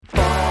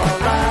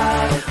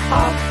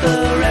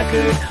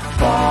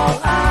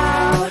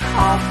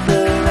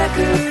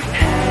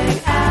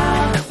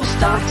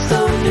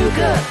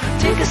Luca.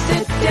 Take a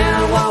sit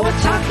down while we're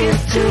talking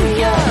to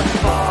ya.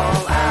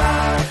 Fall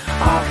out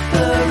off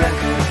the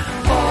record.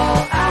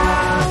 Fall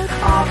out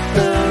off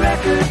the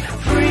record.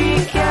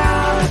 Freak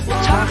out.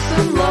 We'll talk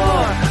some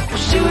lore. We'll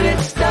shoot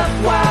at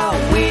stuff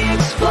while we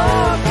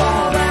explore.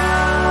 Fall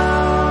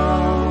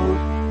out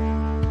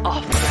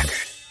off the record.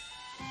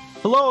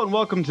 Hello and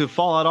welcome to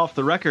Fallout Off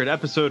the Record,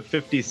 episode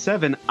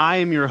 57. I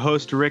am your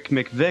host, Rick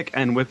McVick,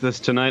 and with us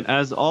tonight,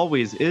 as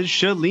always, is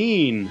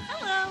Shalene.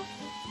 Hello.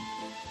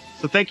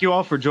 So thank you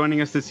all for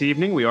joining us this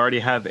evening. We already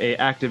have an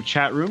active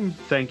chat room.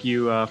 Thank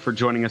you for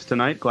joining us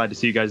tonight. Glad to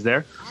see you guys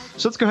there.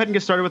 So let's go ahead and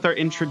get started with our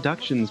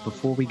introductions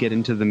before we get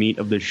into the meat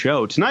of the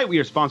show. Tonight we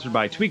are sponsored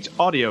by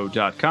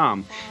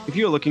tweakedaudio.com. If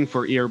you're looking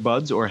for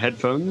earbuds or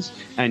headphones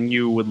and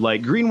you would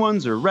like green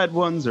ones or red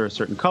ones or a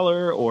certain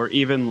color or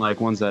even like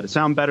ones that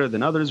sound better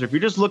than others, or if you're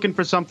just looking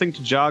for something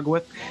to jog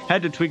with,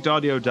 head to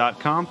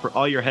tweakedaudio.com for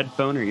all your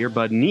headphone or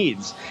earbud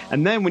needs.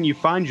 And then when you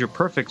find your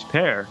perfect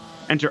pair,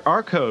 enter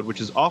our code, which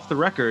is off the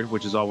record,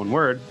 which is all one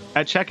word,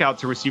 at checkout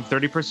to receive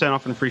 30%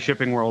 off and free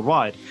shipping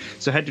worldwide.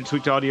 So head to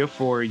Tweaked Audio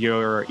for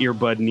your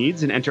earbud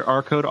needs and enter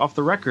our code off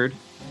the record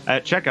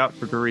at checkout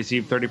to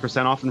receive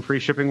 30% off and free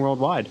shipping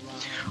worldwide.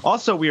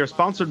 Also, we are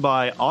sponsored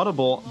by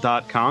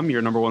audible.com,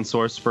 your number one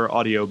source for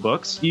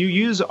audiobooks. You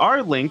use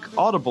our link,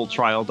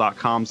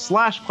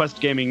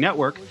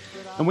 audibletrial.com/questgamingnetwork.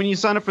 And when you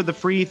sign up for the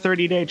free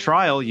 30-day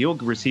trial, you'll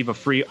receive a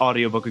free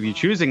audiobook of your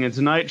choosing. And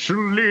tonight,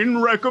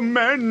 Shalene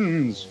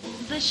recommends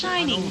The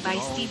Shining by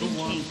Stephen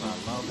King.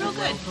 Real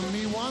good.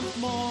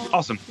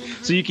 Awesome.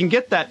 So you can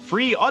get that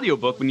free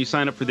audiobook when you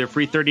sign up for their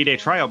free 30-day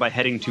trial by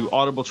heading to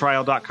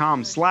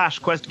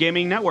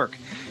audibletrial.com/questgamingnetwork.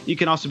 You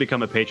can also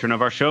become a patron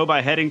of our show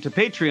by heading to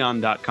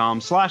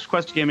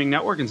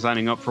patreon.com/questgamingnetwork and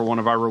signing up for one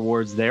of our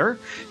rewards there.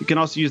 You can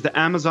also use the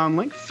Amazon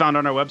link found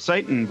on our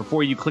website, and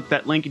before you click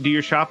that link and do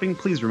your shopping,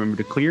 please remember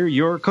to clear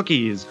your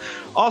cookies.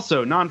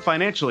 Also,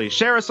 non-financially,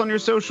 share us on your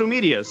social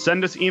media.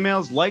 Send us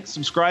emails, like,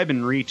 subscribe,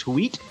 and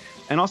retweet,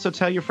 and also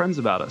tell your friends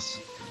about us.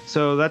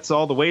 So that's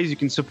all the ways you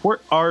can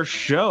support our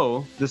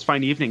show this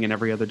fine evening and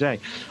every other day.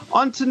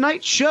 On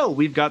tonight's show,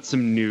 we've got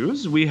some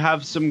news. We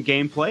have some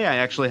gameplay. I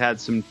actually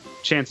had some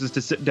chances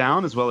to sit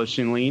down as well as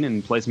Shalene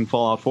and play some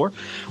Fallout 4.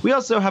 We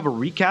also have a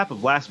recap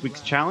of last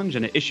week's challenge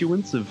and an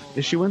issuance. Is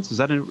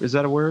that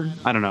a word?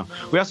 I don't know.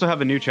 We also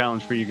have a new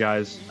challenge for you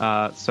guys.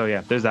 So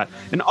yeah, there's that.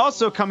 And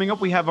also coming up,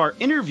 we have our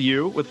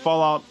interview with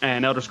Fallout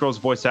and Elder Scrolls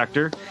voice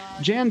actor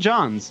Jan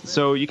Johns.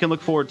 So you can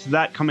look forward to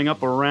that coming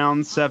up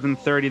around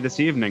 7:30 this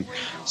evening.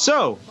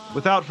 So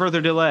without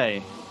further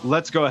delay,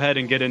 let's go ahead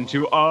and get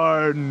into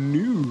our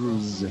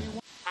news.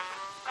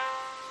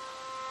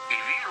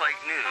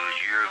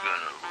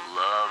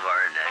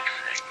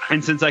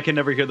 And since I can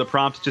never hear the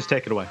prompt, just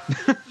take it away.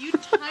 You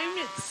timed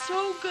it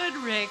so good,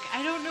 Rick.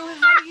 I don't know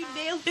how you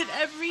nail it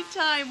every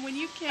time when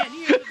you can't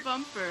hear the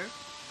bumper.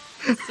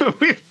 So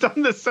we've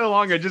done this so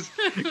long, I just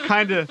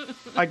kind of,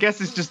 I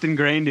guess it's just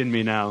ingrained in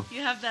me now. You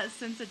have that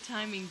sense of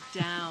timing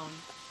down.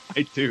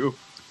 I do.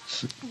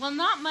 Well,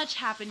 not much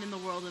happened in the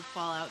world of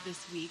Fallout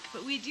this week,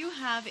 but we do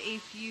have a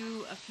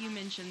few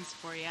mentions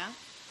for you.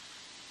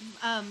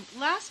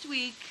 Last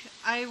week,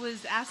 I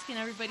was asking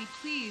everybody,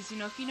 please,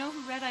 if you know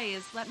who Red Eye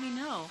is, let me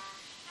know.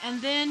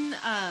 And then,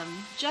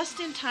 just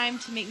in time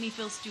to make me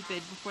feel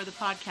stupid before the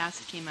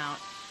podcast came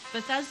out,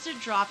 Bethesda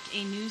dropped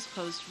a news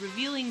post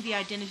revealing the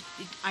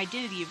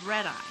identity of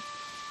Red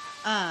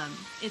Eye.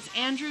 It's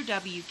Andrew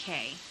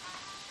W.K.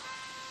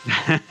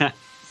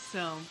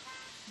 So,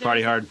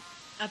 party hard.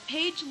 A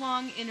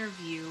page-long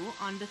interview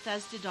on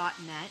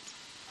Bethesda.net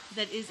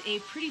that is a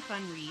pretty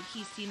fun read.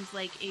 He seems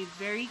like a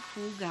very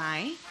cool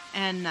guy,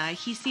 and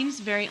he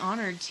seems very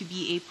honored to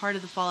be a part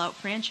of the Fallout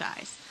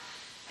franchise.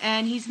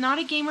 And he's not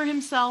a gamer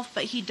himself,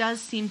 but he does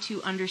seem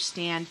to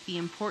understand the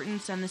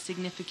importance and the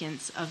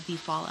significance of the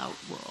Fallout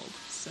world.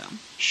 So,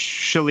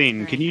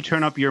 Shalene, can you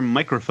turn up your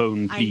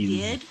microphone,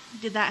 please? I did.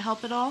 Did that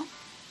help at all?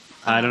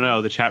 I don't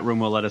know. The chat room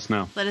will let us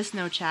know. Let us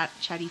know,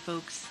 chatty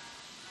folks.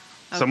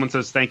 Okay. Someone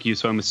says thank you,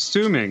 so I'm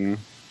assuming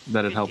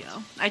that it helped.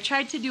 Deal. I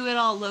tried to do it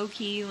all low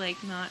key,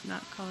 like not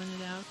calling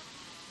it out,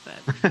 but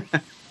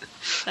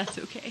that's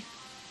okay.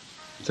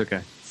 It's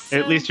okay. So,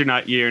 at least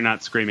you're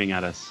not screaming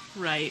at us.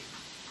 Right.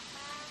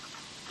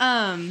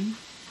 Our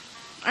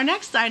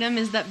next item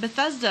is that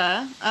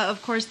Bethesda,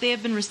 of course, they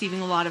have been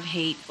receiving a lot of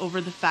hate over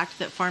the fact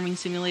that Farming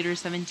Simulator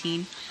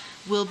 17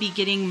 will be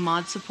getting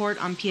mod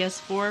support on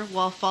PS4,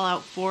 while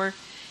Fallout 4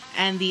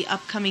 and the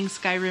upcoming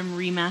Skyrim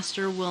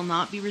remaster will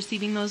not be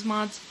receiving those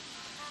mods.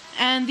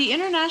 And the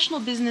International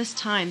Business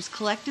Times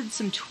collected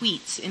some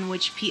tweets in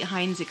which Pete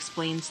Hines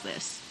explains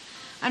this.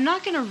 I'm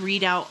not going to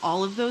read out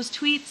all of those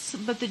tweets,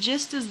 but the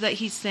gist is that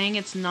he's saying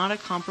it's not a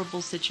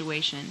comparable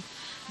situation.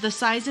 The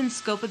size and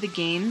scope of the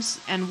games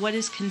and what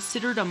is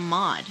considered a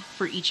mod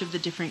for each of the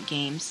different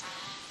games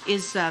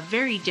is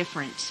very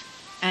different,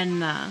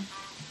 and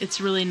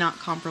it's really not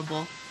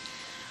comparable.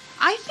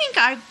 I think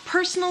I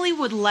personally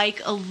would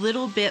like a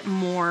little bit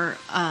more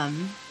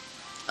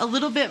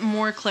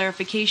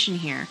clarification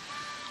here.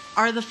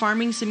 are the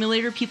Farming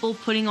Simulator people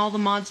putting all the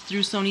mods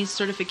through Sony's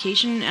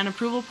certification and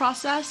approval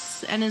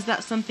process? And is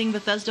that something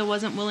Bethesda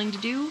wasn't willing to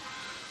do?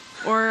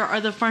 Or are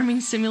the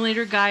Farming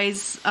Simulator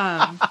guys,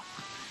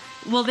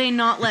 will they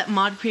not let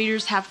mod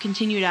creators have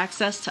continued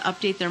access to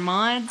update their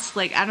mods?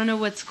 Like, I don't know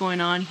what's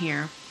going on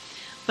here.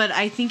 But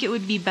I think it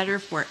would be better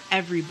for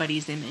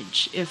everybody's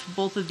image if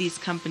both of these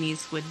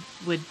companies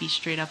would be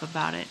straight up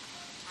about it.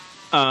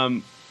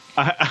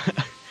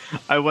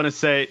 I want to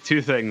say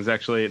two things,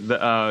 actually.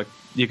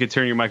 You could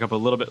turn your mic up a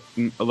little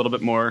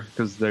bit more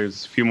because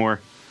there's a few more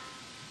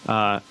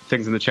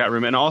things in the chat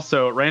room. And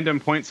also, Random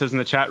Point says in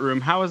the chat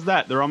room, how is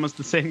that? They're almost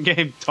the same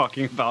game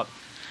talking about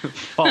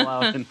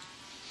Fallout and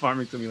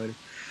Farming Simulator.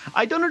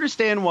 I don't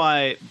understand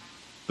why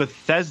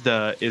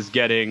Bethesda is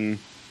getting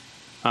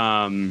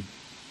a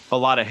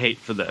lot of hate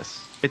for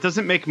this. It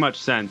doesn't make much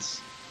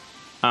sense.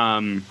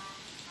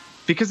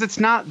 Because it's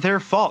not their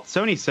fault.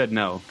 Sony said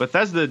no.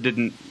 Bethesda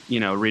didn't,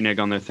 renege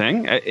on their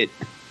thing.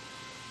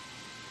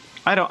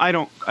 I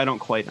don't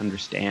quite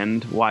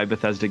understand why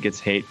Bethesda gets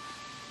hate.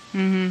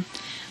 Mm-hmm.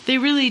 They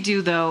really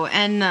do, though,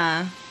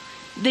 and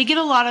they get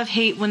a lot of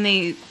hate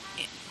when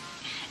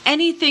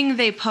anything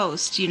they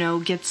post,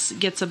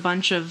 gets a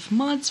bunch of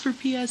mods for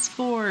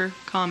PS4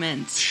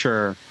 comments.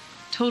 Sure.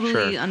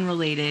 Totally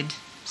unrelated.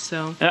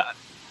 So.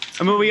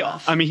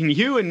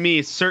 You and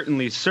me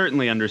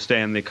certainly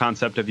understand the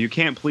concept of you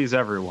can't please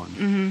everyone.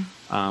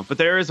 Mm-hmm. But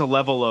there is a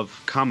level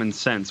of common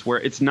sense where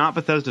it's not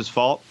Bethesda's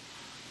fault.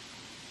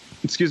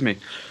 Excuse me.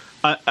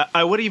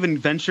 I would even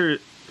venture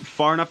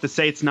far enough to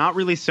say it's not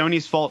really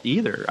Sony's fault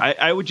either.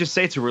 I would just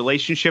say it's a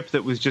relationship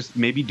that was just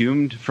maybe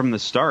doomed from the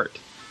start.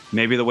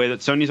 Maybe the way that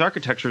Sony's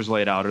architecture is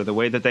laid out, or the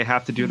way that they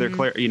have to do their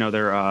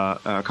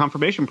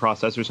confirmation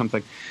process or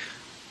something.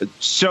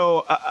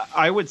 So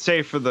I would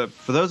say for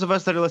those of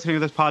us that are listening to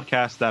this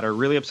podcast that are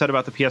really upset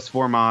about the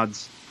PS4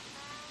 mods,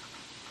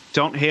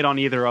 don't hate on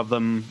either of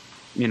them.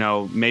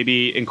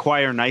 Maybe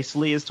inquire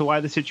nicely as to why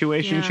the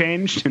situation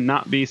changed and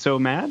not be so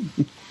mad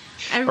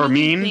or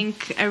mean.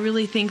 I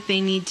really think they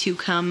need to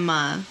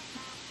come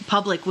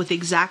public with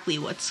exactly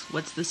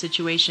what's the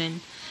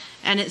situation.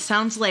 And it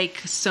sounds like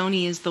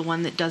Sony is the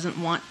one that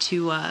doesn't want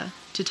to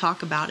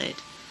talk about it.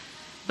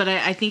 But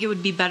I think it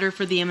would be better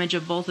for the image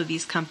of both of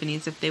these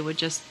companies if they would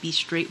just be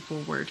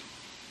straightforward.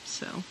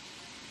 So,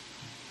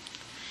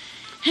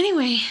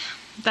 anyway,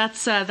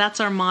 that's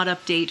our mod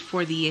update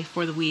for the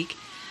week.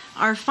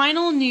 Our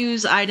final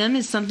news item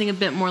is something a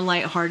bit more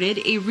lighthearted.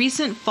 A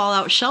recent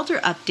Fallout Shelter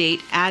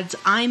update adds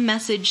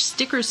iMessage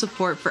sticker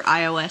support for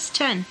iOS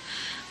 10.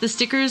 The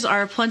stickers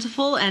are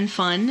plentiful and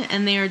fun,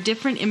 and they are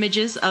different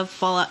images of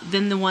Fallout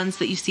than the ones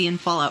that you see in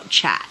Fallout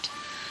Chat.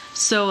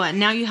 So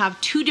now you have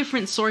two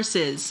different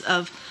sources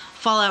of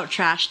Fallout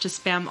trash to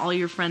spam all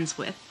your friends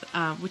with,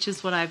 which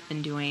is what I've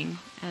been doing,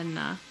 and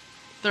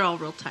they're all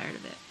real tired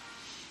of it.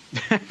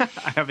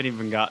 I haven't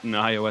even gotten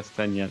iOS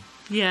 10 yet.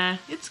 Yeah,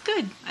 it's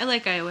good. I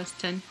like iOS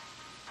 10.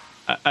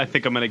 I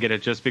think I'm going to get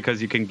it just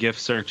because you can GIF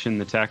search in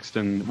the text,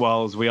 and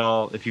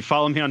if you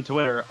follow me on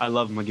Twitter, I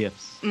love my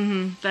GIFs.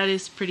 Mm-hmm. That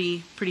is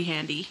pretty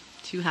handy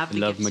to have the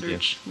GIF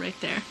search right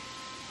there.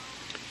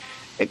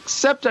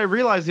 Except I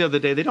realized the other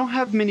day they don't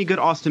have many good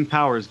Austin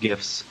Powers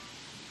GIFs.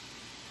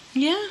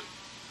 Yeah?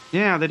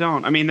 Yeah, they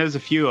don't. I mean, there's a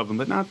few of them,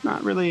 but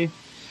not really,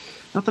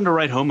 nothing to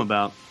write home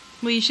about.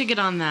 Well, you should get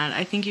on that.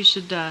 I think you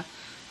should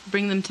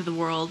bring them to the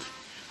world.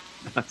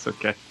 That's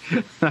okay.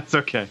 That's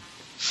okay.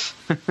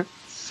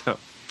 So.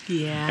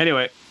 Yeah.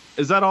 Anyway,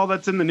 is that all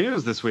that's in the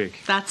news this week?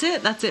 That's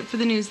it. That's it for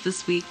the news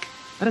this week.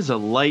 That is a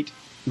light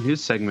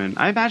news segment.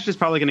 I imagine it's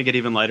probably going to get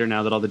even lighter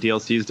now that all the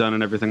DLC is done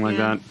and everything like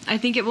that. I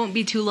think it won't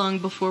be too long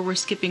before we're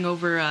skipping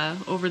over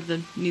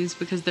the news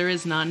because there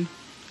is none.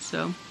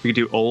 So we could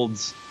do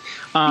olds.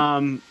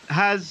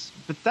 Has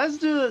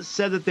Bethesda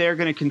said that they're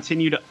going to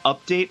continue to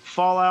update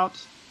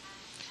Fallout?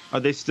 Are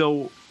they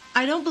still...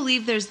 I don't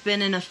believe there's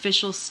been an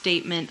official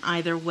statement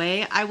either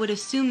way. I would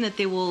assume that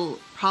they will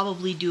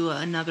probably do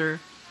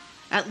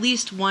at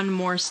least one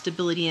more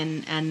stability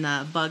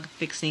and bug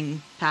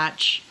fixing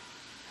patch.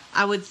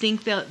 I would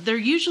think that they're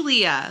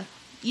usually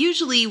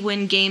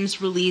when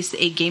games release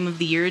a Game of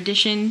the Year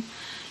edition,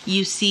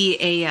 you see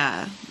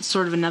a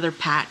sort of another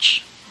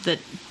patch that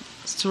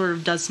sort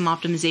of does some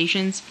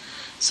optimizations.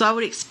 So I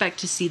would expect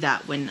to see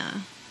that when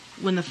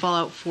the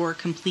Fallout 4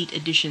 Complete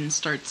Edition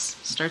starts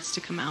to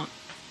come out.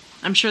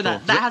 I'm sure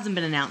that hasn't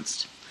been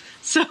announced.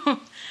 So,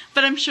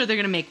 but I'm sure they're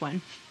going to make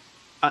one.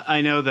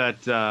 I know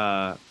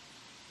that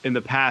in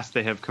the past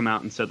they have come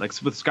out and said, like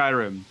with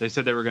Skyrim, they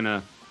said they were going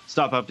to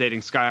stop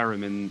updating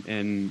Skyrim,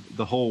 and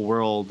the whole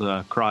world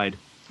cried,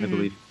 I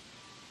believe.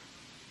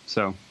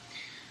 So,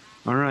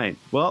 all right.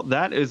 Well,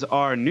 that is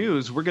our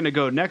news. We're going to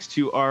go next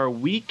to our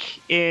week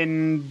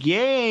in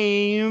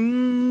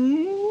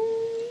game.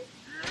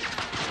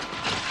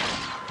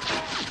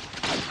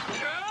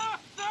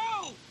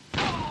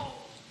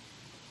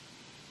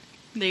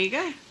 There you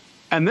go.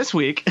 And this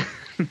week,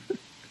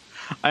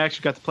 I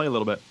actually got to play a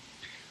little bit.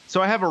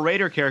 So I have a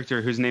Raider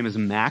character whose name is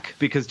Mac,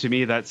 because to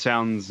me that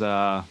sounds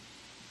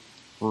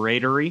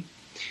Raidery.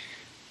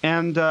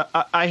 And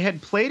I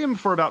had played him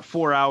for about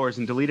 4 hours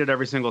and deleted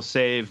every single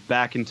save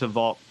back into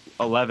Vault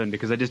 11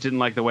 because I just didn't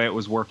like the way it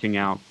was working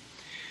out.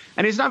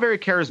 And he's not very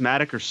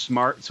charismatic or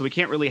smart, so he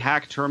can't really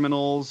hack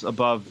terminals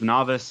above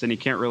Novice, and he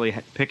can't really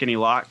pick any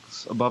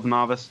locks above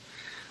Novice.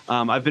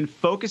 I've been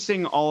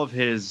focusing all of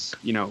his,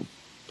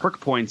 perk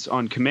points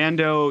on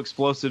Commando,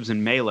 Explosives,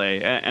 and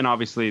Melee, and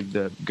obviously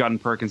the gun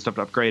perk and stuff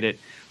to upgrade it.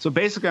 So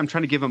basically, I'm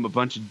trying to give him a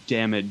bunch of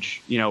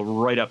damage,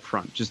 right up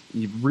front. Just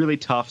really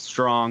tough,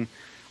 strong.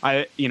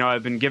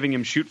 I've been giving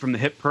him shoot from the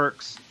hip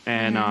perks,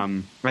 and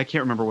I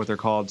can't remember what they're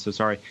called, so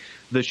sorry.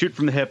 The shoot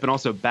from the hip and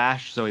also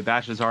bash, so he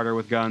bashes harder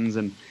with guns,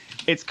 and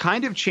it's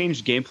kind of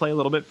changed gameplay a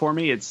little bit for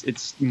me.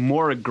 It's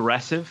more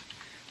aggressive,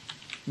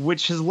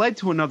 which has led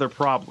to another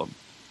problem.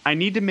 I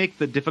need to make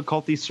the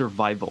difficulty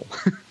survival.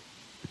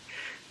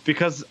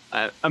 Because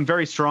I'm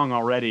very strong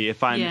already.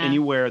 If I'm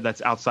anywhere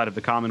that's outside of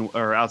the common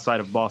or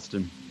outside of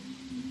Boston,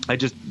 I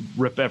just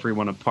rip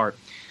everyone apart.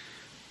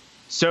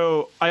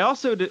 So I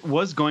also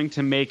was going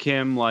to make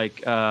him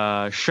like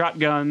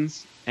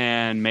shotguns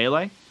and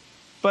melee,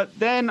 but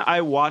then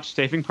I watched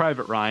Saving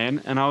Private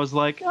Ryan, and I was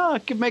like, I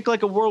could make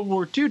like a World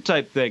War II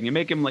type thing. You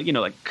make him like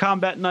like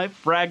combat knife,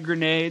 frag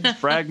grenades,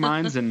 frag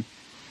mines, and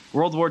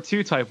World War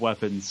II type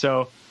weapons.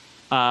 So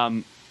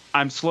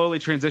I'm slowly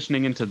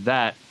transitioning into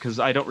that because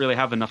I don't really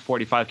have enough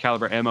 45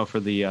 caliber ammo for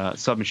the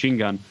submachine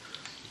gun.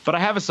 But I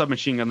have a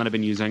submachine gun that I've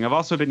been using. I've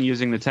also been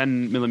using the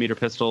 10 millimeter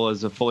pistol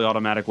as a fully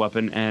automatic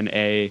weapon and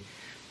a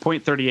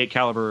 .38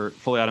 caliber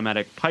fully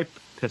automatic pipe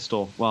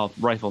pistol,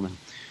 rifle now.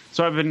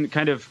 So I've been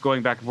kind of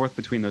going back and forth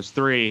between those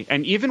three.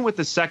 And even with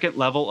the second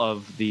level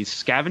of the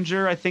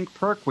scavenger, I think,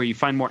 perk, where you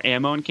find more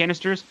ammo and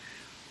canisters,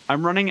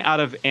 I'm running out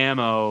of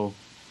ammo.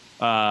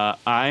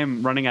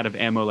 I'm running out of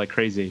ammo like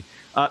crazy.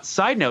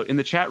 Side note, in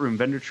the chat room,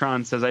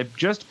 Vendertron says, I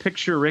just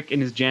picture Rick in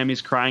his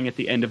jammies crying at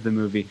the end of the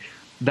movie.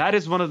 That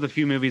is one of the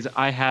few movies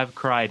I have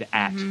cried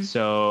at.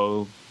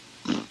 So,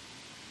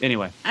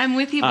 anyway. I'm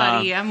with you,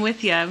 buddy. I'm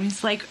with you. I'm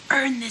just like,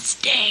 earn this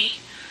day.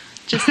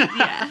 Just,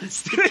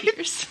 it's the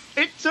tears.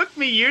 It took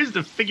me years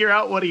to figure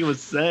out what he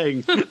was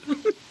saying.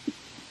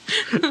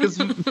 Because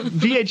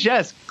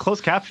VHS,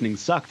 closed captioning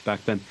sucked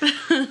back then.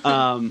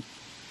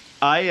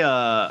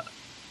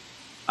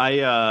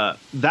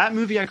 That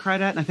movie I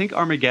cried at, and I think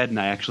Armageddon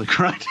I actually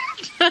cried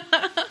at.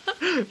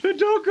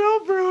 Don't go,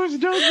 Bruce,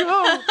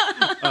 don't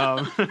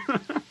go.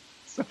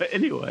 So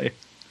anyway,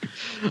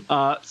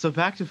 so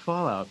back to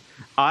Fallout.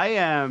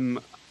 I'm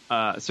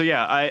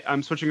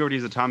switching over to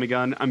use a Tommy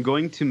gun. I'm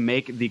going to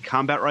make the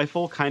combat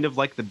rifle kind of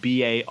like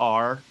the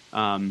BAR,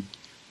 for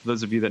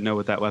those of you that know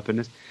what that weapon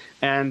is.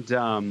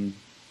 And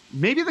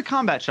maybe the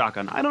combat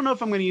shotgun. I don't know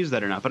if I'm going to use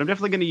that or not, but I'm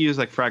definitely going to use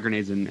like frag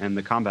grenades and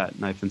the combat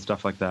knife and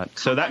stuff like that.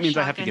 So that means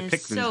I have to get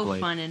Pikmin's blade. So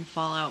fun in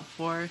Fallout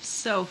 4.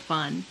 So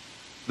fun.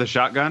 The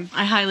shotgun?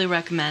 I highly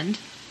recommend.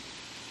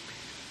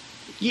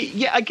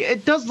 Yeah,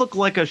 it does look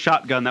like a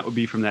shotgun that would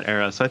be from that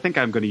era, so I think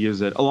I'm going to use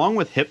it. Along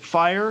with hip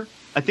fire,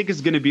 I think it's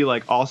going to be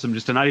like awesome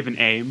just to not even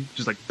aim.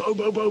 Just like boom,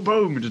 boom, boom,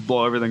 boom, and just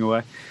blow everything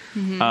away.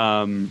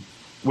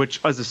 Which,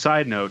 as a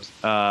side note,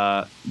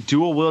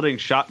 dual-wielding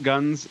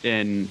shotguns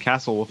in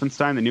Castle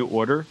Wolfenstein, the New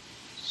Order,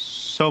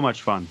 so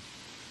much fun.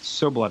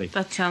 So bloody.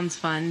 That sounds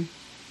fun.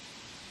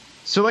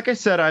 So like I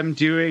said, I'm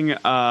doing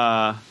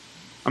a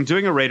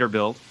Raider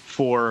build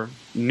for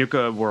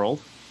Nuka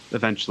World,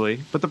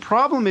 eventually. But the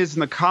problem is, in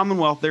the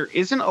Commonwealth, there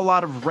isn't a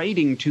lot of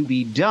raiding to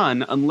be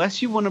done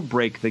unless you want to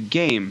break the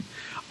game.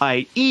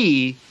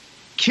 I.e.,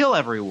 kill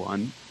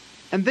everyone,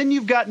 and then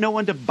you've got no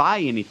one to buy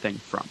anything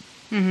from.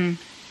 Mm-hmm.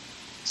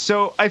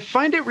 So I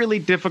find it really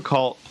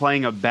difficult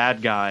playing a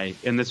bad guy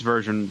in this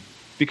version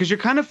because you're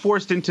kind of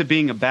forced into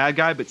being a bad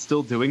guy but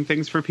still doing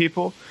things for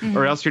people,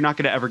 or else you're not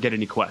going to ever get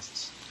any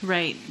quests.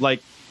 Right.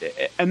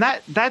 And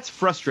that's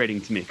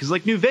frustrating to me because,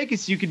 like, New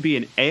Vegas, you could be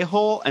an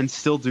a-hole and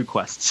still do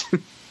quests.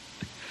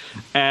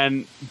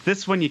 And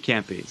this one you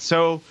can't be.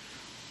 So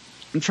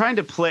I'm trying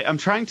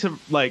to,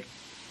 like,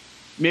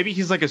 maybe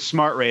he's like a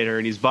smart raider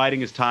and he's biding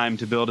his time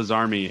to build his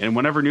army. And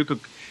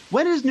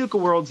when is Nuka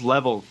World's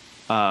level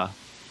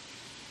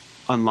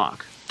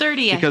unlock?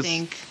 30, I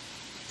think.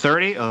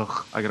 30?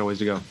 Ugh, I got a ways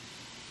to go.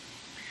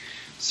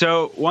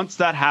 So once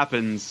that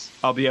happens,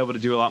 I'll be able to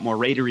do a lot more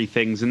raidery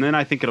things, and then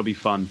I think it'll be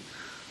fun.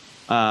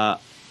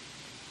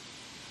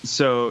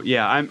 So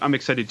yeah, I'm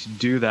excited to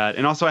do that.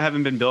 And also I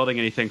haven't been building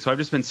anything, so I've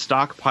just been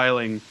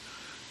stockpiling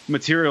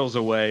materials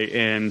away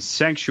in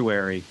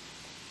Sanctuary,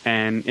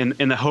 and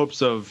in the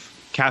hopes of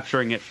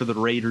capturing it for the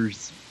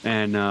raiders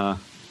and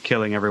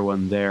killing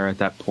everyone there at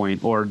that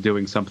point, or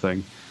doing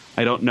something.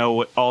 I don't know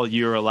what all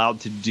you're allowed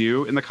to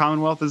do in the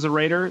Commonwealth as a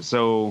raider,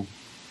 so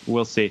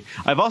we'll see.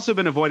 I've also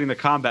been avoiding the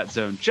combat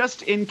zone,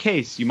 just in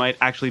case you might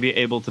actually be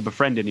able to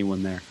befriend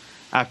anyone there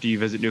after you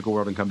visit Nuka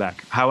World and come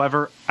back.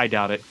 However, I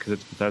doubt it, because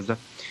it's Bethesda.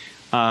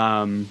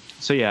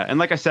 So yeah, and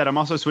like I said, I'm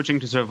also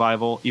switching to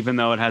survival, even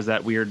though it has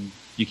that weird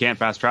you can't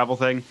fast travel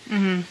thing,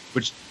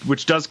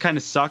 which does kind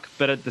of suck,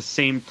 but at the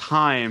same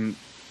time,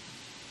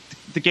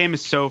 the game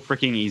is so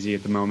freaking easy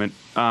at the moment.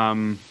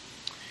 I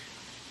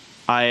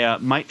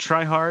might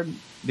try hard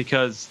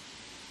because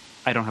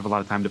I don't have a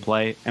lot of time to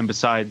play. And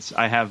besides,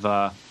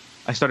 I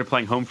started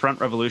playing Homefront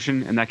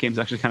Revolution, and that game's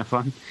actually kind of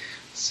fun.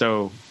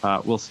 So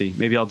we'll see.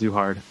 Maybe I'll do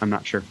hard. I'm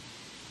not sure.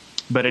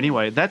 But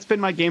anyway, that's been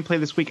my gameplay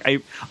this week.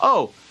 I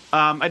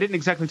didn't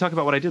exactly talk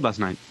about what I did last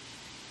night.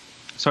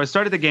 So I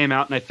started the game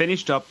out, and I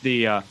finished up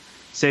the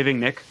saving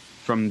Nick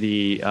from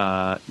the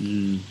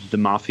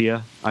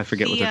Mafia. I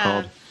forget what they're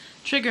called.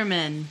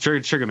 Triggermen.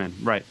 Triggermen,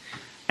 right.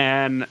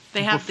 And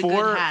they have the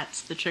good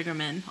hats, the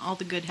Triggermen. All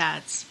the good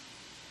hats.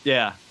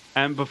 Yeah.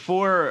 And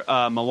before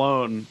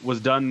Malone was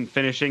done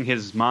finishing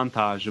his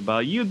montage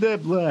about you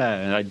did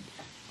blah,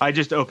 I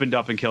just opened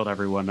up and killed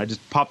everyone. I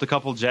just popped a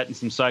couple jet and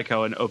some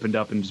psycho and opened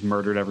up and just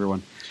murdered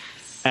everyone.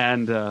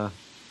 And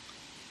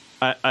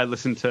I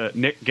listened to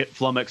Nick get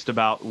flummoxed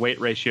about weight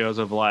ratios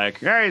of like,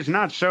 hey, he's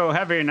not so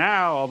heavy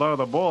now, although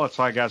the bullets,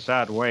 I guess,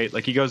 add weight.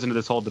 Like, he goes into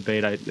this whole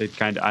debate. I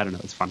don't know.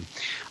 It's fun.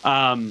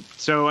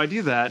 So I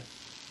do that.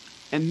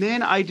 And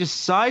then I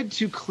decide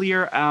to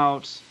clear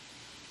out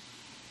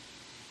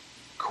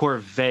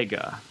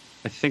Corvega.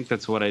 I think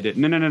that's what I did.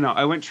 No.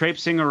 I went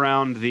traipsing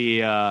around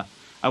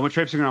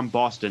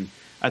Boston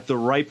at the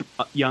ripe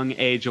young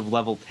age of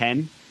level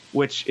 10,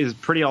 which is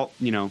pretty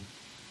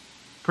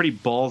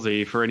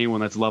ballsy for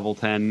anyone that's level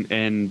 10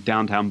 in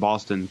downtown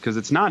Boston, because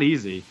it's not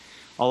easy.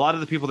 A lot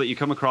of the people that you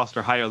come across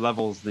are higher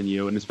levels than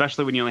you, and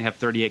especially when you only have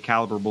 38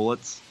 caliber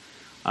bullets,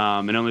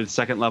 and only the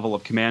second level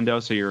of commando,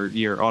 so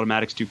your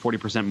automatics do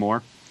 40%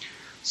 more.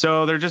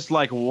 So they're just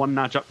like one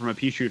notch up from a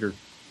pea shooter.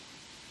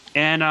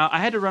 And I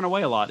had to run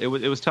away a lot. It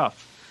was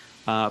tough.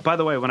 By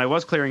the way, when I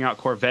was clearing out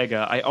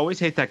Corvega, I always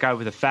hate that guy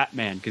with a fat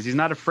man, because he's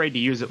not afraid to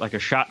use it like a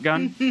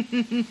shotgun.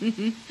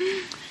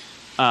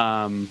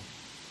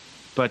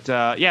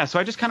 So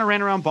I just kind of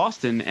ran around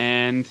Boston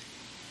and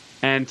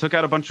took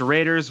out a bunch of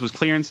raiders, was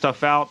clearing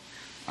stuff out.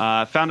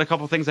 Found a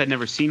couple things I'd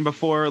never seen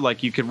before,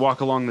 like you could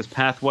walk along this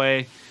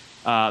pathway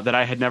that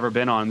I had never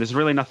been on. There's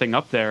really nothing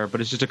up there,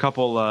 but it's just a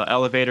couple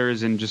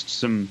elevators and just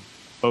some,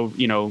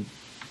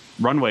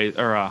 runway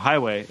or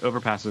highway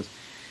overpasses.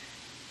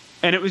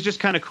 And it was just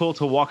kind of cool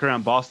to walk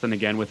around Boston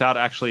again without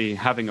actually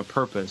having a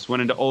purpose.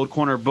 Went into Old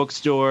Corner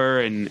Bookstore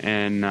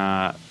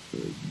and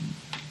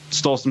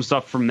stole some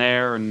stuff from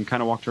there and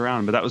kind of walked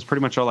around. But that was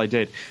pretty much all I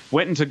did.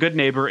 Went into Good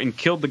Neighbor and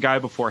killed the guy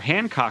before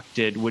Hancock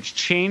did, which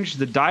changed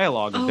the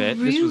dialogue a bit.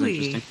 Really? This was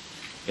interesting.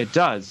 It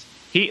does.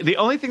 The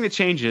only thing that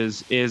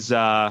changes is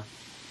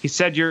he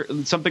said you're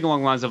something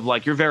along the lines of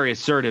like, you're very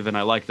assertive, and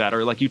I like that,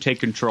 or like you take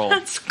control.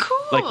 That's cool.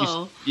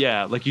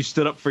 Like you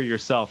stood up for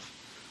yourself.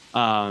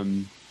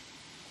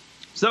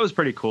 So that was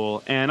pretty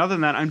cool. And other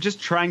than that, I'm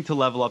just trying to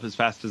level up as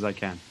fast as I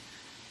can.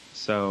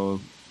 So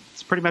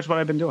it's pretty much what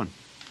I've been doing.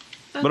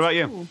 That's what about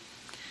cool. you?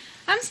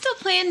 I'm still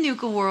playing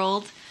Nuka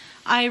World.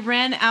 I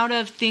ran out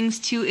of things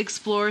to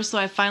explore, so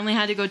I finally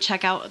had to go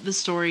check out the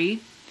story.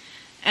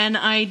 And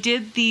I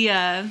did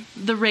the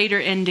Raider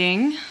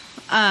ending.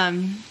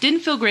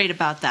 Didn't feel great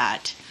about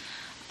that.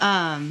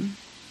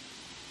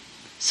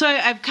 So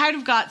I've kind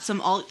of got some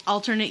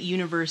alternate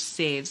universe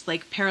saves,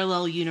 like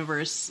parallel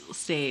universe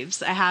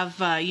saves. I have,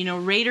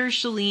 Raider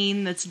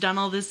Shalene that's done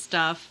all this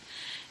stuff.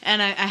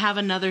 And I have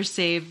another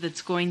save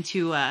that's going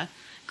to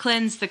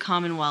cleanse the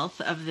Commonwealth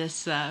of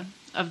this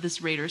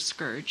Raider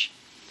Scourge.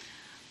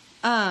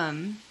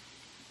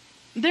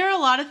 There are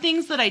a lot of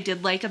things that I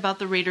did like about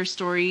the Raider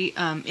story.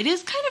 It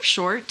is kind of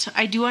short.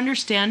 I do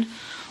understand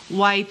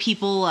why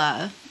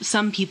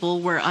some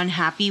people were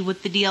unhappy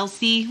with the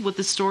DLC, with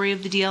the story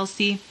of the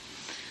DLC.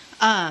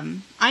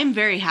 I'm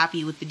very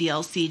happy with the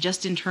DLC,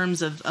 just in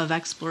terms of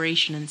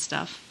exploration and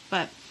stuff.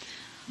 But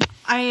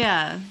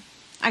I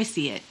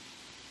see it.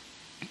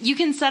 You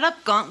can set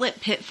up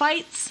gauntlet pit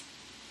fights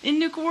in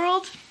Nuka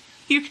World.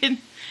 You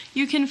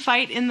can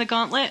fight in the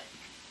gauntlet.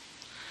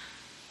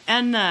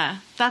 And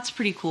that's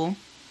pretty cool.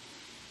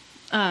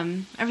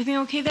 Everything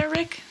okay there,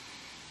 Rick?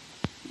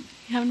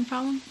 You having a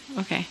problem?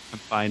 Okay. I'm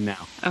fine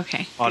now.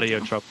 Okay. Audio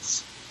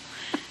troubles.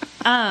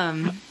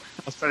 I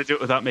was trying to do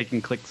it without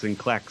making clicks and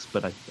clacks,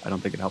 but I don't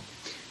think it helped.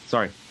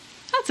 Sorry.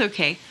 That's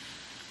okay.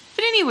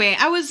 But anyway,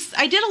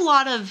 I did a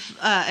lot of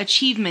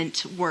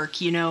achievement work,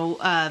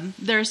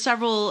 There are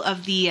several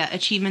of the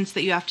achievements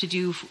that you have to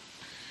do.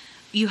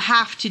 You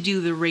have to do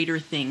the Raider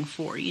thing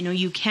for.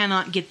 You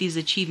cannot get these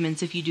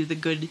achievements if you do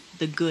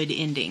the good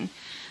ending.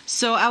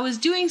 So I was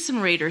doing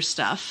some Raider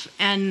stuff,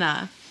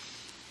 and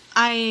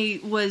I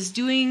was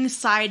doing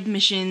side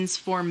missions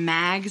for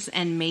Mags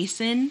and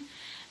Mason,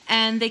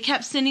 and they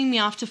kept sending me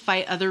off to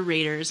fight other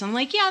Raiders. I'm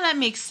like, yeah, that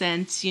makes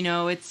sense.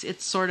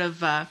 It's sort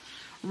of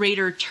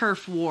Raider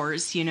turf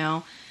wars,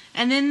 And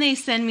then they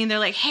send me, they're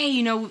like,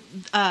 hey,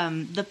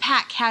 the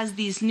pack has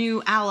these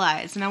new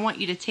allies, and I want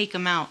you to take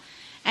them out.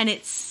 And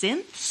it's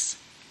synths.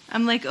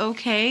 I'm like,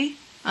 okay.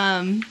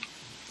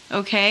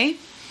 Okay.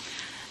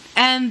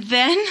 And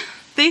then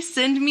they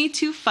send me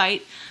to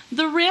fight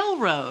the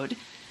railroad.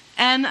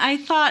 And I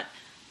thought,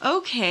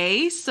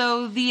 okay,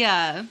 so the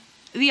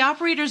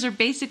operators are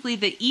basically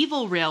the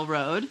evil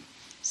railroad.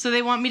 So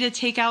they want me to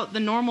take out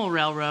the normal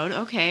railroad.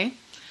 Okay,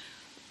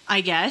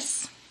 I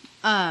guess.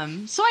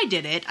 So I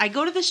did it. I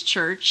go to this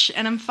church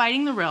and I'm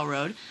fighting the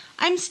railroad.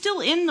 I'm still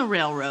in the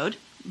railroad,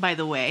 by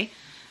the way,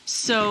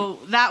 so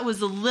that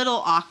was a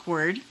little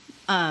awkward.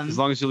 As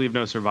long as you leave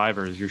no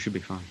survivors, you should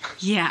be fine.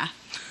 Yeah.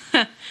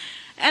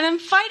 And I'm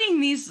fighting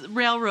these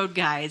railroad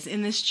guys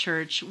in this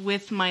church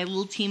with my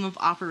little team of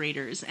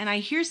operators. And I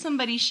hear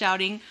somebody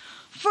shouting,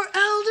 "For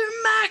Elder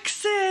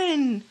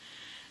Maxon!"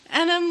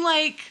 And I'm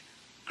like,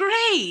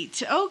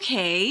 great.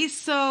 Okay.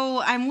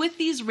 So I'm with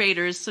these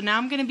raiders. So now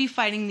I'm going to be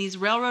fighting these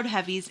railroad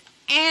heavies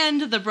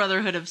and the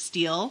Brotherhood of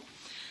Steel.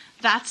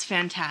 That's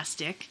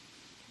fantastic.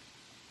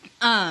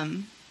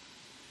 And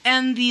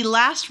the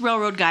last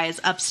railroad guy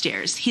is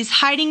upstairs. He's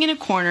hiding in a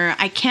corner.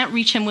 I can't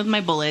reach him with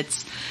my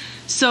bullets.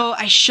 So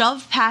I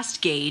shove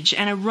past Gage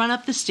and I run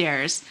up the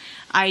stairs.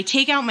 I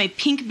take out my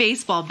pink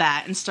baseball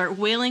bat and start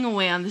wailing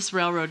away on this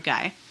railroad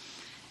guy.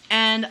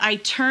 And I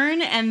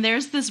turn and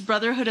there's this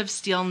Brotherhood of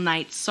Steel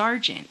Knight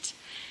Sergeant.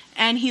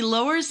 And he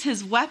lowers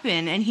his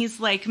weapon and he's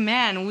like,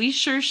 "Man, we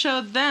sure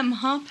showed them,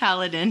 huh,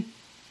 Paladin?"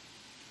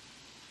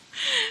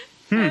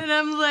 And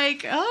I'm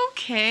like,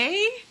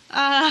 okay.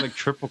 Like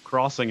triple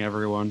crossing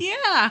everyone.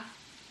 Yeah.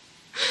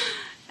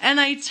 And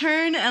I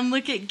turn and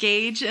look at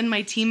Gage and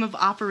my team of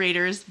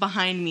operators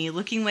behind me,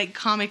 looking like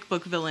comic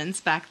book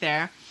villains back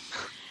there.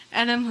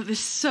 And this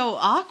is so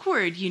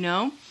awkward, you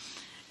know?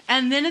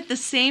 And then at the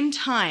same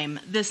time,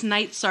 this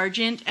Knight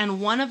Sergeant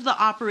and one of the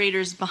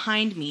operators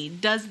behind me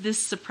does this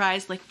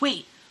surprise, like,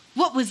 "Wait,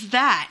 what was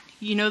that?"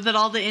 You know, that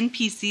all the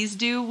NPCs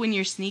do when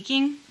you're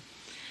sneaking?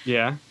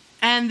 Yeah.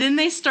 And then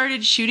they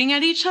started shooting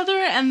at each other,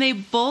 and they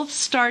both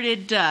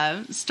started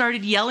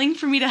yelling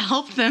for me to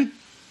help them.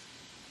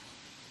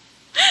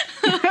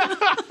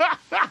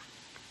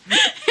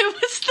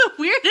 It was the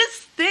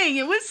weirdest thing.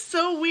 It was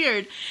so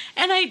weird.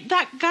 And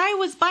that guy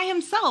was by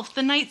himself,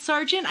 the Knight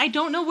Sergeant. I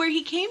don't know where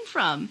he came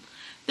from.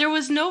 There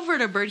was no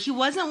vertibird. He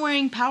wasn't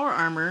wearing power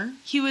armor.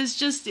 He was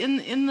just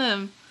in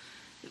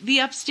the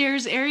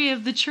upstairs area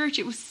of the church.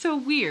 It was so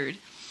weird.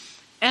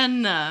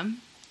 And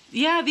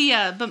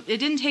but it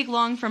didn't take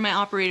long for my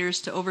operators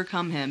to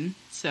overcome him.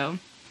 So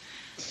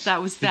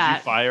that was that. Did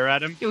you fire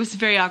at him? It was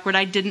very awkward.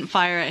 I didn't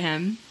fire at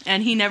him,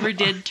 and he never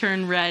did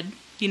turn red.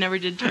 He never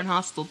did turn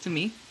hostile to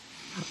me.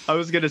 I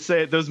was going to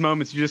say, at those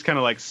moments, you just kind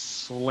of like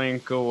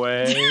slink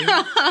away.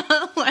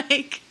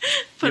 Like,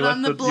 put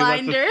on the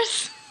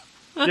blinders.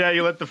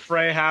 You let the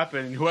fray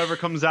happen. And whoever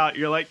comes out,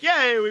 you're like,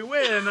 "Yay, we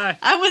win."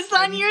 I was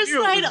on your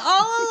side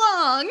all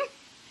along.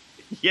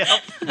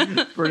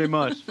 Yep, pretty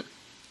much.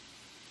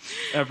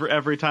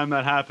 Every time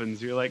that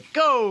happens, you're like,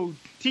 "Go,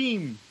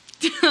 team."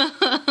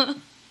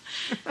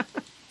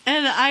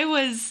 And I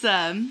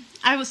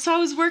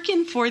was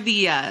working for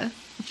the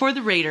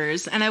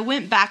Raiders, and I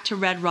went back to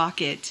Red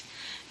Rocket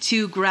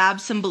to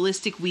grab some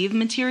ballistic weave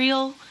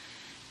material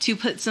to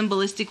put some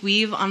ballistic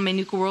weave on my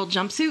Nuka World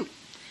jumpsuit.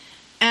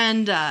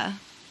 And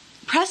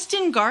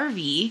Preston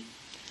Garvey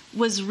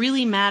was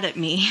really mad at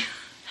me.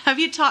 Have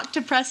you talked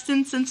to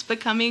Preston since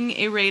becoming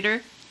a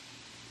Raider?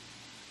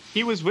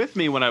 He was with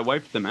me when I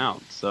wiped them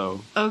out, so...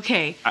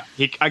 Okay.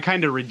 I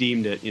kind of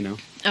redeemed it, you know.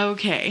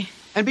 Okay.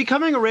 And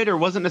becoming a Raider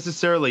wasn't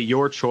necessarily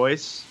your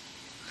choice.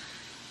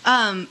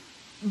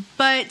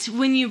 But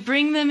when you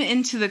bring them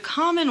into the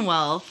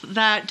Commonwealth,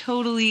 that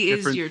totally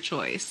is your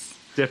choice.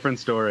 Different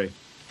story.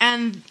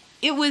 And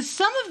it was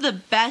some of the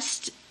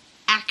best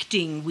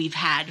acting we've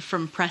had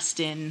from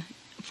Preston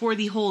for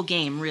the whole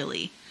game,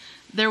 really.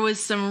 There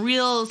was some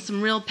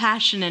real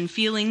passion and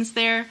feelings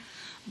there,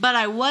 but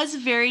I was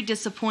very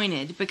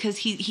disappointed because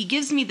he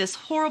gives me this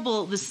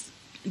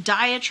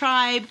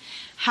diatribe,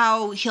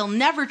 how he'll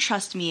never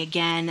trust me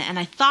again, and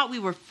I thought we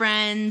were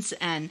friends,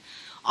 and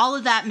all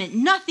of that meant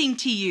nothing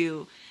to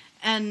you.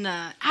 And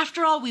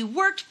after all we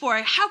worked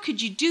for, how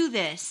could you do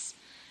this?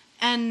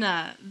 And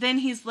then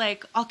he's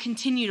like, "I'll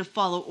continue to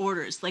follow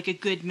orders like a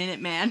good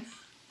Minuteman."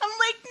 I'm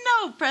like,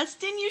 "No,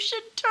 Preston, you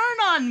should turn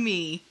on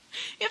me.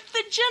 If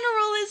the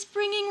general is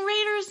bringing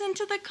raiders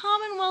into the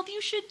Commonwealth,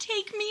 you should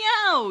take me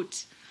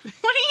out.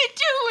 What are you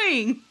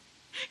doing?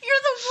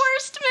 You're the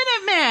worst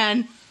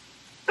Minuteman."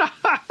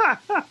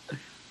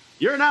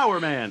 You're an hour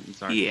man.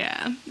 Sorry.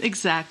 Yeah,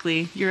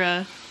 exactly.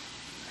 You're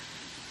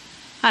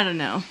I don't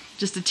know,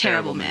 just a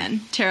terrible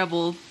man.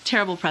 Terrible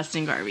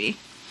Preston Garvey.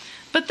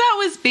 But that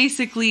was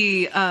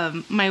basically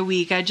my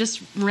week. I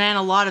just ran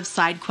a lot of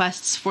side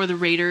quests for the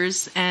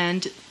Raiders,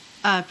 and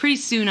pretty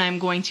soon I'm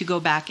going to go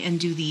back and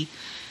do the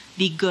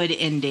good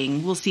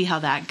ending. We'll see how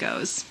that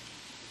goes.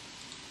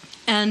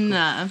 And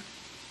that's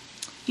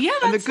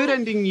and the good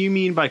ending you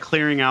mean by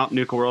clearing out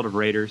Nuka World of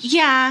Raiders?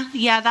 Yeah,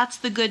 that's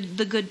the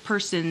good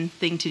person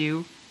thing to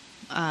do.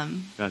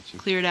 Gotcha.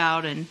 Cleared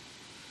out and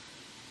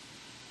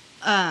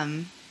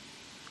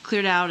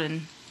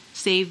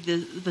saved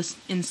the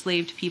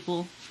enslaved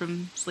people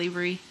from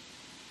slavery.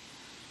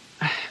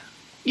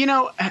 You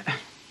know,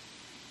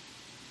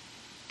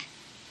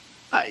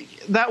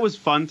 that was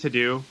fun to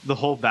do. The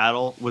whole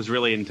battle was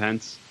really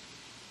intense.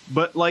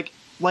 But like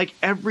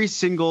every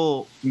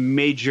single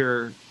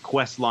major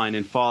quest line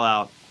in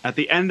Fallout, at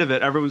the end of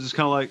it, everyone's just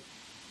kind of like,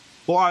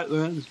 "All right,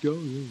 then, let's go."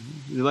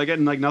 And like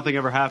nothing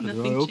ever happened.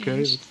 Nothing okay.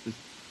 changed.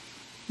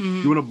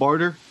 You want to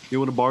barter? You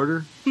want to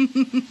barter?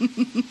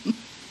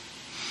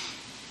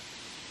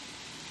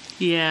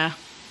 Yeah.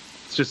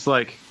 It's just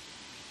like,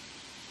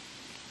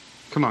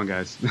 come on,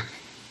 guys.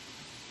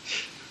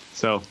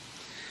 So,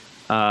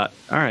 all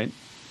right.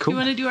 Cool. You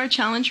want to do our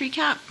challenge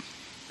recap?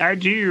 I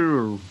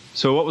do.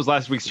 So what was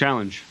last week's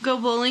challenge? Go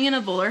bowling in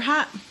a bowler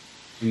hat.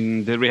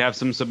 Did we have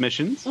some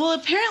submissions? Well,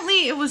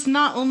 apparently it was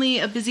not only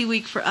a busy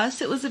week for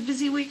us, it was a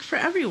busy week for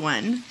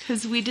everyone,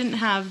 because we didn't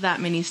have that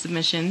many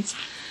submissions.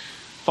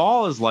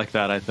 Fall is like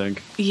that, I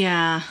think.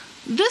 Yeah.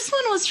 This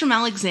one was from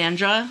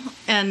Alexandra,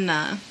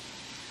 and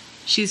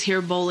she's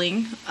here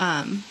bowling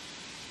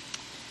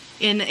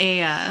in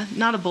a,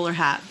 not a bowler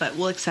hat, but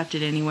we'll accept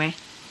it anyway.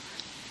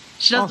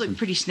 She does look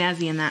pretty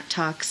snazzy in that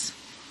tux.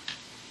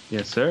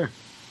 Yes, sir.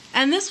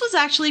 And this was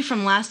actually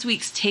from last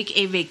week's Take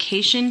a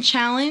Vacation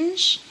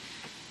challenge.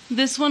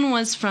 This one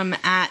was from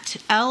at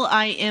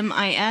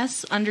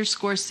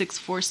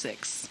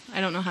LIMIS_646.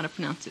 I don't know how to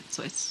pronounce it,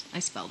 so I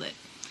spelled it.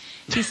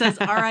 He says,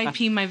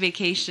 R.I.P. my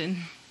vacation.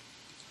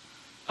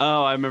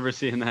 Oh, I remember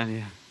seeing that,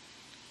 yeah.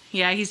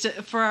 Yeah, he's,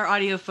 for our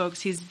audio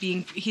folks, he's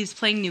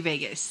playing New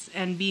Vegas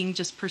and being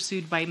just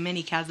pursued by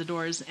many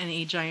cazadors and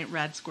a giant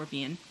rad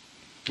scorpion.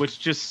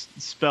 Which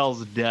just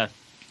spells death.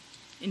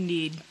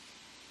 Indeed.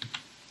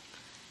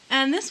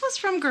 And this was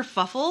from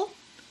Gerfuffle.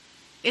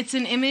 It's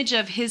an image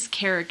of his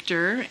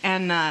character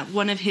and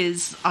one of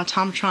his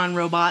automatron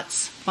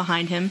robots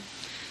behind him.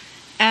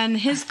 And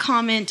his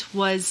comment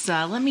was,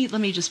 let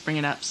me just bring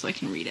it up so I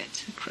can read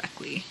it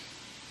correctly.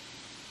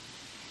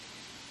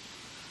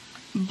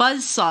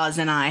 Buzzsaws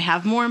and I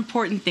have more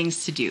important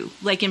things to do,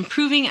 like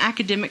improving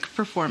academic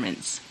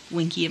performance.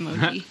 Winky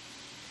emoji.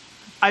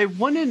 I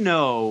want to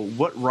know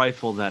what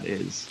rifle that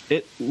is.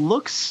 It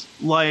looks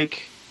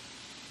like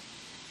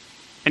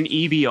an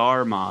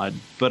EBR mod,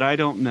 but I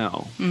don't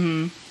know.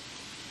 Mm-hmm.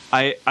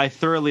 I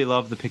thoroughly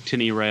love the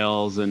Pictini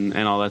rails and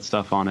all that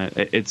stuff on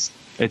it. It's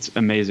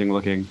amazing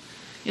looking.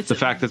 It's the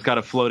fact that it's got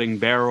a floating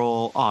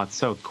barrel. Oh, it's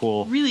so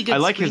cool. Really good. I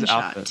like his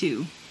outfit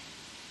too.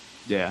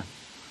 Yeah.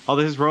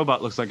 Although his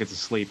robot looks like it's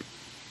asleep.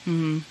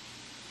 Mm-hmm.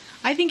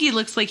 I think he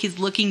looks like he's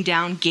looking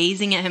down,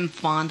 gazing at him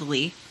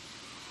fondly.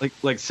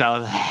 Like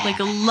Salad. Like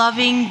a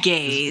loving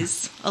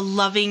gaze. A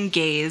loving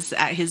gaze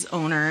at his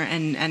owner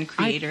and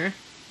creator.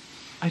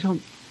 I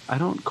don't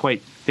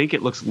quite think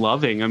it looks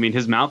loving. I mean,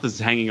 his mouth is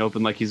hanging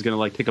open like he's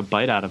gonna take a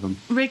bite out of him.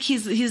 Rick,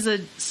 he's a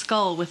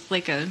skull with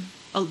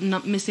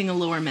missing a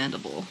lower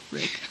mandible.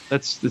 Rick.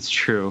 That's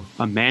true.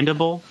 A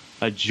mandible,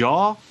 a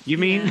jaw. You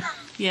mean?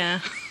 Yeah.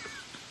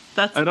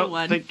 That's the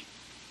one. I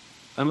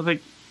don't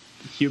think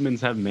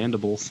humans have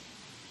mandibles.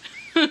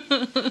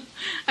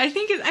 I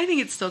think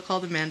it's still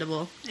called a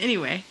mandible.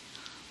 Anyway,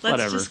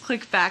 let's just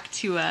click back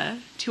to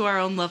our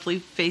own lovely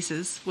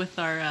faces with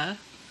our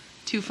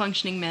two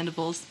functioning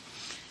mandibles.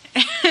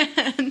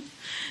 And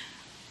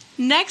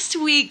next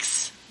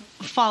week's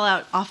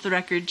Fallout Off the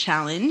Record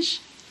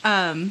challenge.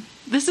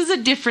 This is a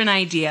different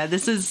idea.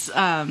 This is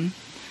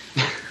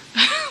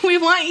we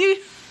want you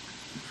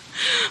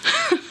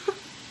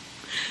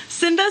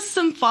send us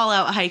some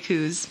Fallout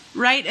haikus.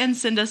 Write and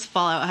send us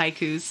Fallout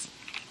haikus.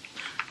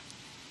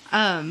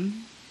 I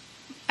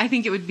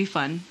think it would be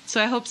fun.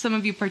 So I hope some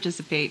of you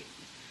participate.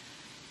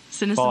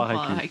 Send us some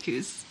Fallout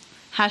haikus.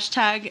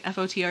 Hashtag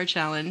FOTR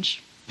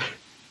challenge.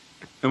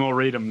 And we'll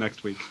read them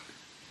next week.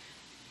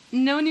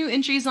 No new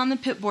entries on the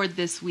Pitboard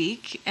this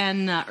week.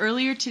 And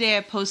earlier today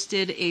I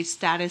posted a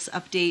status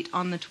update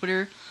on the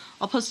Twitter.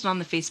 I'll post it on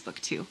the Facebook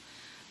too.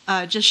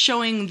 Just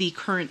showing the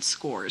current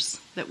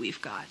scores that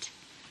we've got.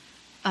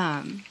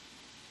 Do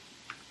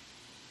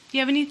you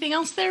have anything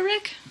else there,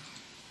 Rick?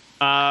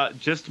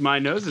 Just my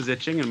nose is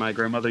itching, and my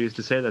grandmother used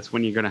to say that's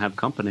when you're going to have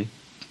company.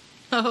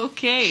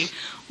 Okay.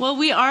 Well,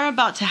 we are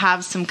about to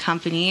have some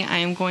company. I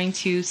am going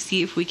to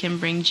see if we can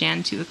bring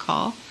Jan to the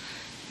call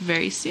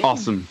very soon.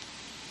 Awesome.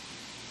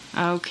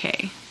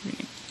 Okay. We're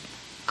going to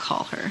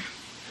call her.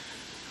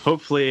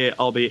 Hopefully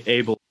I'll be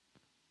able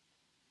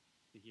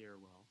to hear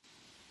well.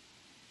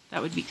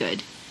 That would be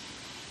good.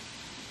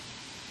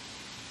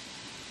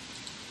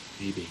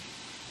 Maybe.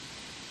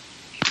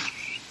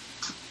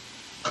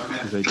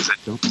 Because I just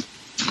don't.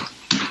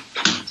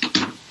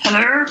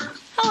 Hello?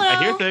 Hello.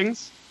 I hear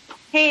things.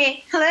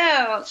 Hey,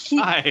 hello.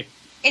 Hi.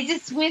 Is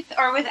this with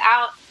or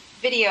without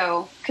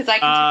video? Because I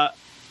can.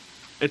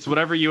 It's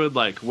whatever you would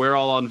like. We're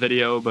all on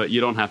video, but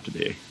you don't have to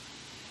be.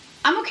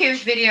 I'm okay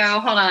with video.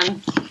 Hold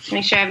on.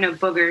 Make sure I have no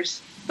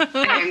boogers.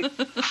 Okay.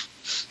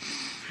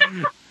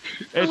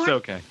 It's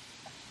okay.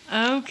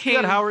 Okay.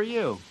 Good. How are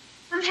you?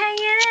 I'm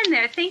hanging in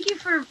there. Thank you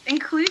for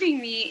including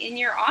me in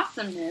your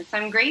awesomeness.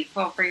 I'm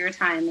grateful for your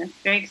time. I'm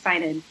very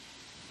excited.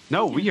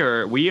 No,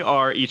 we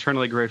are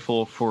eternally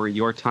grateful for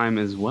your time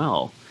as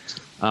well.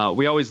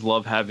 We always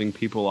love having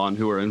people on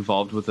who are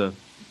involved with the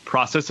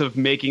process of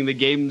making the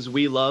games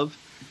we love,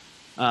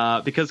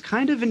 because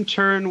kind of in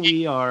turn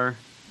we are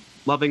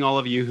loving all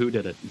of you who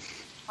did it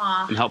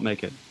and helped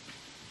make it.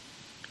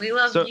 We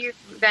love you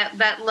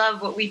that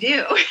love what we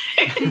do.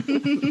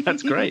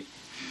 That's great.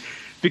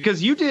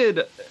 Because you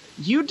did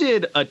you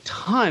did a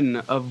ton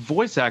of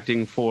voice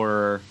acting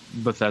for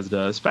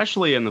Bethesda,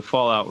 especially in the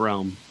Fallout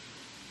realm,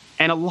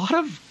 and a lot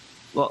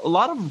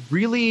of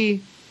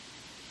really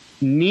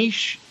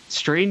niche,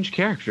 strange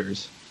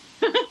characters.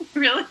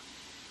 Really?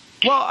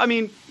 Well, I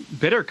mean,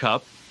 Bitter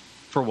Cup,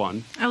 for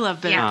one. I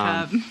love Bitter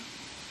Cup.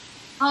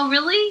 Oh,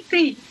 really?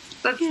 Thanks.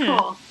 That's cool.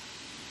 Go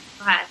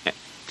ahead.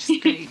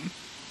 Just great.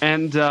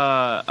 And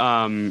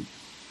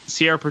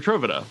Sierra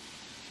Petrovita.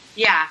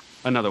 Yeah.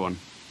 Another one.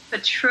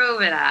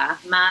 Petrovita,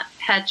 not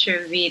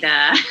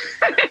Petrovita.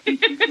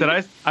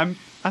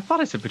 I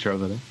thought I said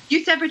Petrovita.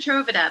 You said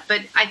Petrovita,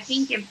 but I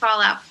think in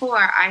Fallout 4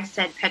 I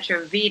said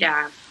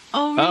Petrovita.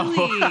 Oh,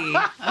 really?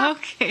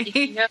 Okay.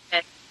 You know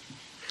it.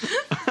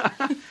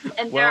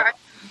 And there are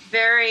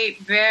very,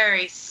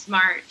 very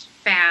smart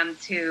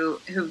fans who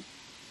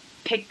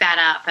picked that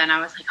up, and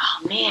I was like,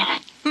 oh man.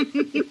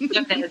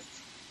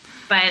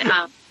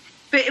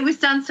 But it was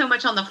done so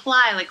much on the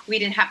fly, like we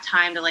didn't have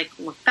time to like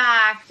look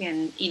back,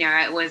 and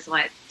it was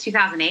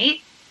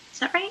 2008? Is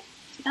that right?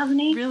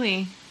 2008?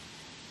 Really?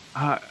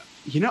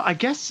 I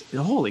guess.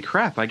 Holy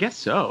crap! I guess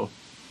so.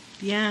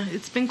 Yeah,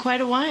 it's been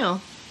quite a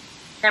while.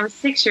 I was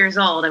 6 years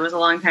old. It was a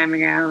long time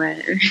ago.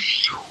 But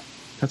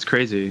that's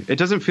crazy. It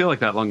doesn't feel like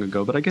that long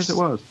ago, but I guess it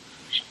was.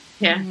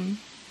 Yeah. Mm-hmm.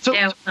 So,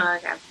 yeah, it was long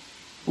ago.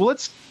 Well,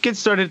 let's get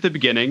started at the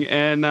beginning.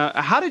 And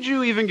how did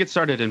you even get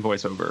started in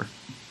voiceover?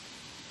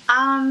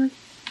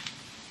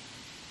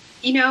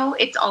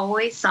 It's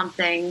always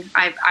something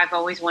I've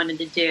always wanted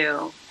to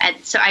do.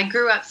 And so I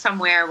grew up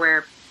somewhere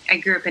where I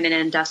grew up in an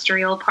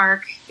industrial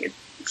park.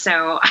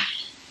 So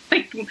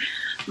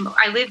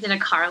I lived in a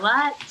car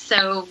lot,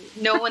 so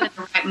no one in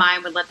their right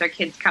mind would let their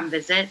kids come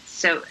visit.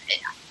 So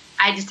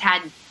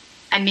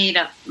I made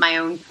up my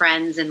own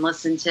friends and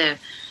listened to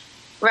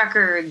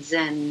records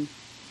and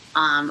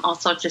all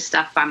sorts of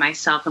stuff by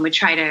myself, and would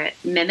try to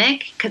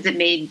mimic because it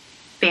made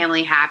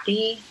family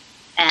happy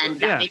and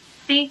that made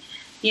me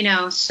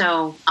happy.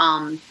 So,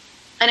 and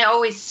I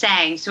always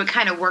sang, so it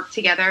kind of worked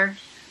together.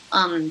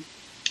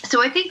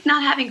 So I think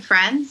not having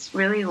friends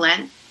really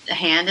lent a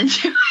hand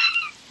into it,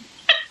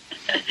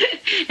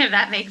 if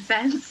that makes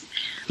sense.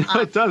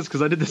 It does,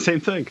 because I did the same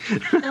thing.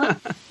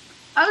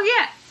 Oh,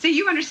 yeah. So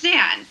you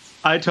understand.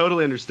 I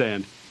totally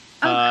understand.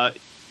 Okay.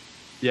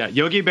 Yeah,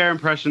 Yogi Bear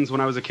impressions when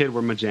I was a kid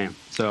were my jam.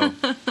 So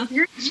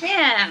Your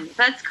jam.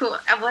 That's cool.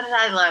 What did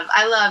I love?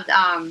 I loved,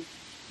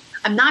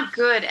 I'm not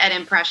good at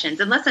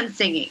impressions unless I'm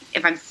singing.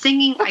 If I'm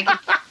singing, I can.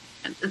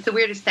 It's the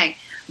weirdest thing.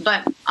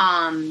 But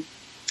oh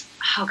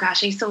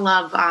gosh, I used to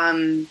love.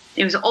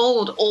 It was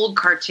old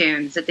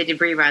cartoons that they did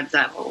reruns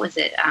of. What was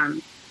it?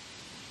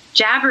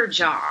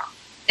 Jabberjaw.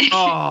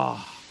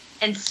 Oh.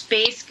 And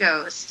Space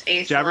Ghost.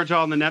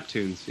 Jabberjaw and the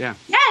Neptunes. Yeah.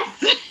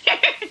 Yes.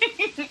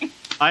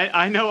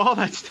 I know all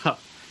that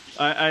stuff.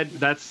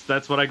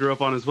 That's what I grew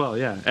up on as well.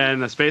 Yeah.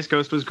 And the Space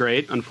Ghost was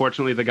great.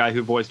 Unfortunately, the guy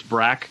who voiced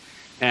Brack.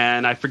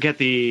 And I forget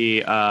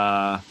the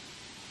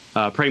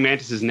praying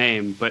mantis's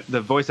name, but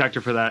the voice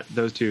actor for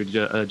those two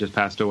just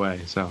passed away.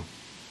 So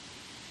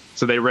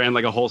they ran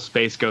like a whole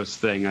Space Ghost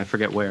thing. I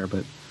forget where,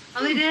 but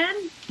Oh, they did.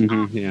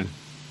 Mm-hmm, yeah.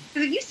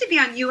 Because it used to be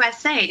on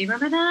USA. Do you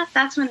remember that?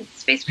 That's when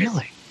Space Ghost.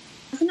 Really?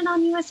 Wasn't it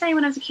on USA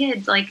when I was a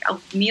kid? Like a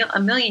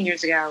million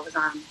years ago, it was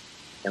on.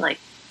 Like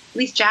at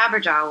least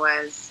Jabberjaw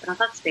was, and I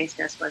thought Space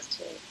Ghost was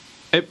too.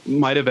 It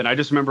might have been. I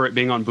just remember it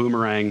being on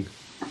Boomerang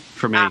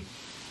for me. Yeah.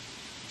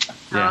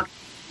 Oh,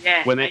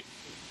 yeah. When they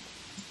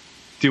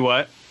do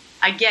what?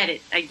 I get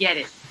it.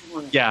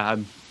 Yeah.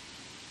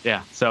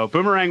 Yeah. So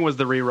Boomerang was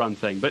the rerun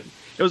thing, but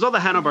it was all the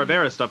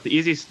Hanna-Barbera stuff,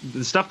 the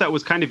stuff that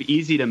was kind of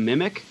easy to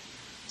mimic.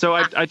 So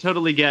I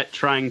totally get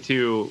trying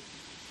to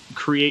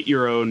create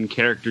your own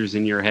characters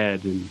in your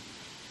head, and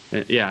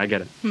yeah, I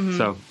get it. Mm-hmm.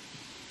 So,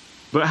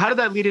 but how did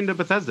that lead into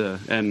Bethesda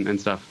and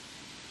stuff?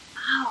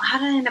 Oh, how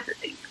did I end up?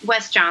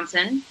 Wes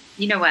Johnson.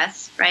 You know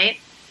Wes, right?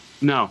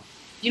 No.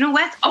 You know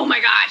Wes? Oh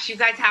my gosh, you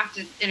guys have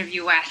to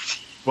interview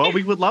Wes. Well,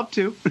 we would love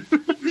to.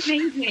 It's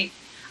amazing.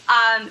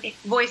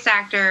 Voice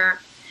actor,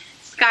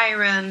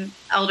 Skyrim,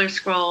 Elder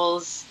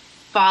Scrolls,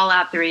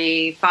 Fallout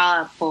 3,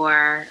 Fallout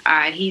 4.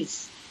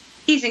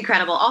 He's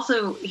incredible.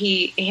 Also,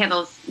 he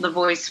handles the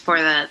voice for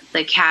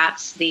the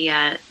Caps, the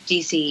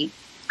DC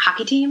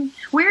hockey team.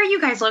 Where are you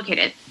guys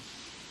located?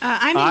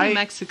 I'm in New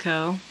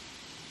Mexico.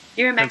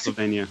 You're in Mexico.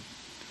 Pennsylvania.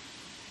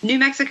 New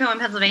Mexico and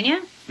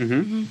Pennsylvania?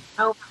 Mm-hmm.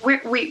 Oh,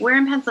 where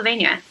in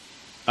Pennsylvania?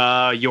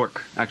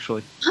 York,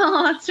 actually.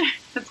 Oh,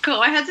 that's cool.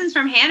 My husband's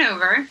from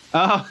Hanover.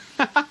 Oh,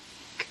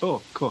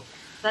 cool.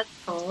 That's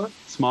cool.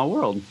 Small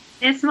world.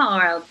 It's a small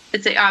world.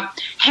 It's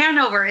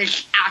Hanover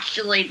is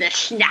actually the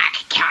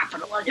snack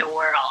capital of the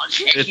world.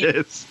 It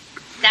is.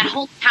 That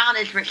whole town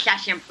is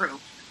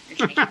recession-proof.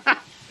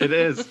 It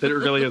is. It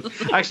really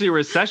is. Actually,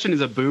 recession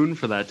is a boon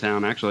for that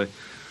town, actually.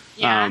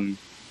 Yeah.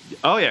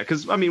 Oh, yeah,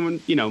 because, I mean,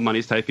 when,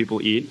 money's tight,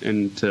 people eat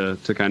and to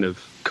kind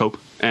of cope.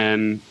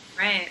 And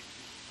right.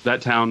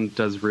 That town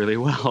does really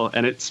well,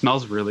 and it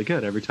smells really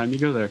good every time you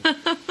go there.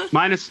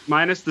 minus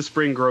the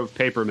Spring Grove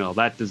paper mill.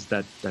 That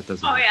doesn't.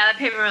 Oh, yeah, that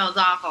paper mill is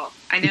awful.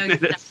 I know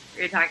exactly what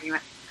you're talking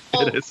about.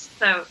 It is.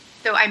 So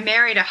So I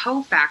married a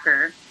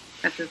Hofacker.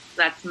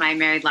 That's my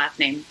married last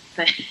name.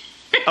 But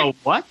Oh,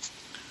 what?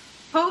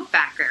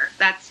 Hofacker.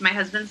 That's my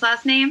husband's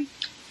last name.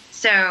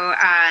 So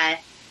a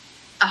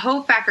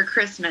Hofacker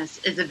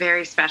Christmas is a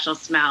very special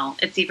smell.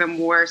 It's even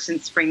worse than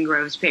Spring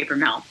Grove's paper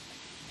mill.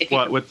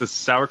 What, with the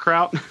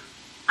sauerkraut?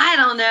 I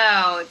don't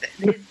know.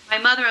 My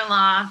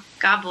mother-in-law,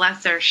 God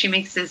bless her, she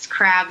makes this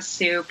crab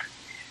soup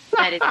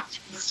that is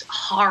just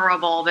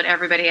horrible, but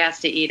everybody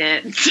has to eat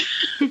it.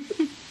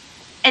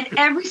 And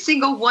every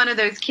single one of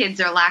those kids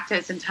are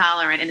lactose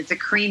intolerant, and it's a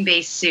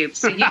cream-based soup.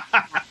 So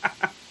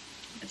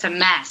it's a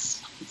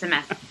mess. It's a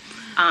mess.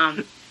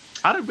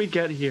 How did we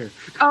get here?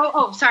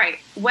 Sorry.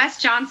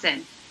 Wes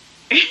Johnson.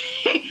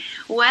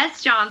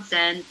 Wes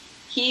Johnson,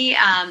 he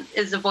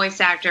is a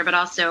voice actor, but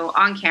also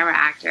on-camera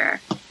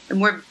actor.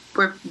 And we're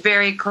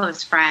very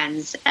close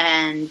friends.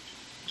 And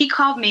he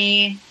called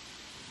me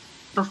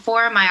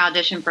before my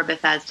audition for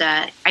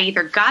Bethesda. I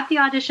either got the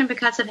audition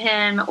because of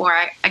him, or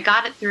I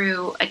got it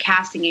through a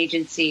casting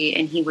agency,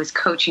 and he was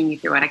coaching me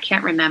through it. I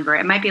can't remember.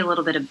 It might be a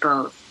little bit of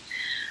both.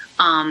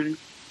 And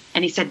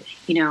he said,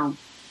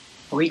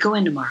 before you go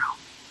in tomorrow,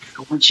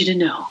 I want you to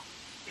know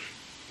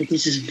that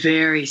this is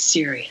very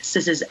serious.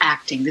 This is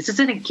acting. This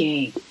isn't a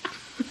game.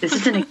 This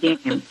isn't a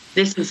game.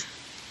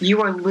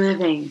 You are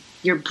living,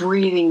 you're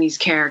breathing these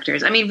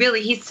characters. I mean,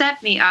 really, he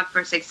set me up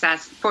for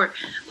success for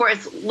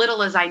as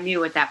little as I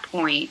knew at that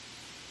point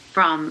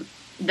from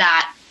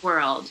that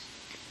world.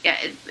 Yeah.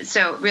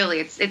 So really,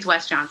 it's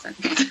Wes Johnson.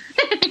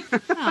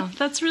 Wow,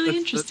 that's really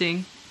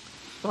interesting.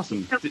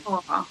 Awesome. So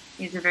cool.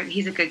 He's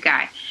a good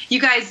guy.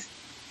 You guys,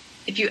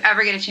 if you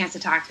ever get a chance to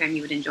talk to him,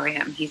 you would enjoy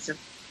him. He's a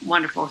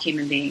wonderful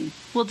human being.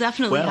 We'll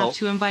definitely have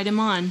to invite him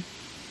on.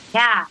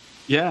 Yeah.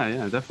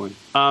 Yeah, definitely.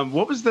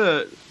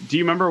 Do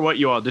you remember what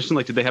you auditioned?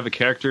 Like, did they have a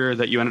character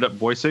that you ended up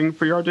voicing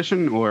for your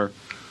audition, or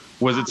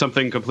was it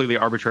something completely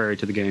arbitrary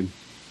to the game?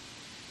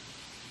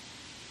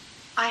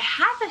 I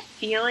have a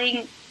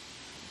feeling,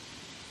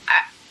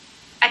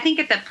 I think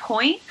at that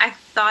point, I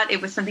thought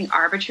it was something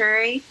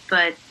arbitrary,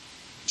 but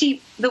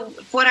see,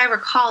 what I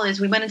recall is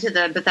we went into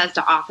the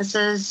Bethesda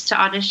offices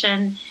to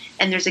audition,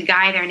 and there's a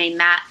guy there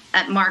named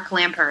Mark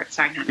Lampert.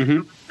 Sorry, not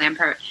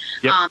Lampert.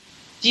 Yep.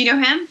 Do you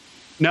know him?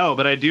 No,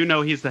 but I do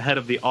know he's the head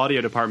of the audio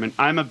department.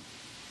 I'm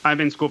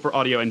in school for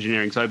audio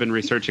engineering, so I've been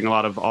researching a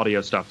lot of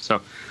audio stuff.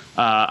 So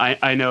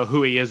I know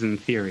who he is in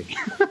theory.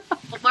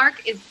 Well,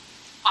 Mark is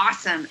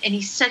awesome, and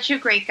he's such a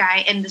great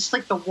guy, and just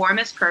like the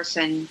warmest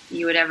person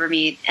you would ever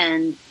meet,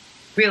 and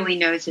really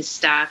knows his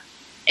stuff,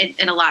 and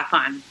a lot of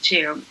fun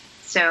too.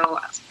 So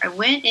I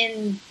went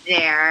in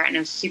there, and I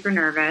was super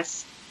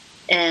nervous,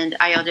 and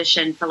I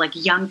auditioned for like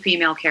young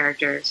female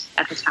characters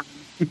at the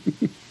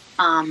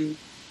time.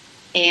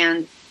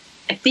 And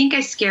I think I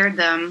scared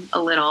them a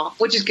little,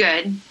 which is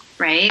good,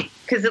 right?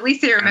 Because at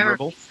least they remember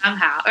me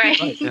somehow, right?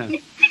 Right, yeah.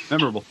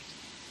 Memorable.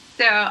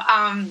 So,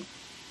 and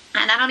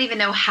I don't even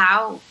know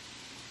how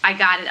I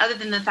got it, other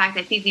than the fact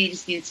I think they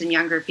just needed some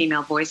younger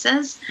female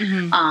voices.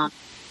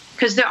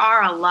 Because there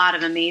are a lot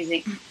of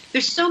amazing,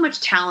 there's so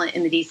much talent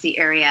in the DC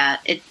area.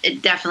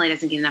 It definitely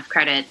doesn't get enough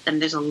credit, and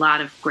there's a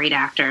lot of great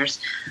actors.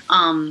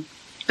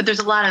 But there's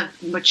a lot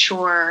of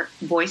mature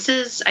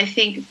voices. I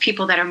think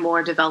people that are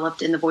more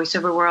developed in the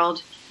voiceover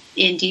world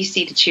in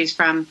DC to choose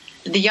from.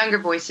 The younger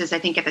voices, I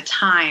think at the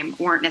time,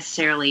 weren't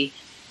necessarily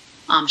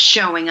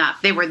showing up.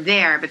 They were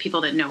there, but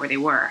people didn't know where they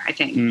were, I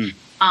think.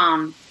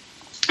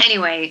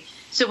 Anyway,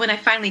 so when I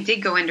finally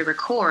did go in to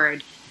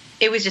record,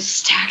 it was just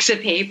stacks of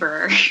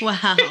paper.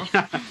 Wow.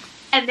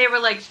 And they were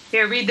like,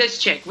 here, read this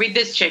chick, read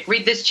this chick,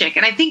 read this chick.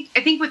 And I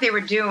think what they were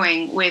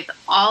doing with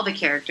all the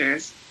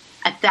characters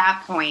at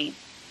that point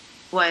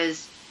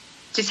was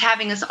just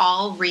having us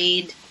all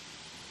read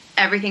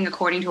everything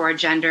according to our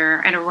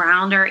gender and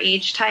around our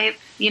age type,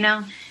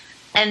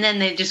 and then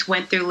they just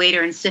went through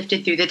later and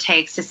sifted through the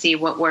takes to see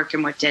what worked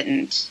and what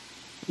didn't,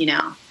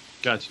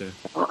 Gotcha.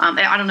 So,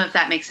 I don't know if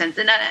that makes sense,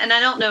 and I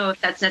don't know if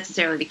that's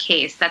necessarily the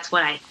case. That's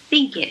what I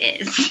think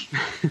it is.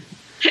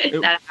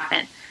 That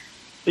happened.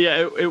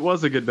 Yeah, it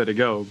was a good bit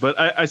ago, but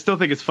I still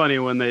think it's funny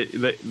when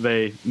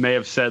they may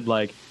have said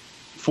like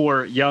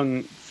 4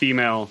 young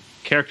female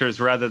characters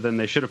rather than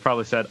they should have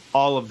probably said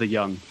all of the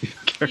young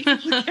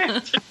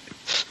characters.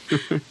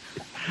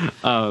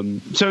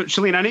 So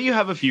Shalene, I know you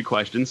have a few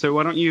questions, so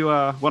why don't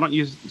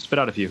you spit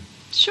out a few?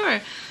 Sure.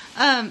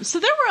 So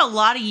there were a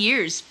lot of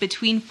years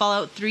between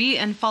Fallout 3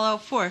 and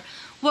Fallout 4.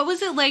 What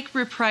was it like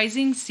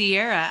reprising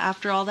Sierra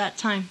after all that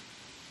time?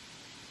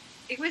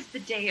 It was the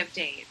day of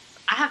days.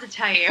 I have to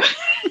tell you.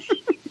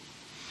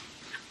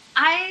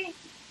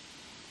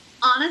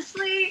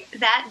 Honestly,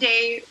 that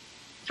day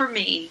for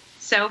me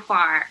so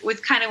far was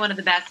kind of one of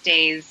the best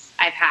days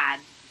I've had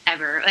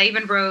ever. I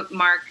even wrote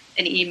Mark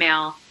an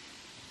email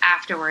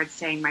afterwards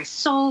saying my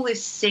soul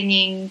is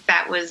singing.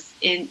 That was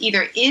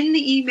either in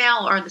the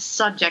email or the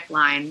subject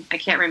line. I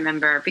can't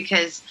remember,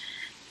 because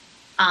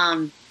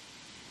I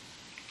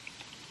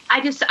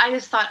just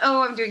thought,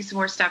 I'm doing some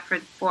more stuff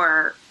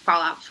for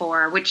Fallout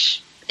 4,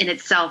 which in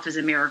itself is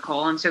a miracle.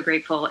 I'm so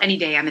grateful. Any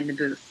day I'm in the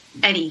booth.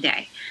 Any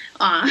day.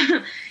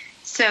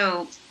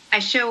 So I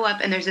show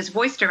up and there's this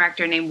voice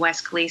director named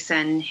Wes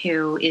Gleason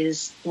who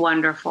is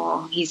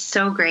wonderful. He's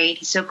so great.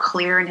 He's so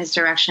clear in his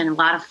direction, a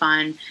lot of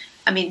fun.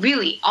 I mean,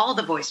 really, all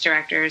the voice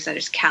directors.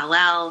 There's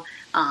Kal-El,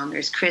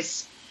 there's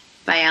Chris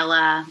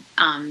Biella,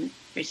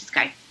 there's this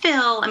guy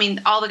Phil. I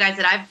mean, all the guys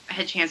that I've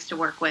had a chance to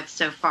work with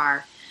so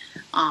far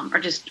are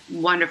just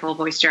wonderful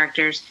voice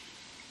directors.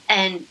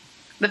 And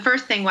the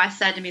first thing Wes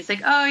said to me is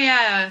like, "Oh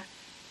yeah,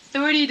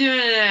 so what are you doing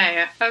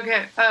today?"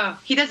 Okay. Oh,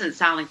 he doesn't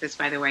sound like this,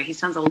 by the way. He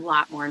sounds a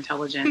lot more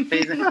intelligent. But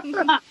he's like,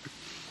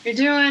 "You're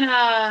doing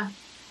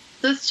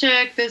this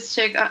chick.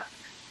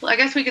 Well, I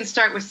guess we can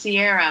start with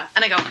Sierra."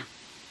 And I go,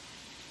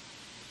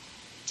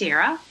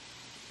 "Sierra?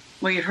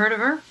 Well, you heard of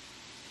her?"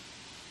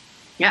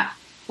 "Yeah."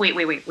 Wait.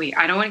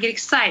 I don't want to get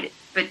excited,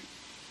 but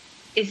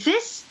is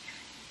this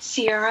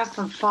Sierra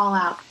from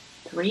Fallout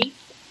 3?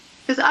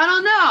 Because I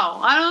don't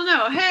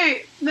know.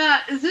 Hey,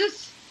 Matt, is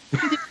this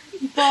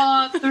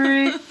Fallout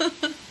 3?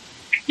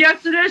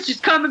 Yes, it is. She's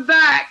coming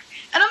back.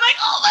 And I'm like,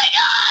 oh my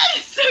God,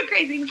 it's so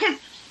crazy. Because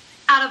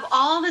out of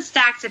all the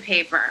stacks of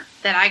paper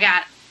that I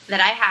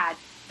had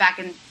back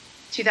in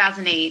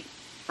 2008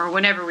 or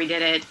whenever we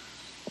did it,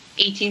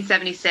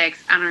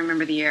 1876, I don't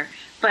remember the year,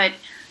 but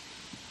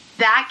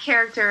that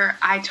character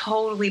I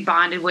totally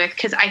bonded with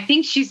because I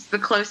think she's the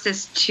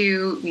closest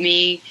to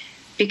me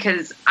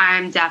because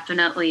I'm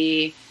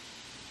definitely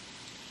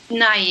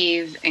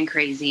naive and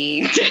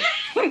crazy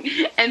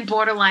and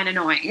borderline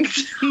annoying.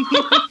 So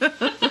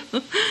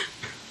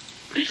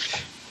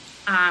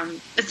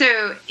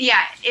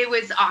yeah, it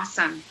was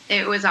awesome.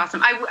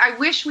 I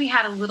wish we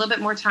had a little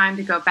bit more time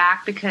to go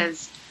back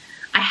because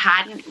I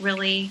hadn't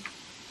really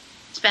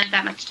spent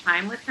that much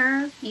time with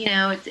her. You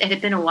know, it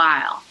had been a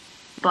while,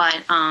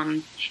 but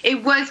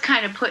it was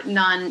kind of putting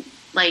on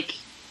like,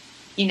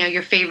 you know,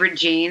 your favorite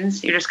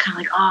jeans. You're just kind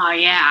of like, oh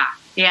yeah.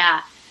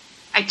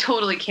 I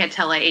totally can't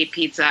tell I ate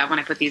pizza when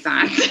I put these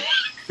on.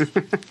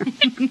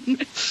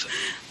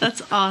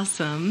 That's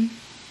awesome.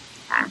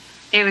 Yeah,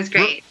 it was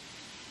great.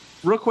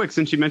 Real quick,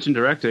 since you mentioned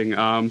directing,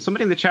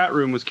 somebody in the chat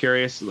room was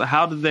curious.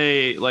 How does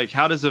a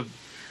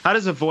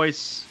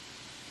voice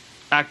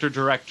actor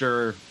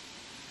director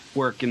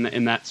work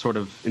in that sort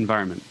of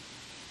environment?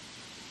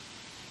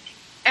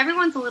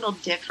 Everyone's a little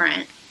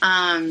different.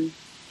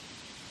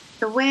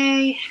 The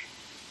way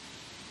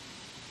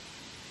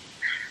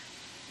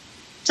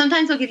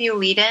sometimes they'll give you a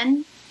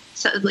lead-in,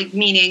 so like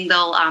meaning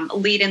they'll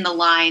lead in the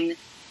line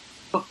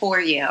before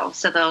you.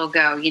 So they'll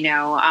go, you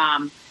know,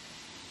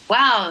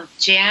 wow,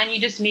 Jan, you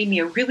just made me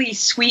a really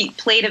sweet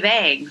plate of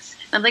eggs.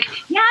 And I'm like,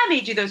 yeah, I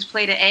made you those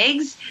plate of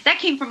eggs. That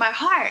came from my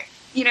heart.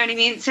 You know what I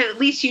mean? So at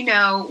least you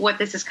know what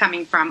this is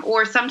coming from.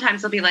 Or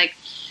sometimes they'll be like,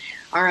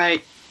 all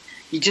right,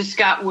 you just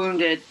got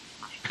wounded.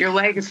 Your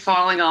leg is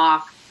falling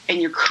off and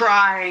you're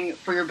crying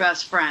for your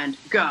best friend.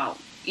 Go.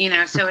 You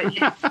know, so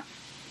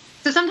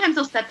so sometimes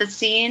they'll set the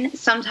scene.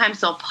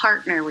 Sometimes they'll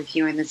partner with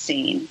you in the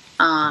scene.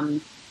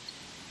 And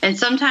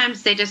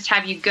sometimes they just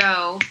have you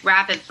go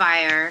rapid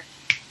fire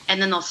and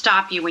then they'll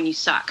stop you when you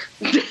suck.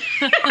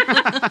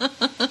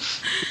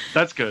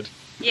 That's good.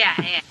 Yeah.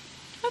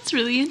 That's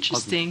really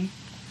interesting.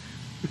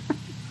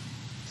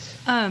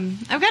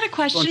 I've got a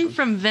question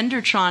from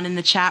Vendertron in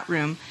the chat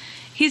room.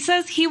 He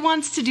says he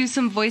wants to do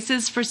some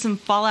voices for some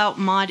Fallout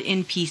mod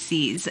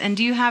NPCs. And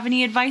do you have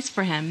any advice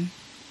for him?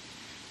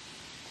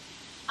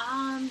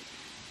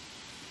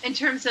 In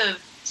terms of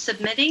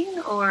submitting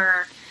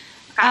or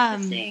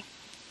practicing?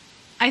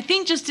 I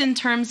think just in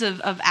terms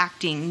of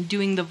acting,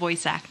 doing the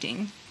voice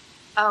acting.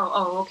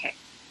 Oh, okay.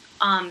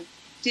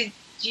 Do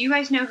you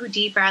guys know who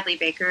D. Bradley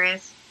Baker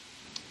is?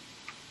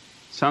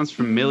 Sounds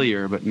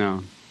familiar, but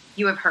no.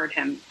 You have heard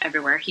him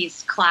everywhere.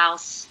 He's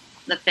Klaus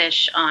the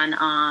fish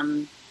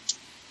on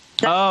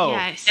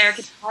yes.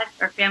 American Dad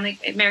or Family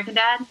American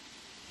Dad.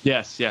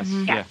 Yes,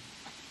 Mm-hmm. yeah.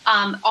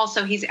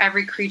 Also, he's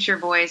every creature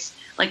voice.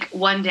 Like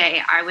one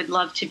day, I would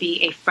love to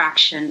be a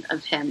fraction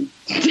of him,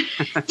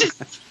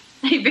 just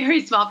a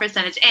very small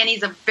percentage. And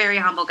he's a very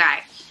humble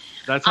guy.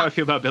 That's how I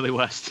feel about Billy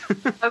West.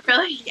 Oh,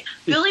 really? Yeah.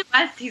 Billy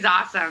West, he's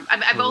awesome.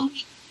 I've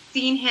only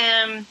seen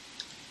him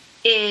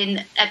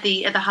at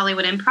the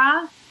Hollywood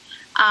Improv.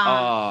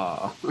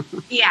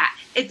 Yeah,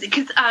 it's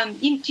because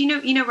do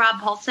you know Rob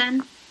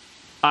Paulson?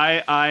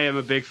 I am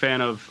a big fan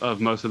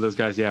of most of those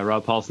guys. Yeah,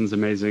 Rob Paulson's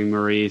amazing.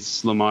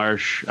 Maurice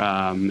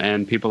LaMarche,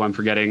 and people I'm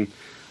forgetting.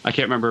 I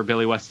can't remember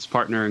Billy West's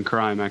partner in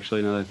crime.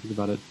 Actually, now that I think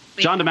about it,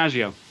 John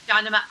DiMaggio.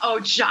 John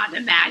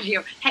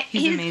DiMaggio. Hey,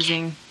 He's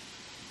amazing.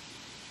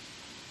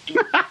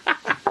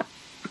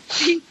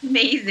 He's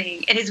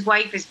amazing, and his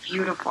wife is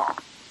beautiful.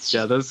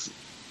 Yeah, those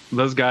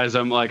guys.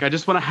 I'm like, I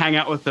just want to hang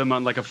out with them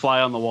on like a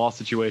fly on the wall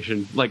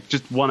situation. Like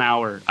just 1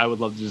 hour, I would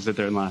love to just sit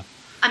there and laugh.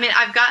 I mean,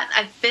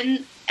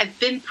 I've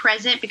been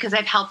present because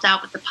I've helped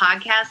out with the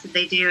podcast that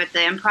they do at the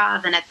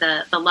Improv and at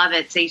the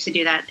Lovitz. They used to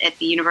do that at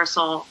the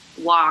Universal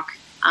Walk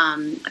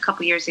a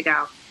couple years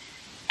ago.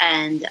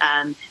 And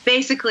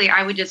basically,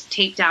 I would just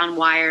tape down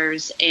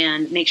wires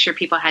and make sure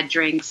people had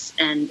drinks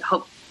and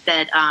hope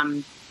that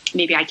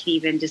maybe I could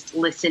even just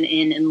listen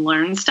in and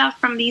learn stuff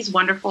from these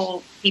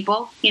wonderful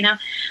people, you know.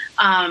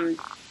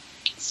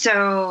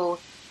 So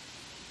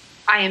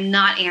I am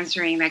not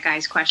answering that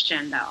guy's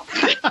question, though.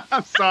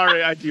 I'm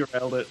sorry, I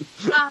derailed it.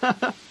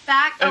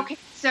 Okay,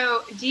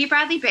 so D.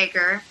 Bradley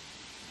Baker,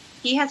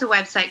 he has a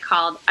website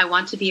called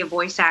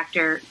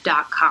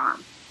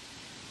iwanttobeavoiceactor.com.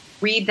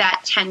 Read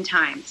that 10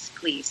 times,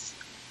 please,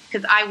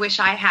 because I wish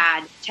I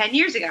had 10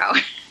 years ago,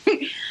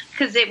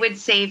 because it would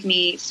save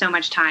me so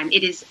much time.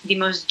 It is the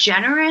most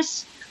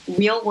generous,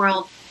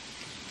 real-world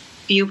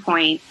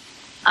viewpoint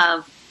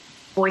of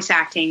voice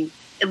acting,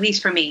 at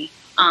least for me.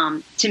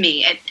 To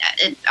me,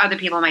 other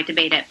people might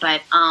debate it,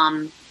 but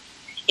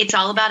it's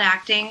all about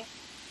acting.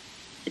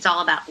 It's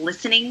all about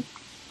listening.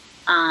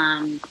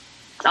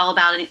 It's all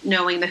about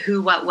knowing the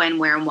who, what, when,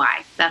 where, and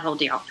why, that whole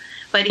deal.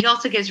 But he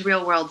also gives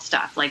real world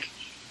stuff, like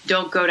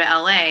don't go to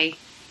LA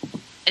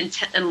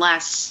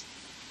unless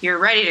you're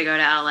ready to go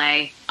to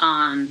LA.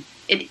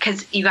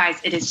 Because you guys,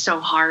 it is so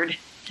hard.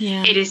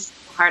 Yeah. It is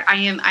hard. I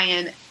am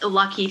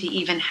lucky to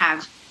even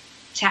have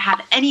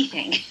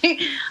anything.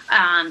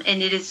 And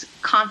it is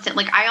constant.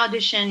 Like I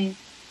audition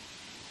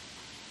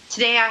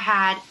today. I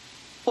had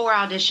 4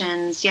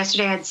 auditions.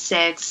 Yesterday I had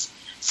 6.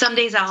 Some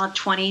days I'll have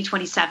 20,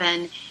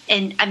 27.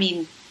 And I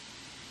mean,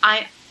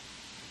 I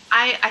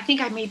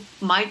think I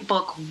might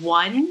book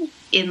 1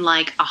 in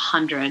like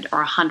 100 or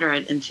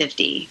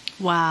 150.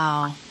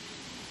 Wow.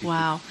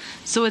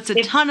 So it's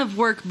a ton of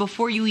work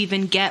before you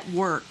even get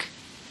work.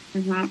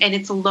 Mm-hmm. And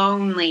it's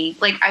lonely.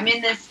 Like I'm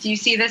in this, do you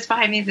see this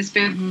behind me, this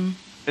booth? Mm-hmm.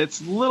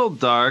 It's a little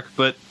dark,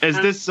 but is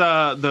this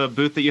the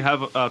booth that you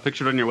have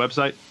pictured on your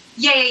website?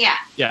 Yeah.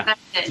 Yeah. That's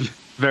it.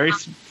 Very,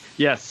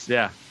 yes,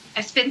 yeah.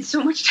 I spend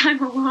so much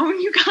time alone,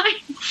 you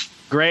guys.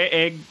 Gray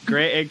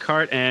egg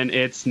cart, and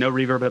it's no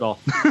reverb at all.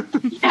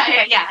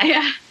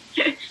 Yeah.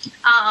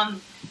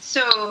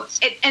 So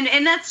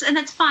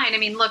that's fine. I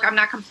mean, look, I'm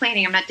not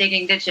complaining. I'm not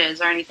digging ditches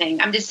or anything.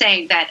 I'm just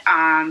saying that,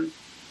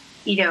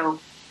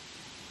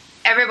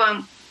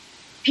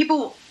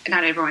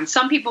 not everyone,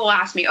 some people will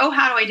ask me, oh,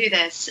 how do I do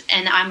this?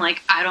 And I'm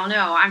like, I don't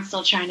know. I'm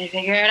still trying to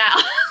figure it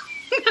out.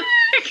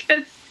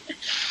 Because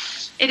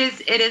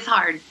it is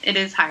hard. It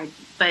is hard.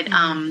 But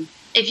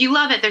if you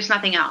love it, there's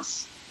nothing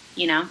else,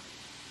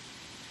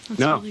 That's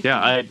No, really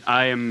yeah,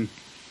 cool.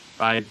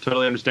 I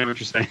totally understand what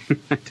you're saying.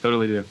 I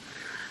totally do.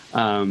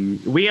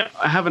 We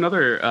have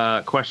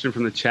another question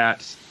from the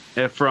chat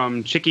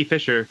from Chicky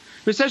Fisher,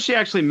 who says she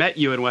actually met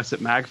you in West at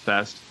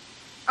MagFest.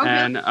 Okay.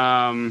 And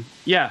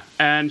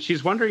and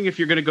she's wondering if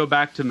you're going to go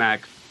back to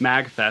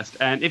MagFest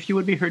and if you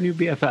would be her new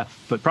BFF,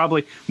 but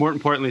probably more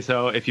importantly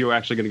so if you were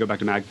actually going to go back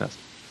to MagFest.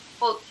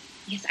 Well,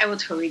 yes, I will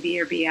totally be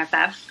your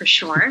BFF for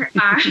sure.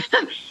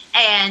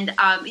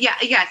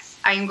 Yes,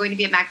 I am going to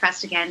be at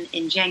MagFest again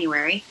in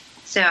January.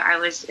 So I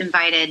was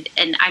invited,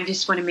 and I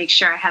just want to make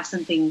sure I have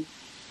something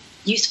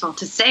useful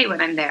to say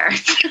when I'm there.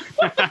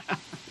 I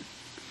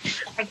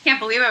can't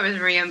believe I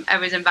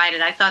was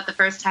invited. I thought the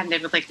first time they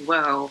were like,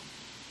 whoa,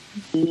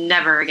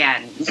 never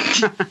again.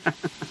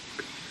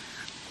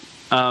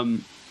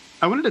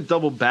 I wanted to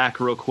double back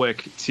real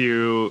quick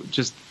to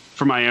just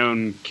for my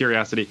own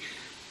curiosity.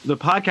 The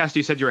podcast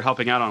you said you were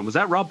helping out on, was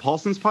that Rob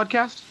Paulson's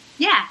podcast?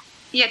 Yeah.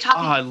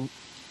 Talking. Oh,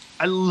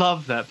 I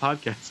love that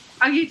podcast.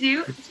 Oh, you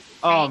do?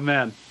 Oh,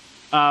 man.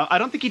 I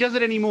don't think he does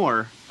it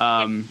anymore.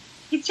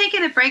 He's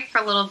taking a break for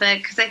a little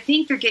bit because I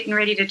think they're getting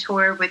ready to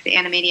tour with the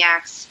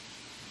Animaniacs,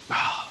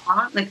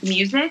 like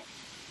music.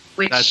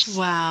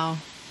 Wow.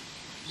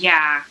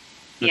 Yeah.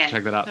 Let's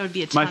check that out. That would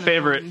be a ton My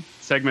favorite of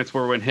fun. segments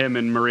were when him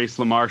and Maurice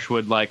LaMarche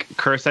would like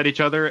curse at each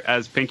other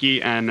as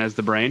Pinky and as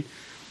the Brain.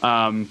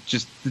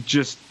 Just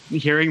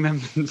hearing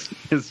them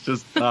is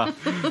just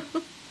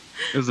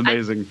it was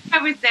amazing.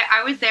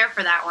 I was there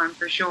for that one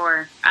for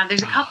sure.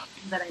 There's a couple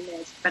that I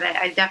missed, but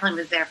I definitely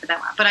was there for that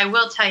one. But I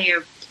will tell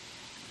you,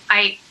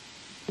 I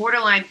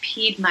borderline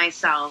peed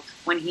myself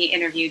when he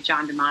interviewed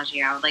John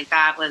DiMaggio. Like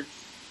that was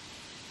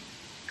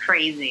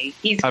crazy.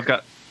 He's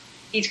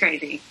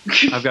crazy.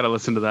 I've got to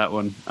listen to that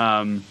one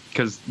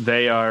because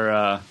they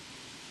are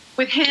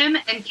with him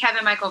and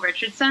Kevin Michael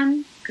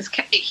Richardson, because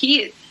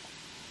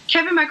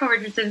Kevin Michael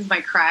Richardson is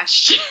my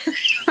crush.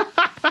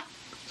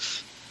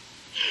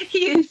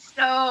 He is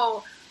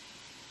so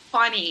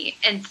funny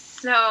and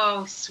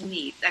so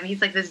sweet. I mean,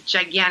 he's like this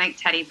gigantic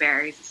teddy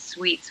bear. He's a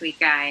sweet, sweet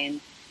guy, and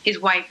his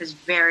wife is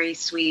very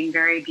sweet and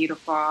very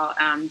beautiful.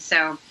 I'm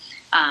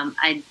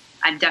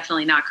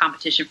definitely not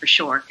competition for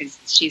sure because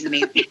she's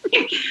amazing.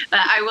 But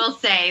I will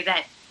say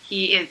that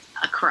he is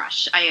a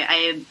crush.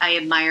 I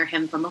admire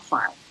him from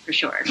afar for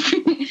sure.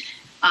 Because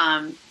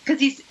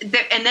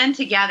and then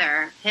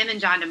together, him and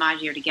John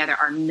DiMaggio together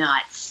are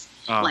nuts.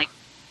 Oh. Like,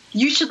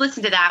 you should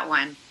listen to that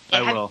one.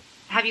 I will.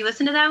 Have you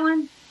listened to that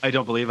one? I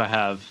don't believe I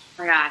have.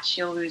 Oh my gosh,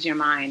 you'll lose your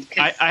mind.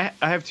 I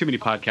have too many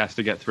podcasts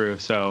to get through,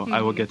 so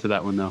I will get to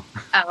that one though.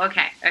 Oh,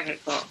 okay. Okay,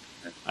 cool.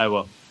 I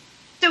will.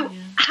 So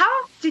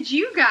how did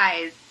you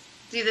guys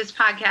do this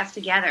podcast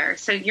together?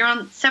 So you're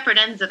on separate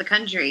ends of the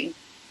country.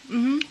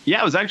 Mm-hmm.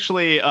 Yeah, it was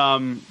actually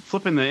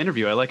flipping the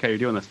interview. I like how you're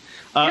doing this.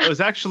 It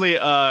was actually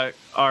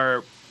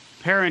our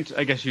parent,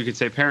 I guess you could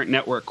say, parent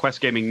network,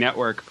 Quest Gaming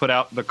Network, put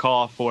out the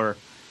call for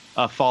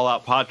a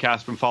Fallout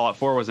podcast when Fallout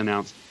 4 was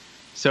announced.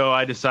 So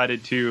I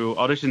decided to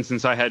audition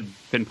since I had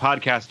been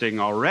podcasting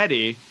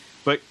already,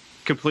 but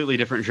completely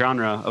different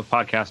genre of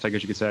podcast, I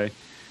guess you could say.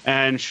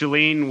 And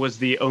Shalene was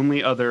the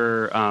only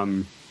other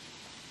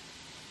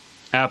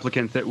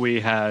applicant that we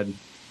had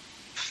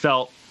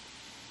felt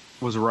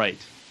was right.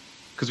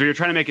 Because we were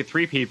trying to make it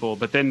 3 people,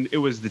 but then it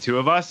was the 2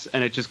 of us,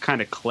 and it just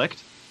kind of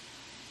clicked.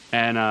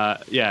 And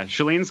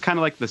Shalene's kind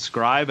of like the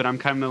scribe, and I'm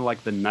kind of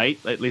like the knight.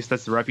 At least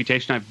that's the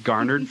reputation I've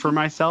garnered for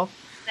myself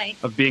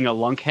of being a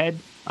lunkhead.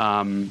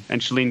 And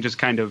Shalene just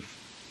kind of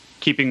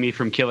keeping me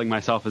from killing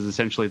myself is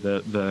essentially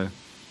the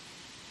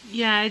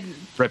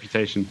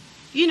reputation.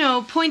 You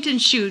know, point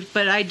and shoot,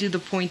 but I do the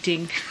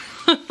pointing.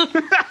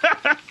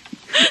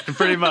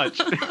 Pretty much.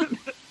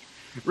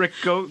 Rick,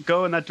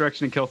 go in that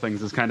direction and kill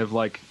things is kind of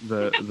like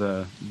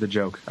the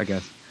joke, I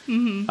guess.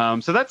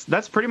 Mm-hmm. So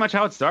that's pretty much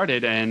how it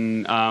started,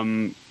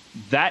 and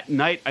that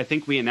night I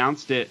think we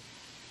announced it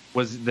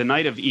was the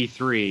night of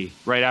E3,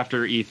 right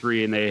after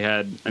E3, and they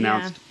had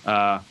announced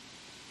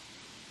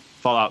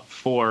Fallout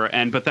 4,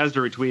 and Bethesda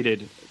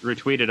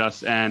retweeted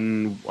us,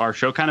 and our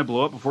show kind of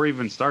blew up before we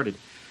even started.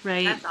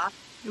 Right. That's awesome.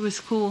 It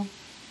was cool.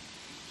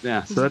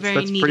 Yeah, so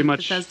that's pretty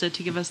much Bethesda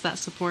to give us that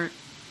support.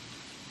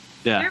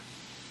 Yeah.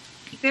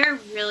 They're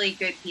really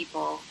good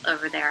people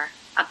over there.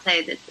 I'll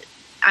say that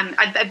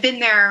I've been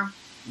there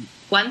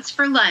once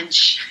for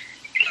lunch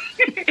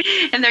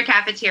in their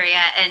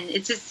cafeteria, and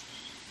it's just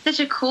such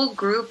a cool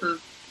group of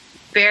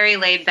very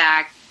laid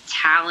back,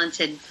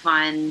 talented,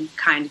 fun,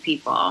 kind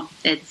people.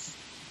 It's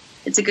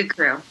a good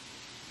crew.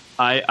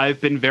 I've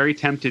been very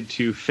tempted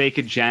to fake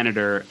a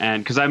janitor,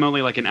 and because I'm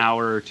only like an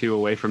hour or 2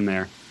 away from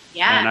there.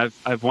 Yeah. And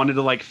I've wanted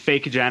to like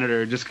fake a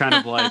janitor, just kind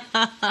of like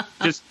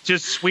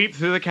just sweep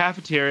through the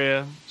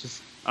cafeteria,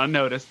 just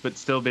unnoticed, but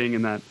still being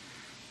in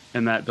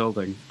that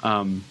building.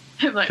 I'm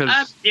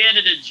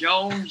Janitor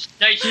Jones.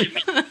 Nice to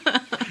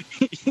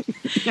meet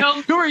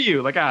you. Who are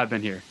you? Like, I've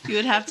been here. You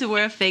would have to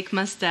wear a fake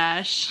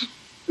mustache.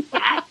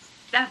 Yes,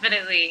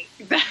 definitely.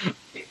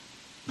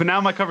 But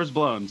now my cover's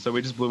blown, so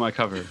we just blew my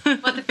cover. We'll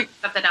have to figure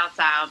something else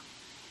out.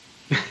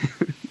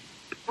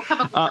 We'll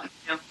come up with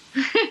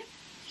something new.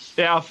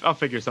 Yeah, I'll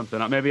figure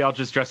something out. Maybe I'll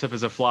just dress up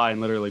as a fly and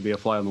literally be a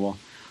fly on the wall.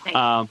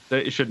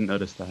 You shouldn't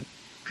notice that.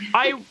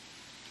 I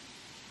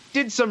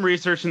did some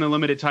research in the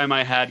limited time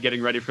I had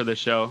getting ready for this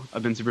show.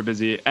 I've been super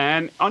busy.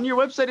 And on your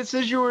website, it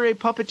says you were a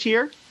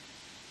puppeteer.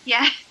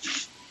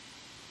 Yes.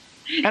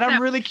 And I'm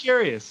really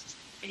curious.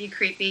 Are you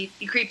creepy?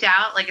 You creeped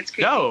out? Like it's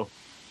creepy?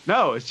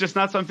 No, it's just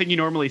not something you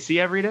normally see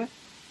every day.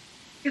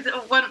 Because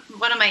one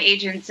of my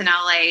agents in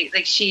LA,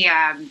 like she,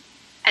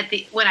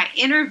 when I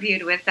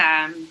interviewed with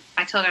them,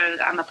 I told her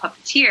I'm a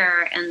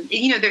puppeteer, and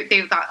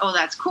they thought, oh,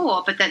 that's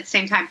cool. But at the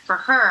same time, for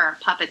her,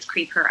 puppets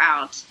creep her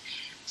out.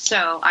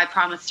 So I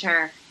promised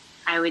her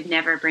I would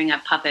never bring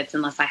up puppets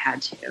unless I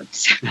had to.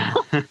 So,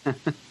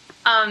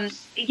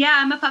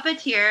 I'm a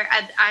puppeteer.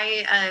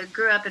 I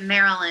grew up in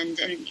Maryland,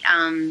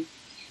 and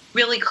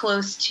really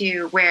close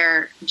to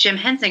where Jim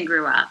Henson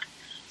grew up.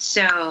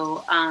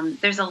 So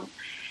there's a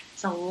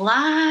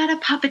lot of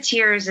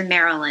puppeteers in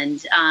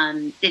Maryland.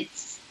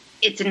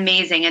 It's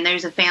amazing, and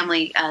there's a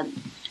family,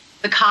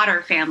 the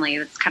Cotter family.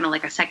 That's kind of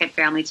like a second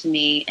family to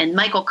me. And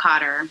Michael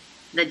Cotter,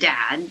 the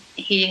dad,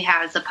 he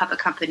has a puppet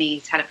company.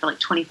 He's had it for like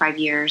 25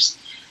 years.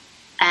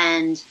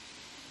 And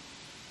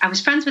I was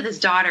friends with his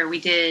daughter. We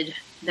did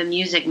The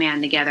Music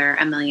Man together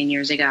a million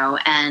years ago,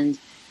 and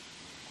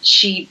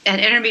she had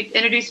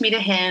introduced me to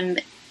him.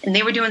 And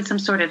they were doing some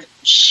sort of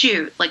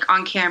shoot, like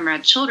on camera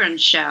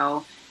children's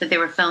show that they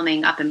were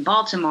filming up in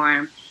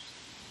Baltimore.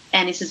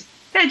 And he says,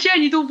 "Hey,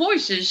 Jen, you do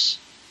voices.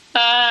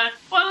 Why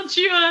don't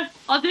you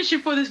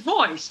audition for this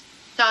voice?"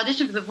 So I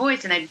auditioned for the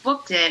voice, and I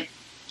booked it.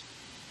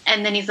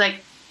 And then he's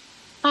like,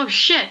 "Oh,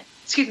 shit.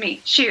 Excuse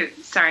me.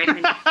 Shoot. Sorry."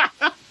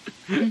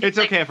 It's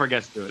okay if our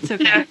guests do it. It's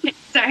okay.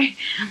 Sorry.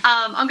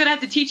 I'm going to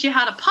have to teach you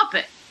how to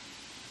puppet.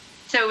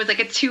 So it was like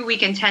a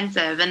 2-week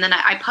intensive. And then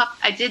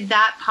I did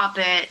that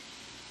puppet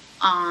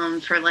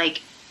for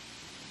like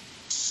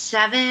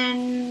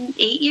 7-8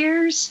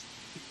 years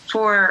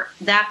for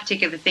that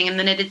particular thing. And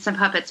then I did some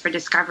puppets for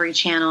Discovery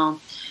Channel.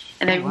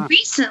 And I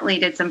recently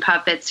did some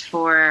puppets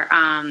for,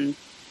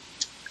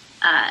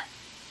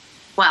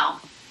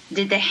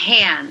 did the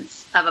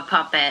hands of a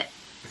puppet,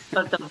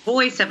 but the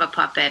voice of a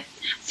puppet.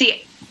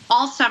 See,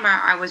 all summer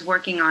I was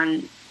working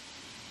on,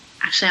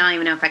 actually, I don't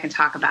even know if I can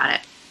talk about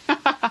it.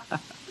 I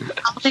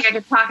don't think I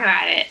can talk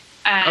about it.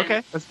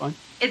 Okay, that's fine.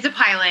 It's a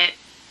pilot.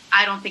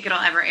 I don't think it'll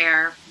ever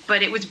air,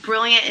 but it was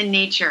brilliant in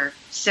nature,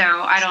 so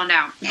I don't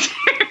know.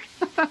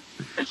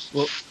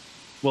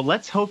 Well,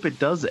 let's hope it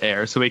does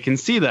air so we can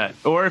see that.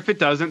 Or if it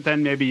doesn't,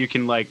 then maybe you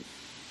can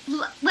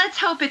Let's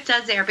hope it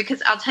does air,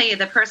 because I'll tell you,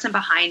 the person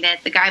behind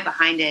it, the guy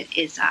behind it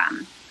is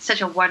such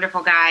a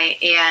wonderful guy,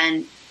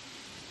 and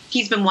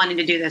he's been wanting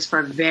to do this for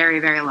a very,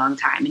 very long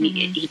time, and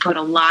he put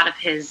a lot of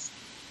his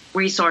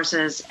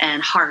resources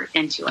and heart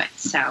into it.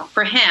 So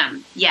for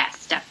him,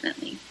 yes,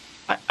 definitely.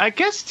 I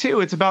guess, too,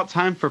 it's about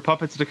time for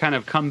puppets to kind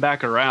of come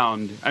back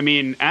around. I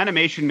mean,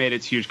 animation made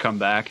its huge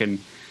comeback, and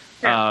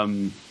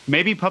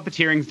maybe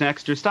puppeteering's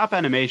next, or stop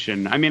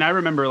animation. I mean, I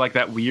remember like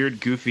that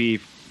weird, goofy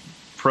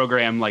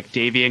program like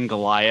Davy and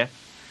Goliath,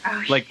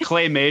 like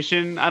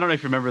claymation. I don't know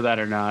if you remember that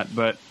or not,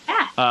 but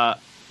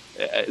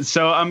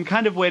so I'm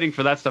kind of waiting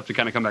for that stuff to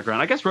kind of come back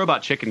around. I guess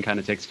Robot Chicken kind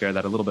of takes care of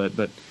that a little bit,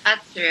 but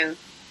that's true.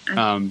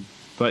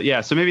 But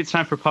yeah, so maybe it's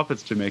time for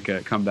puppets to make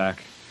a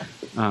comeback.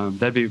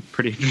 That'd be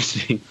pretty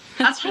interesting.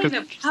 That's right.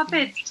 The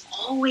puppets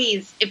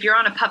always, if you're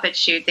on a puppet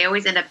shoot, they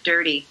always end up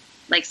dirty.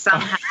 Like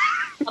somehow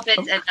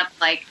puppets end up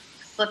like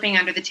slipping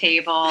under the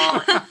table,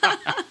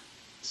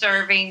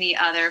 serving the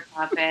other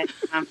puppet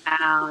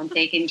somehow, and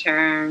taking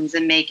turns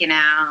and making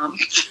out.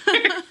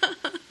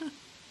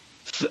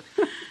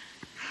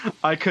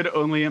 I could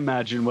only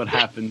imagine what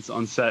happens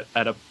on set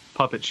at a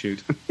puppet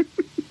shoot.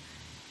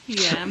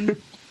 Yeah, I'm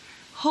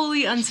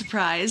wholly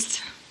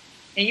unsurprised.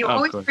 And you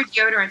always wear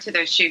deodorant to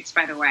those shoots,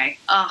 by the way.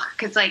 Ugh,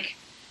 because like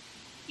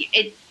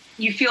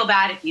you feel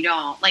bad if you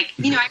don't. Like,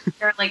 you know, I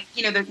wear like,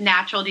 you know, the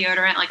natural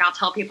deodorant. Like, I'll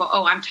tell people,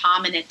 oh, I'm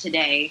Tomming it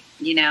today.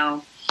 You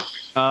know.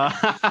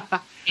 I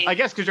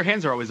guess because your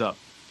hands are always up.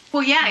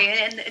 Well, yeah,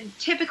 and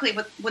typically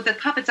with the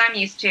puppets I'm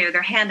used to,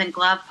 they're hand and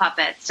glove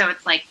puppets. So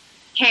it's like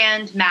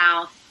hand,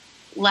 mouth,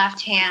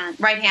 left hand,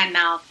 right hand,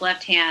 mouth,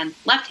 left hand,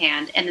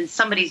 and then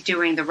somebody's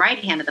doing the right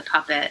hand of the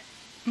puppet.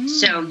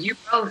 So you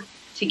both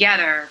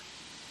together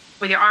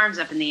with your arms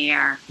up in the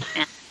air.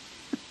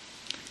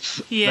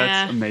 Yeah,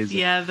 that's amazing.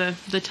 Yeah,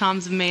 the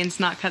Toms of Maine's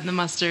not cutting the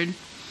mustard.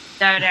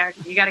 No,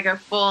 you got to go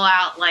full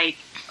out like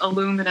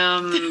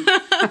aluminum,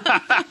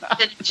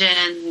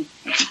 gin.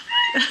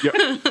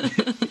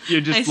 You're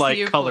just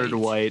like colored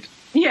white.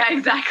 Yeah,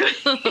 exactly.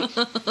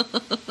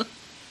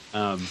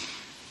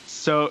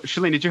 So,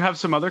 Shalene, did you have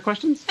some other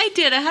questions? I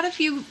did. I had a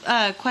few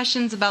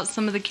questions about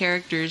some of the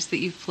characters that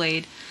you've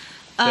played.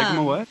 Take them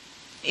away.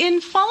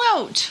 In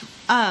Fallout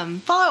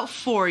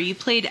 4, you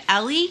played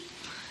Ellie.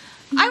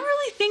 I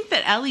really think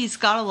that Ellie's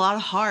got a lot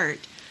of heart.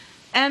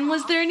 And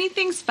was there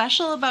anything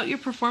special about your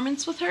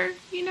performance with her,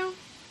 you know?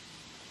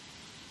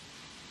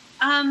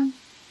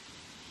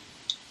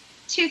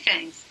 Two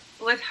things.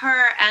 With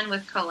her and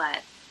with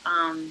Colette.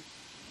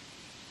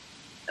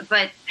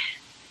 But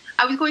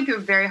I was going through a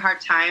very hard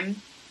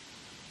time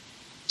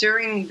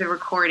during the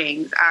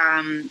recordings.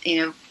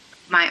 You know,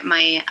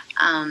 my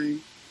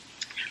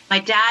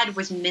dad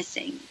was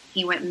missing.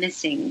 He went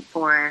missing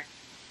for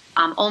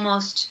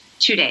almost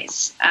 2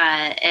 days,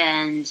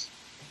 and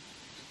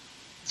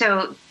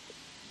so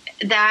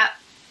that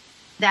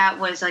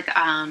was like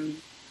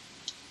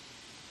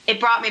it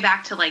brought me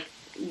back to like,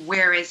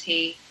 where is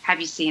he? Have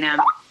you seen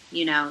him?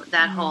 You know,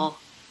 that whole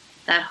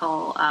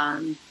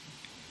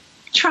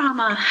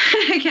trauma,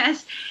 I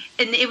guess,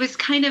 and it was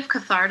kind of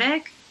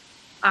cathartic.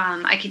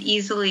 I could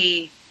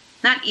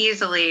not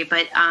easily,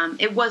 but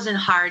it wasn't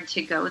hard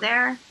to go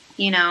there,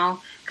 you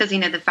know, because, you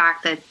know, the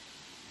fact that,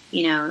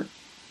 you know,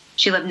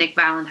 she loved Nick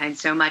Valentine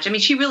so much. I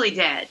mean, she really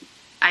did,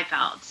 I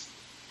felt.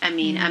 I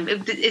mean,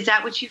 is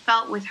that what you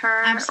felt with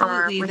her?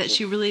 Absolutely, that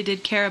she really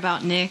did care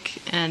about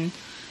Nick, and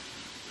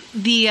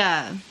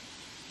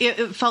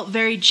it felt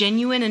very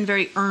genuine and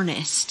very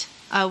earnest,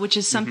 which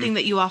is something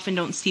that you often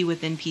don't see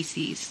with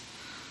NPCs.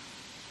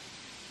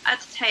 I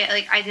have to tell you,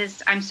 like,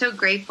 I'm so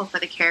grateful for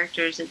the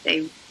characters that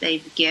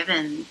they've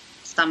given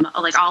some,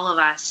 like, all of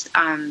us,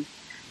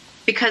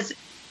 because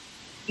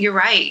you're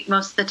right.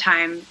 Most of the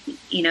time,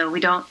 you know,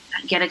 we don't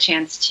get a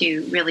chance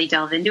to really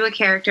delve into a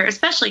character,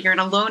 especially you're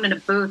alone in a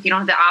booth. You don't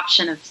have the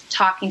option of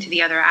talking to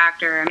the other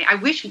actor. I mean, I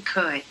wish we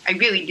could. I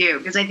really do,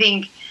 because I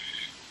think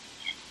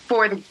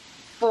for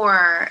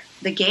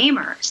the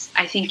gamers,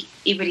 I think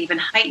it would even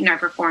heighten our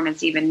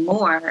performance even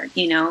more,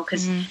 you know,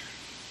 because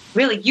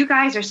really, you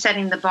guys are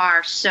setting the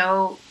bar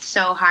so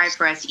high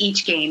for us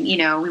each game. You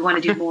know, we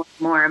want to do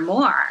more and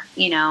more,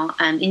 you know,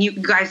 and you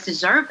guys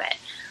deserve it.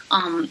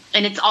 And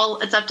it's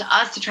up to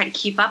us to try to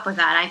keep up with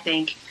that, I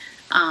think,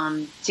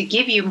 to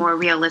give you more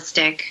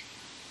realistic,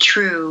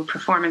 true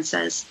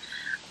performances.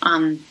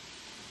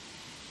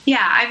 Yeah,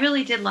 I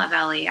really did love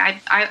Ellie. I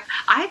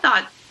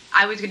thought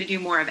I was going to do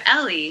more of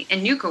Ellie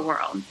in Nuka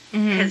World,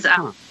 because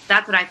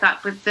that's what I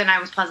thought. But then I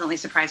was pleasantly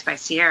surprised by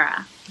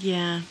Sierra.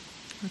 Yeah,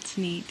 that's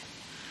neat.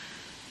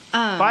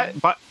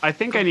 But I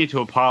think I need to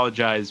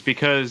apologize,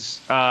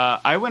 because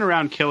I went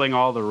around killing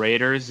all the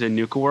raiders in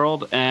Nuka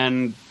World,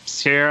 and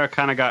Sierra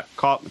kind of got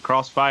caught in the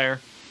crossfire.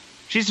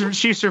 She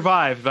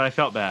survived, but I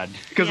felt bad,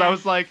 because I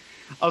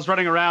was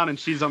running around and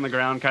she's on the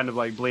ground kind of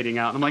like bleeding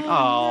out, and I'm like,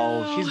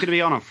 no. She's gonna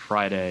be on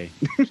Friday.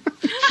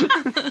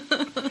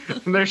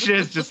 And there she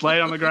is, just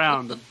laying on the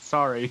ground.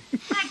 Sorry.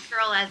 That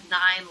girl has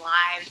 9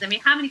 lives. I mean,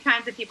 how many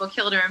times have people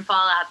killed her in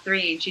Fallout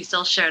 3 and she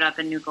still showed up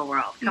in Nuka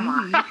World? Come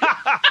on.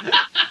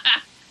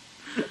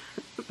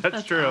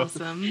 That's true.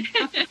 Awesome.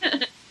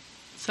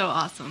 So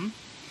awesome.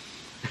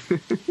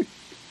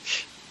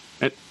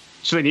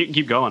 Shalene, you can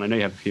keep going. I know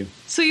you have a few.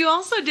 So you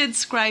also did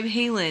Scribe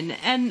Halen,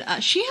 and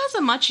she has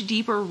a much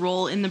deeper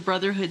role in the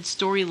Brotherhood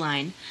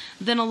storyline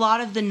than a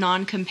lot of the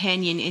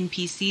non-companion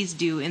NPCs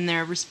do in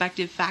their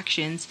respective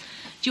factions.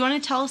 Do you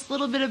want to tell us a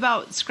little bit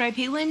about Scribe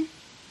Halen?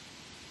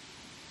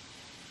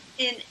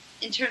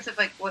 in terms of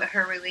like what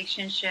her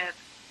relationship.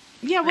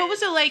 Yeah, what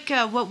was it like?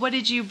 What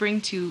did you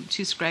bring to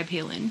Scribe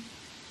Halen?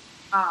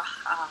 I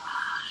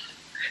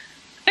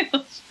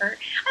love her.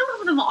 I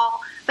love them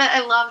all, but I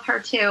love her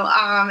too.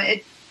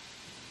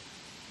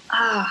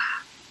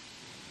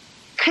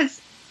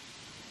 Because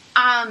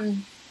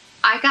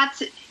I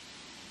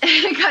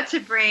got to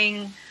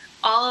bring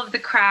all of the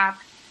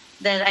crap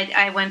that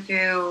I went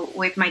through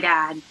with my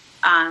dad.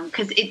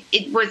 Because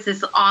it was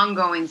this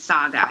ongoing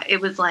saga.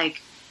 It was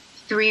like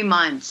 3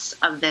 months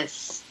of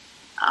this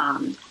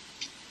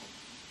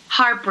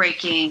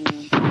heartbreaking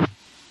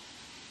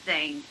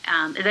thing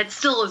that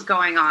still is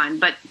going on,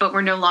 but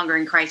we're no longer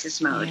in crisis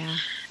mode. Yeah.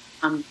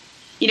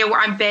 Where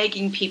I'm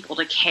begging people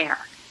to care.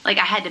 Like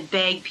I had to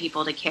beg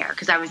people to care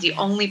because I was the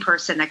only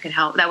person that could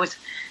help. That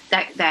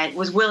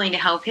was willing to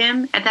help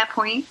him at that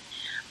point.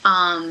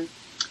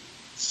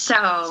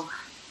 So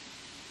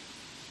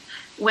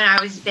when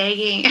I was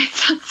begging, it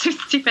sounds so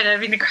stupid. I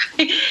mean to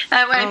cry.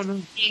 I was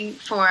begging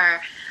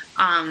for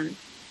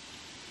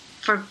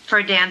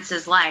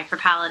Dance's life, for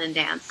Paladin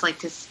Dance, like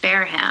to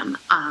spare him.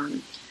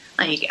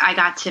 Like I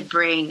got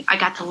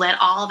to let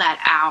all that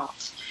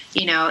out.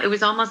 It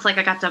was almost like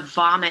I got to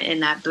vomit in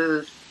that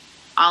booth,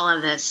 all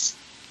of this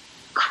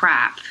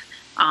crap.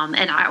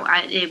 And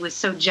it was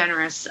so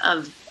generous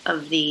of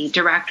the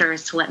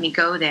directors to let me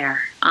go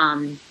there.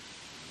 And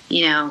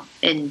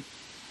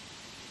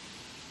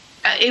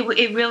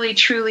it really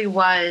truly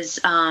was.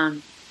 I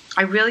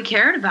really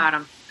cared about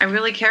him. I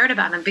really cared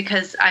about him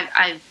because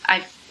I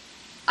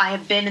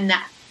have been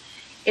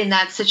in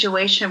that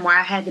situation where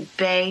I had to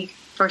beg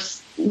for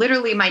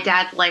literally my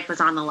dad's life was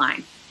on the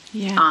line.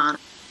 Yeah.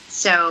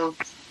 So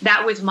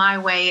that was my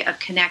way of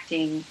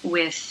connecting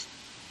with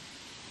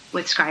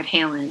Scribe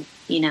Halen,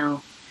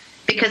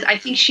 because I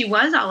think she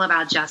was all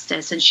about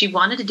justice and she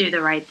wanted to do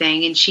the right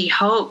thing and she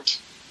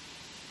hoped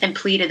and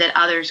pleaded that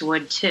others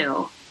would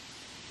too,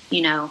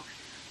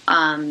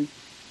 and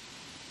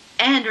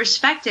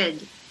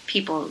respected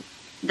people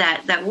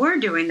that were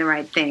doing the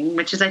right thing,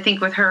 which is, I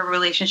think, with her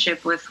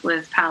relationship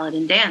with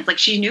Paladin Dance. Like,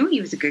 she knew he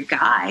was a good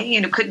guy,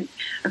 and it couldn't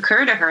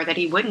occur to her that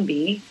he wouldn't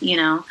be,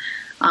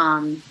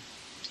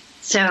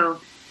 So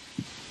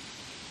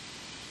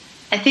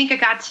I think I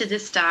got to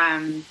just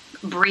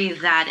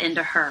breathe that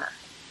into her,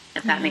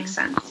 if that makes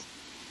sense.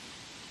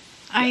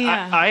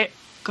 I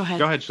go ahead.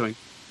 Go ahead, Shilling.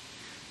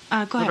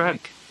 Go ahead,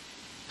 Rick.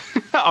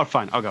 Oh,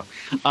 fine. I'll go.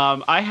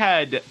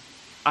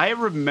 I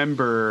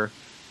remember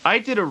I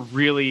did a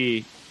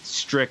really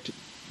strict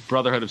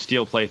Brotherhood of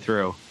Steel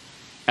playthrough,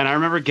 and I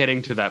remember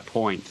getting to that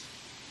point,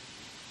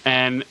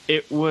 and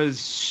it was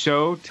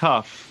so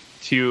tough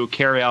to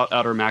carry out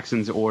Outer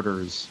Maxon's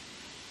orders.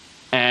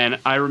 And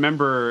I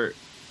remember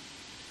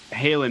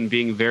Halen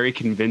being very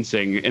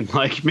convincing and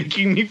like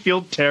making me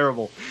feel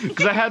terrible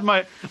because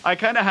I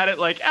kind of had it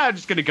like, I'm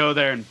just gonna go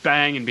there and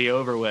bang and be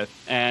over with,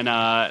 and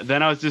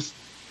then I was just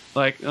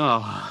like,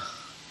 oh.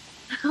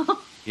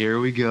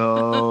 Here we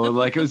go.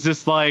 Like, it was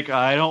just like,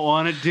 I don't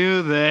want to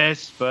do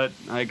this, but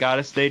I got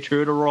to stay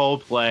true to role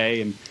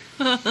play. And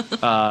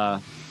I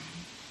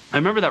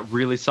remember that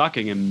really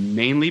sucking, and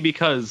mainly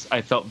because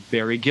I felt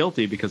very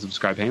guilty because of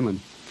Scribe Halen.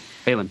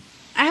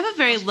 I have a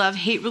very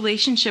love-hate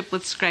relationship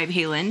with Scribe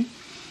Halen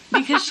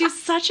because she's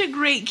such a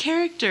great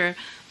character.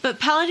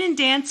 But Paladin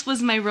Dance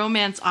was my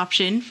romance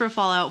option for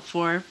Fallout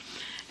 4.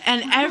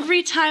 And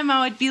every time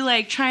I would be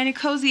like trying to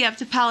cozy up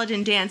to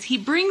Paladin Dance, he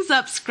brings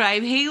up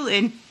Scribe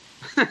Halen.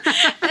 And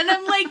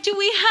I'm like, do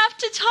we have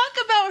to talk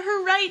about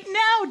her right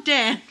now,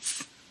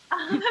 Dance?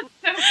 Oh, that's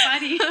so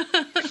funny.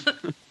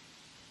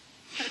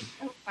 That's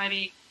so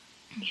funny.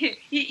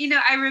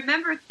 I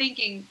remember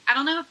thinking, I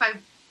don't know if I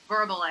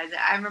verbalize it.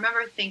 I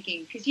remember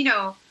thinking, because,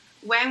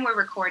 when we're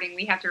recording,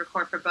 we have to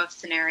record for both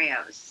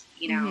scenarios,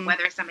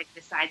 whether somebody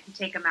decides to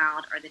take them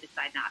out or they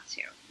decide not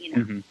to,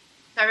 Mm-hmm.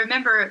 So I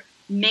remember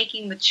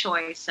making the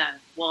choice of,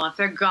 well, if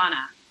they're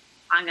gonna,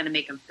 I'm going to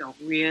make them feel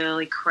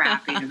really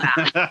crappy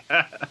about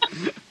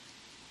it.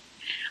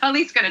 At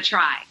least going to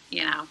try,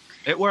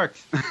 It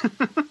worked.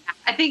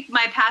 I think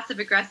my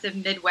passive-aggressive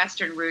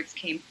Midwestern roots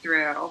came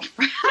through.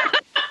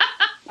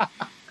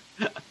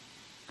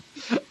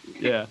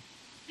 Yeah.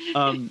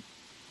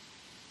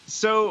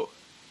 So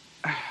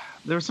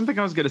there was something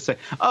I was going to say.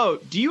 Oh,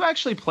 do you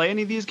actually play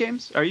any of these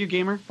games? Are you a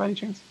gamer by any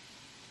chance?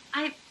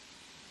 I'm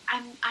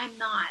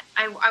not.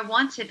 I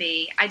want to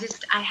be. I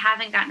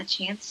haven't gotten a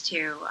chance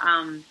to.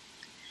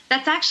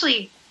 That's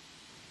actually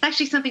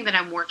something that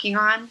I'm working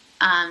on,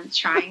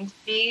 trying to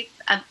be.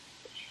 I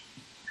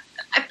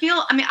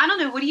don't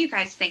know. What do you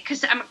guys think?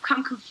 Because I'm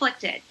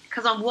conflicted.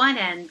 Because on one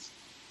end,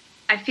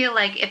 I feel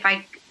like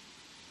I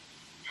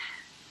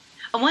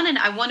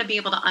want to be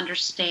able to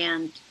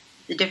understand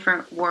the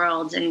different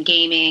worlds in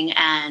gaming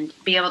and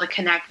be able to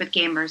connect with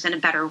gamers in a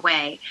better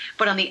way.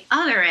 But on the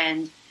other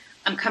end,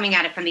 I'm coming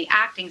at it from the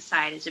acting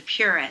side as a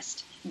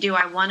purist. Do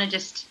I want to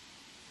just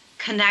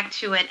connect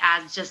to it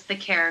as just the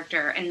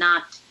character and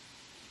not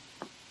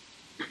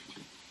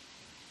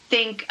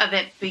think of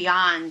it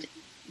beyond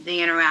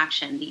the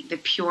interaction, the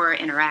pure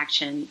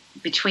interaction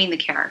between the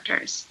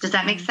characters? Does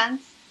that make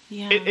sense?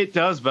 Yeah. It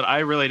does, but I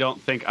really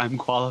don't think I'm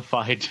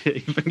qualified to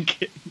even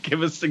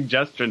give a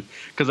suggestion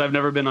because I've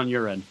never been on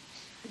your end.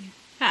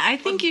 I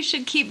think you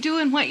should keep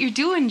doing what you're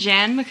doing,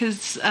 Jan,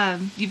 because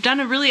you've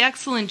done a really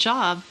excellent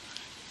job.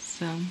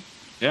 So.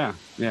 Yeah.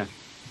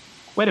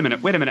 Wait a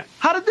minute.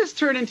 How did this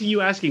turn into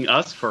you asking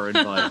us for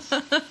advice?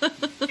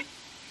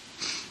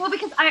 Well,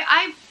 because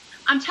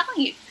I'm telling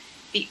you,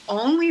 the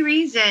only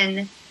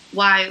reason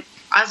why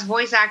us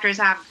voice actors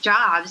have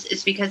jobs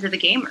is because of the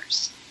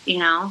gamers, you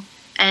know?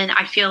 And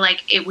I feel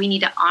like we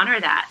need to honor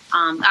that.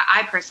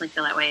 I personally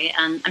feel that way,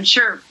 and I'm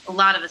sure a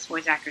lot of us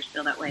voice actors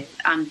feel that way.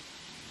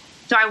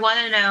 So I want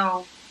to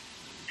know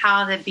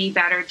how to be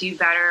better, do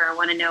better. I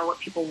want to know what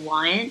people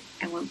want.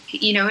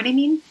 You know what I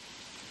mean?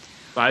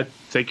 I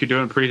think you're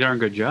doing a pretty darn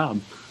good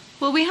job.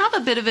 Well, we have a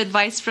bit of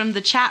advice from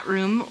the chat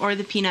room, or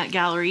the peanut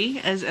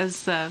gallery, as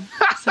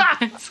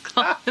sometimes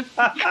called.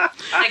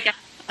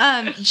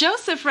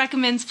 Joseph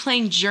recommends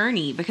playing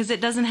Journey because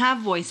it doesn't have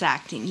voice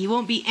acting. You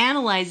won't be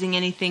analyzing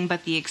anything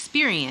but the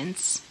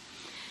experience.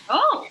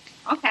 Oh,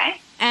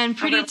 okay. And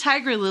Pretty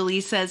Tiger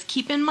Lily says,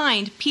 keep in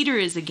mind, Peter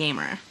is a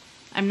gamer.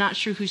 I'm not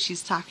sure who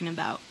she's talking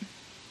about.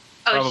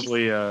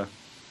 Probably Helen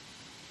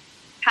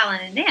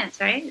and Dance,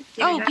 right?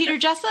 Peter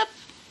Jessup?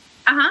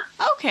 Uh-huh.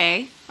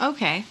 Okay.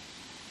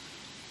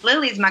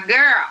 Lily's my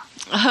girl.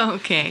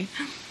 Okay.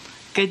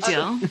 Good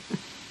deal.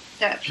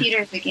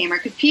 Peter's a gamer.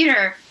 Because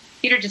Peter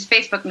just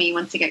Facebooked me,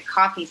 wants to get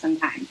coffee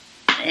sometime.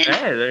 Hey,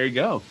 there you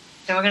go.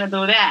 So we're going to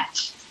do that.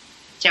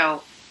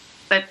 So,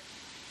 but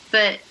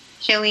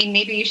Shailene,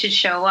 maybe you should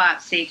show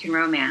up so you can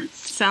romance.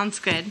 Sounds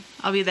good.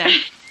 I'll be there.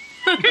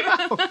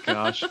 Oh,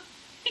 gosh.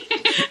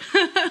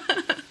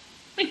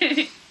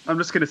 I'm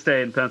just going to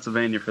stay in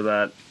Pennsylvania for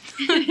that.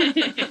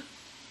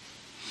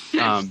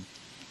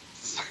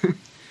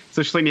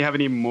 So, Shailene, do you have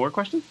any more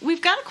questions?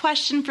 We've got a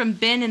question from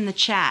Ben in the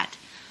chat.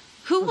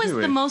 Who was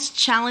the most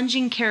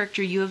challenging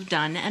character you have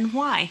done, and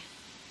why?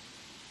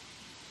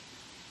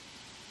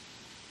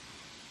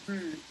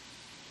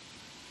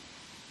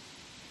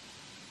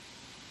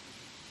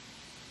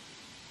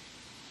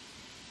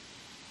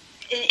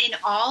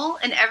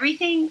 In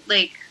everything,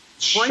 like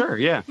sure,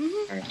 yeah.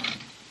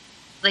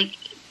 Like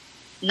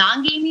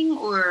non-gaming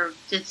or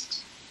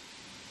just.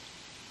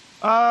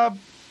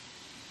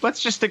 Let's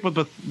just stick with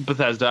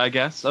Bethesda, I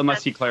guess,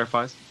 unless he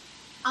clarifies.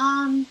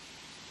 I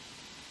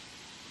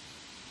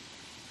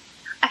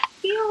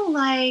feel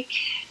like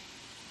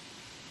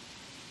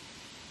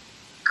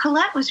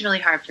Colette was really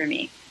hard for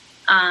me,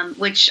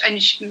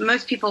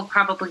 most people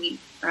probably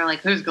are like,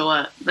 who's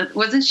Colette? But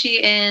wasn't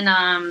she in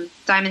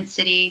Diamond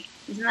City?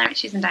 Isn't that right?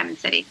 She's in Diamond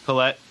City.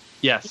 Colette,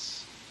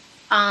 yes.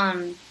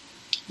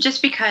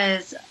 Just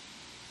because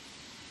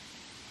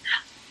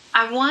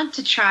I want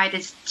to try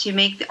to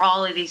make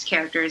all of these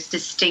characters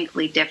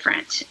distinctly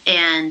different.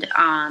 And,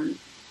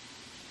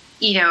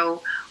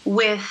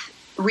 with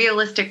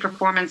realistic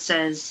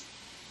performances,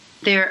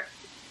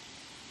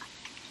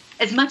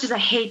 as much as I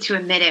hate to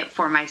admit it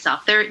for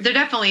myself, there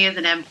definitely is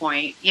an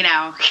endpoint, and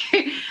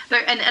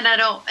I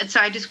don't, and so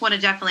I just want to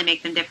definitely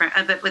make them different.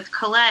 But with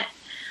Colette,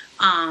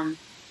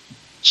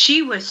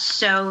 she was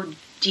so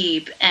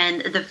deep,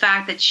 and the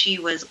fact that she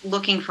was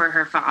looking for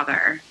her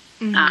father,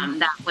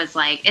 that was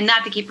like, and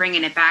not to keep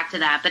bringing it back to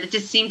that, but it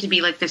just seemed to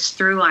be like this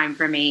through line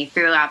for me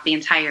throughout the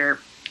entire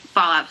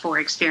Fallout 4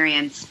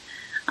 experience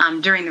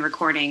during the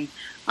recording,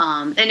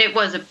 and it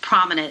was a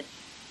prominent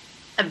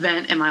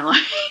event in my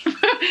life.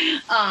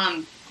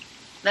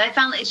 But I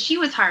found that she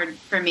was hard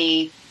for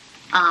me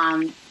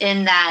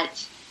in that,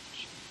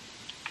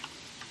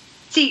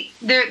 see,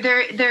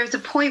 there's a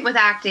point with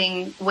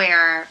acting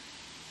where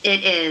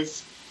it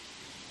is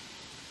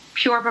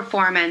pure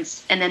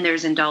performance and then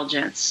there's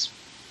indulgence.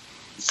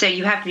 So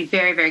you have to be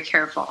very, very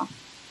careful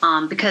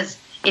because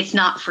it's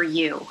not for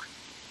you.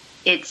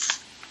 It's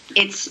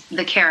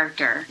the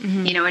character.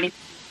 You know what I mean?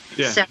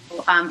 Yeah. So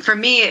for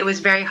me, it was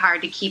very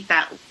hard to keep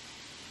that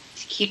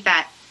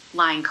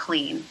line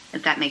clean,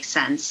 if that makes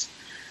sense.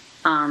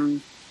 So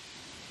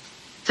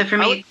for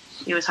me,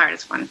 it was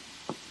hardest one.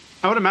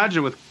 I would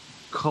imagine with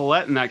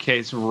Colette in that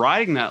case,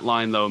 riding that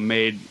line though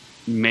made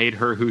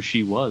her who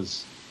she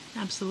was.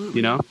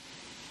 Absolutely.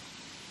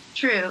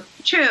 True.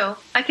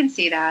 I can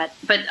see that,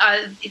 but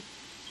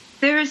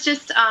there was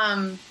just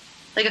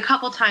like a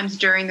couple times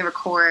during the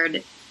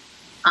record,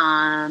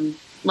 when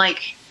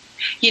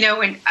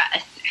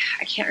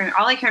I can't remember.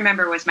 All I can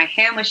remember was my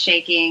hand was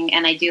shaking,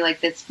 and I do like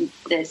this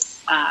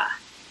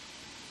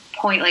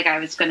point, like I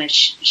was going to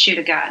shoot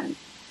a gun,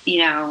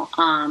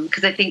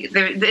 because I think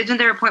isn't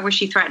there a point where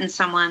she threatens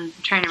someone?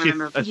 I'm trying to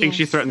remember. I think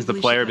she threatens the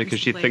player because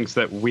she thinks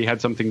that we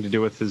had something to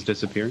do with his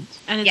disappearance.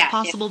 And it's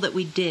possible that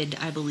we did,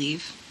 I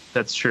believe.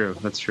 That's true.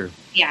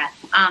 Yeah.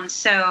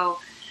 So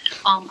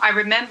I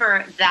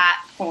remember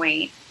that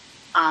point,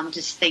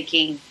 just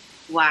thinking,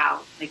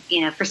 wow, like,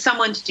 for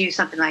someone to do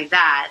something like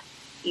that,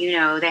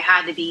 they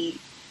had to be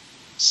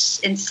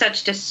in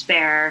such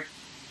despair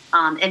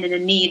and in a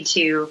need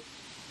to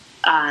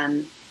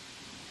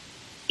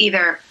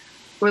either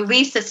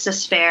release this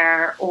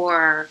despair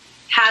or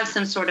have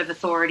some sort of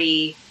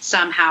authority,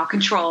 somehow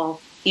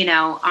control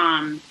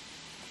because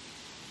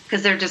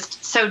they're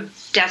just so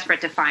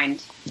desperate to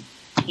find,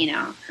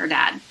 her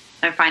dad,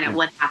 or find out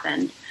what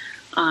happened.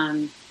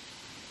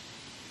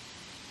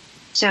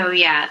 So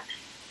yeah.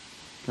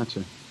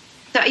 Gotcha.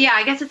 So yeah,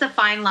 I guess it's a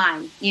fine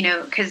line,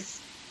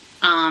 because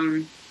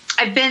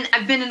I've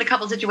been in a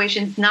couple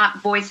situations,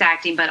 not voice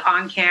acting, but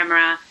on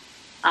camera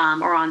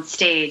or on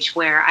stage,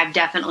 where I've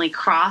definitely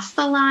crossed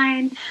the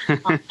line.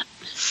 And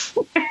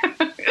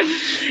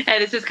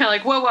it's just kind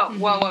of like,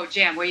 whoa,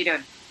 Jam, what are you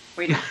doing?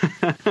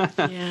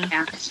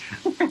 Yeah.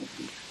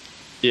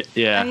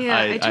 Yeah.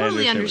 I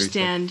totally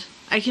understand.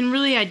 I can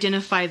really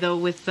identify though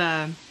with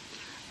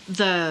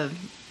the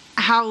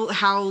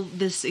how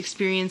this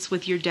experience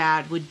with your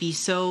dad would be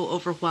so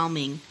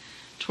overwhelming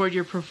toward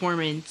your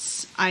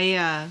performance.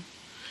 I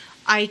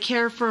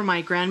care for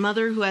my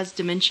grandmother who has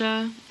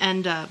dementia,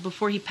 and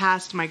before he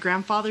passed, my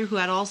grandfather who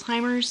had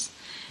Alzheimer's,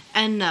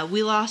 and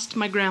we lost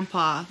my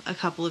grandpa a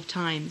couple of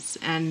times,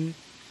 and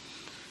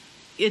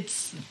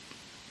it's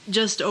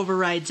just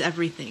overrides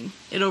everything.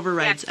 It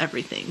overrides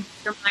everything.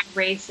 Your mind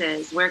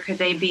races. Where could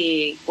they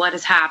be? What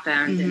has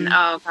happened? Mm-hmm. And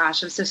oh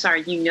gosh, I'm so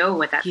sorry. You know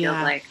what that feels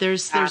like.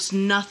 There's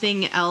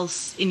nothing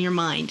else in your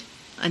mind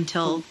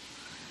until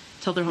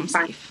they're home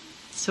safe.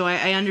 So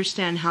I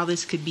understand how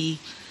this could be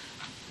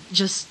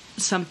just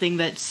something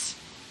that's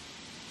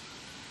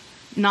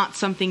not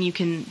something you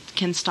can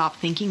stop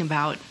thinking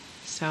about.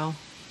 So.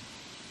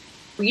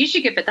 Well, you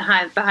should get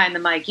behind the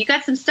mic. You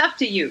got some stuff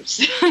to use.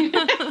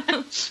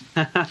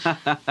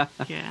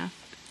 Yeah.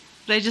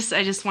 But I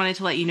just wanted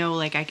to let you know,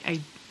 like, I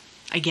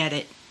get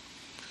it.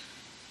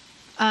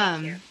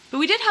 But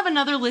we did have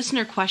another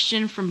listener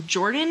question from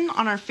Jordan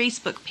on our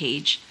Facebook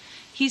page.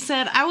 He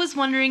said, I was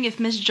wondering if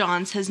Miss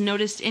Johns has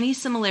noticed any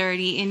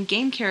similarity in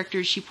game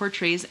characters she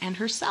portrays and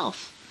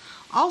herself.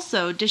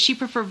 Also, does she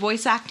prefer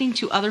voice acting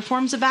to other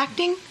forms of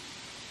acting?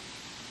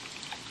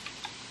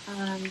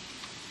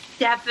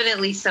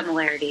 Definitely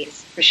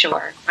similarities, for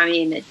sure. I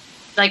mean,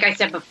 like I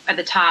said at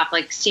the top,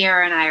 like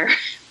Sierra and I are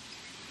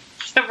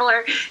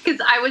similar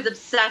because I was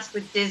obsessed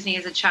with Disney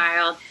as a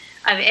child,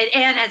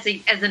 and as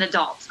an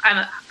adult.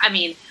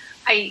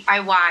 I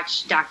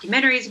watch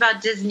documentaries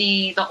about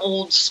Disney, the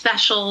old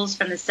specials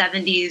from the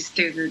 70s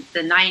through the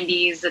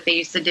 90s that they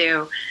used to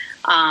do.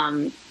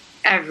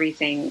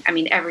 Everything. I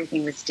mean,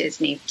 everything was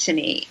Disney to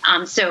me.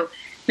 So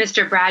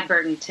Mr.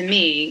 Bradburton to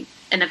me,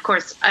 and of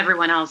course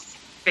everyone else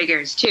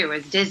figures too,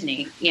 as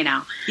Disney,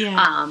 Yeah.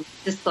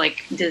 Just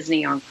like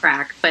Disney on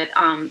crack. But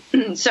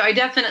so I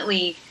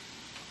definitely,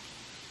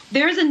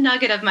 there's a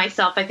nugget of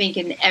myself, I think,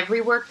 in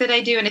every work that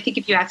I do. And I think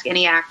if you ask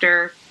any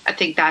actor, I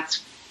think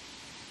that's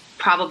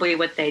probably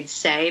what they'd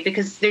say,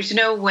 because there's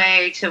no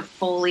way to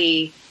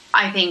fully,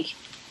 I think,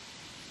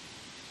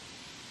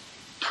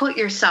 put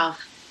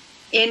yourself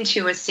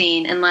into a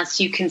scene unless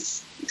you can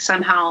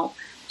somehow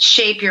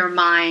shape your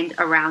mind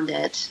around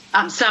it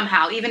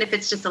somehow, even if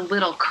it's just a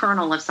little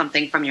kernel of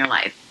something from your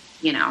life,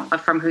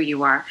 from who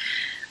you are.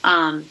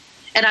 And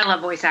I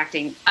love voice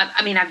acting.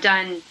 I've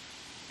done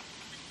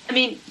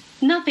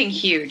nothing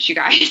huge, you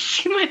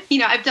guys.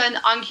 I've done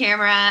on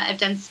camera, I've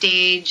done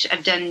stage,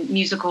 I've done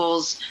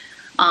musicals,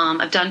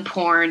 I've done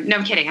porn. No,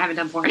 I'm kidding. I haven't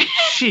done porn.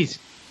 Jeez.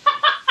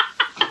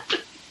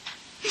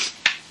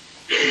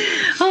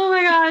 Oh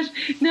my gosh.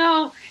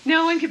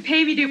 No one could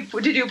pay me to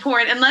do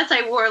porn unless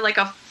I wore like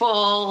a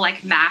full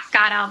like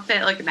mascot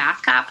outfit, like a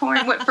mascot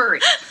porn. What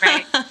furry,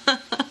 right?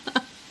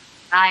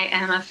 I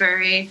am a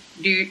furry.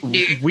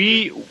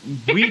 We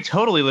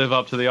totally live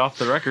up to the off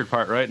the record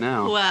part right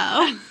now.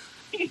 Wow.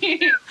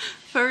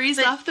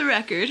 Furries off the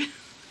record.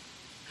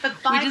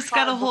 We just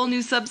got a whole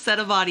new subset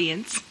of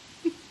audience.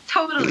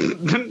 Totally.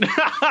 They're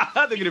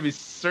going to be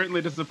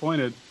certainly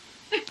disappointed.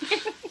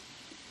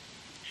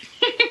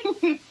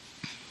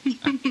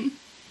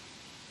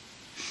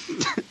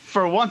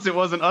 For once, it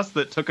wasn't us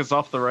that took us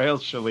off the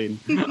rails, Shalene.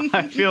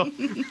 I feel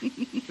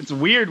it's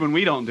weird when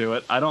we don't do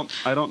it. I don't.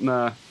 I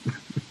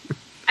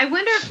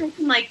wonder if they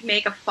can like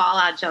make a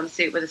Fallout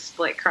jumpsuit with a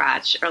split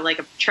crotch or like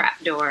a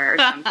trap door or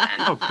something.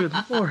 Oh, good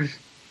Lord!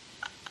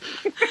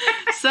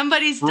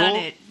 Somebody's done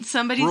it.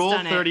 Somebody's Rule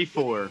done it.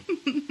 34.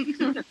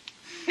 You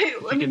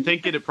can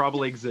think it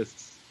probably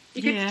exists.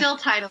 You could still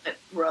title it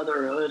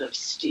Brotherhood of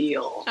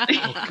Steel.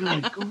 Oh,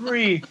 good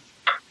grief!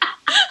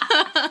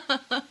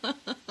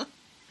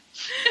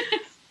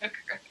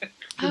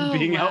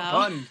 Being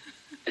outdone.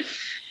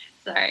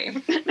 Sorry.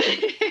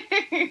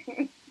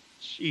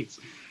 Jeez.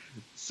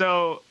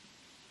 So,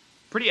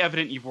 pretty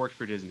evident you've worked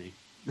for Disney.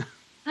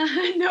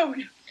 No.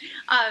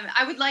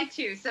 I would like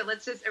to, so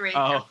let's just erase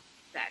that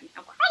then.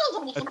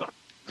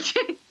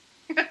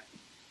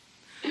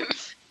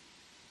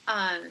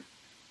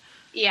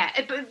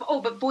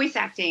 But voice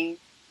acting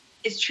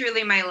is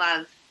truly my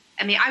love.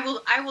 I mean,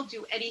 I will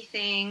do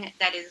anything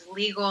that is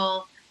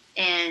legal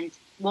and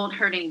won't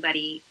hurt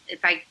anybody.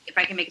 If I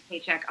can make a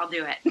paycheck, I'll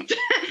do it.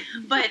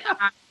 But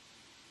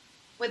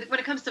when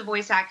it comes to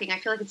voice acting, I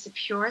feel like it's the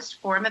purest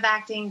form of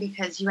acting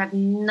because you have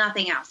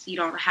nothing else. You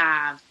don't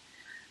have,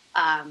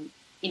 a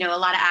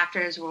lot of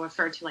actors will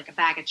refer to like a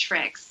bag of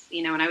tricks.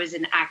 When I was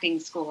in acting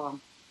school,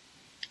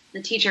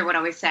 the teacher would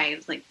always say, it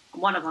was like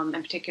one of them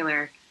in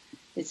particular,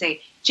 would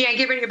say, Jan,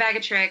 get rid of your bag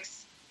of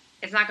tricks.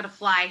 It's not going to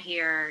fly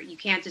here. You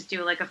can't just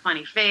do like a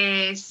funny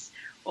face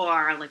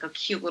or like a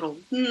cute little,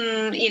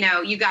 you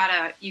know, you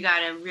gotta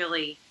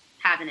really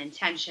have an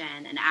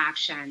intention and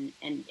action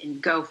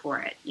and go for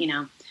it, you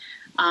know?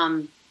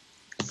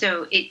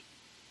 So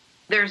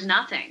there's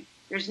nothing,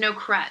 there's no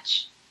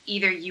crutch.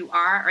 Either you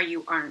are or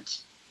you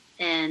aren't.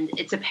 And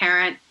it's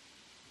apparent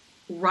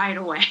right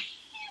away,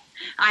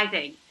 I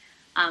think,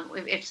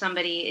 if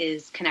somebody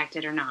is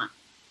connected or not,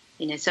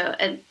 you know,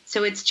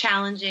 so it's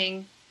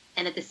challenging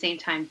and at the same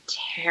time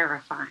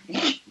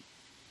terrifying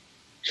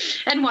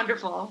and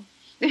wonderful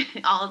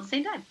all at the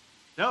same time.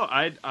 No,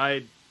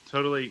 I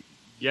totally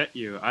get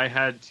you. I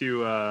had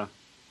to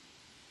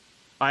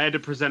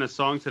present a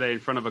song today in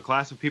front of a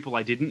class of people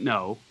I didn't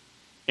know,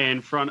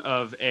 in front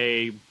of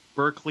a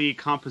Berklee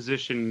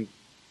composition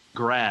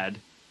grad,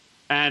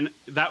 and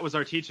that was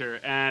our teacher.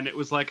 And it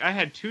was like I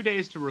had 2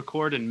 days to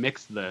record and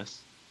mix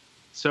this,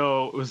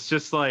 so it was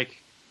just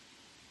like,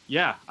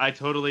 yeah, I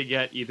totally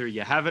get either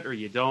you have it or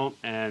you don't,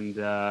 and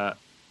yeah,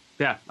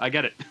 I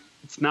get it.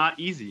 It's not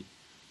easy.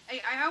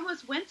 I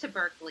almost went to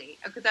Berklee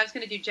because I was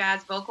going to do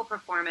jazz vocal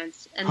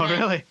performance. And oh,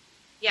 really?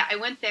 Yeah, I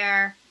went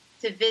there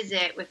to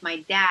visit with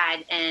my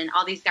dad, and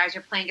all these guys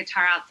were playing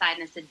guitar outside,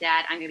 and I said,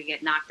 Dad, I'm going to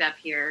get knocked up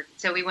here.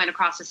 So we went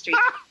across the street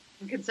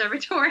to the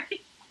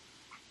conservatory.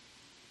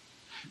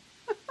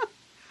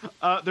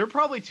 They're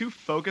probably too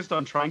focused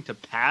on trying to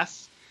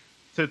pass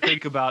to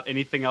think about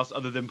anything else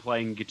other than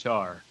playing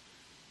guitar.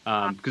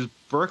 Because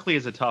Berklee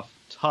is a tough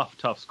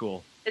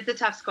school. It's a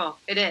tough school.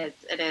 It is.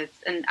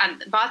 And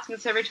Boston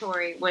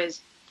Conservatory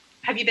was...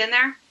 Have you been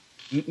there?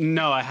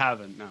 No, I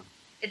haven't, no.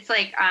 It's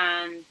like...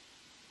 can't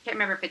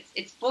remember if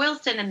it's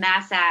Boylston and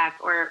Mass Ave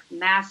or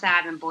Mass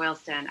Ave and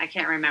Boylston. I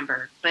can't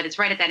remember. But it's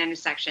right at that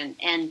intersection.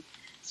 And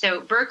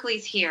so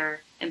Berklee's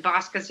here and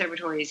Boston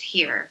Conservatory is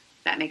here.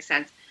 If that makes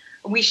sense.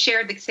 We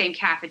shared the same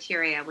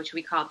cafeteria, which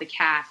we called the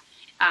CAF.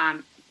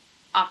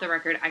 Off the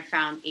record, I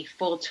found a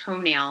full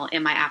toenail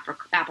in my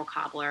apple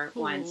cobbler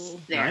once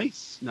there.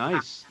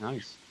 Nice.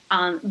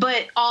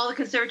 But all the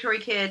conservatory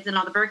kids and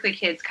all the Berklee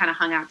kids kind of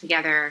hung out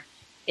together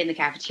in the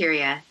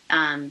cafeteria.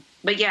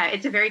 But yeah,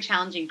 it's a very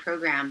challenging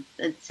program.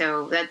 And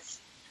so that's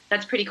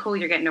pretty cool.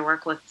 You're getting to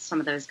work with some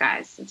of those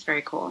guys. It's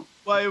very cool.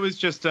 Well, it was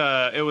just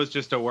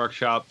a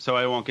workshop, so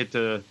I won't get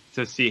to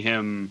see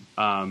him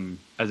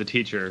as a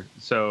teacher.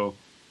 So,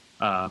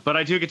 but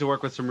I do get to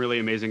work with some really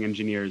amazing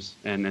engineers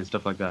and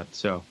stuff like that.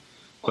 So.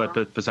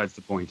 But besides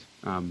the point.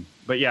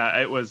 But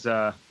yeah, it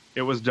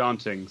was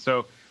daunting.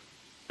 So,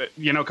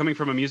 you know, coming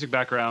from a music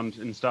background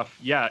and stuff,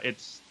 yeah,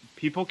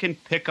 people can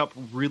pick up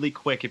really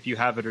quick if you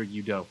have it or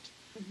you don't.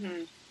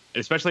 Mm-hmm.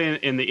 Especially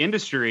in the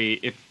industry,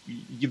 if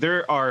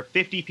there are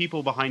 50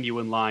 people behind you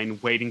in line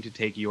waiting to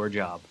take your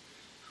job.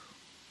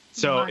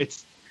 So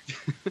it's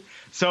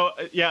so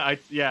yeah,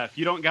 if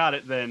you don't got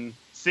it, then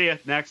see ya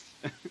next.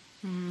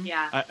 Mm-hmm.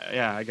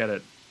 Yeah. I get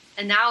it.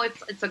 And now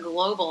it's a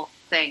global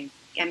thing.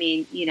 I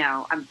mean, you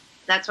know,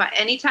 that's why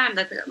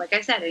like I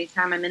said,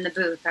 anytime I'm in the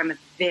booth, I'm a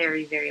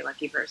very, very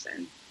lucky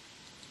person,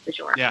 for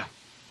sure. Yeah,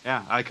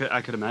 I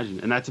could imagine,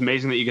 and that's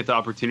amazing that you get the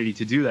opportunity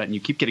to do that, and you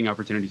keep getting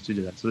opportunities to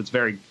do that. So it's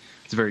very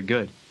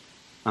good.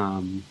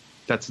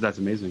 That's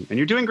amazing, and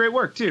you're doing great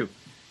work too.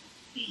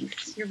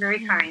 Thanks. You're very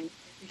kind.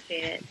 I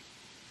appreciate it.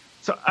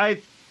 So I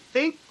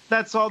think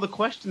that's all the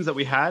questions that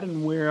we had,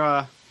 and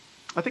I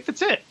think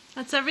that's it.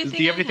 That's everything.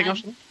 Do you have anything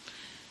else?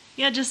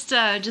 Yeah, just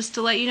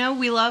to let you know,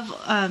 we love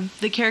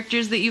the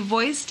characters that you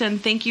voiced,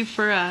 and thank you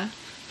for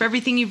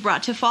everything you've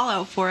brought to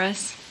Fallout for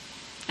us.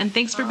 And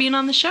thanks for being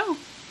on the show.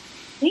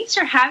 Thanks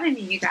for having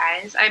me, you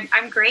guys.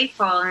 I'm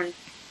grateful, and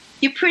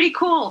you're pretty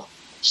cool.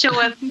 So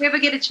if you ever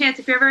get a chance,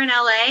 if you're ever in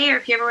LA or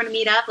if you ever want to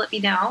meet up, let me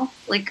know.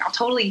 Like, I'll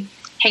totally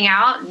hang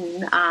out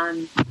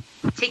and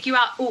take you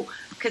out. Oh,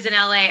 because in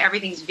LA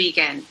everything's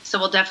vegan, so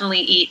we'll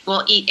definitely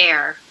we'll eat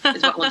air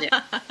is what we'll do.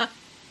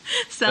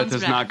 That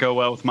does not go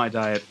well with my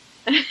diet.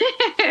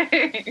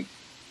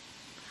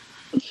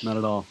 Not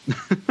at all.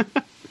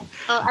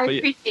 Well, I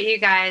appreciate you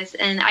guys,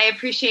 and I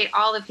appreciate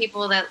all the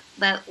people that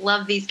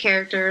love these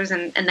characters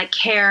and that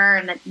care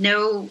and that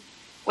know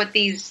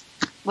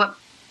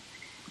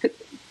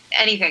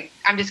anything.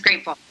 I'm just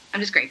grateful.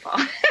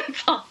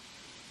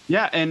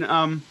 Yeah,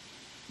 and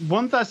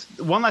one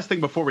last thing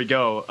before we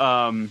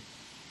go.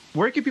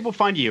 Where can people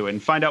find you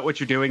and find out what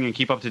you're doing and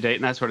keep up to date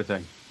and that sort of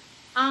thing?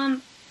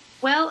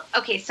 Well,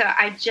 okay, so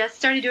I just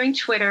started doing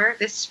Twitter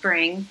this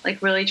spring,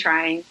 like really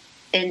trying,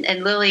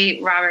 and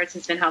Lily Roberts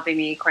has been helping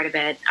me quite a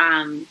bit.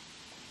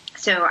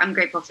 So I'm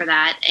grateful for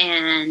that,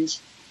 and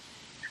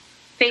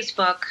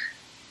Facebook,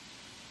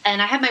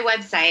 and I have my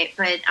website,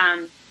 but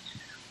I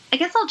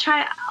guess I'll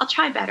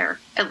try better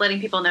at letting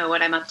people know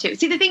what I'm up to.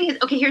 See, the thing is,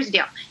 okay, here's the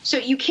deal. So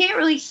you can't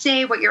really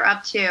say what you're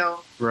up to,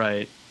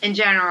 right? In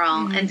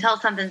general, until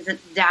something's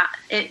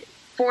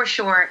for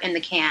sure in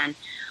the can.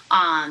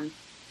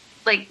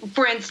 Like,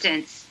 for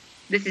instance,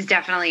 this is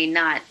definitely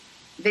not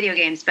video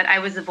games, but I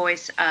was the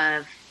voice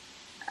of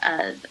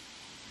a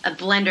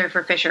blender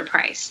for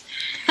Fisher-Price.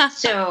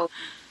 So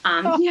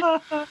Yeah.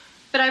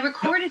 But I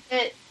recorded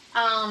it.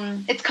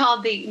 It's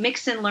called the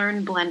Mix and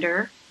Learn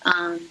Blender.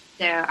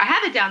 So I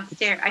have it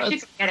downstairs. I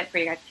should get it for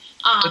you guys.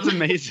 That's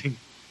amazing.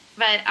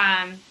 But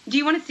do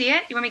you want to see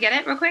it? You want me to get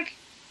it real quick?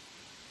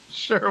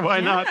 Sure, why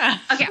not?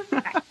 Okay.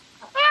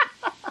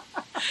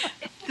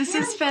 This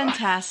is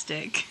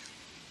fantastic.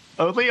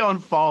 Only on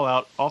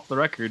Fallout, off the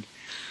record,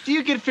 do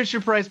you get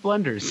Fisher-Price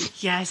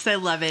blenders? Yes, I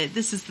love it.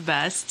 This is the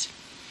best.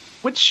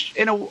 Which,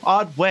 in an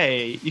odd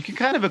way, you can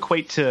kind of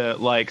equate to,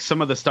 like,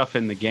 some of the stuff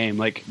in the game.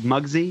 Like,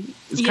 Muggsy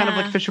is kind of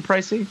like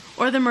Fisher-Pricey.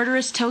 Or the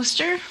Murderous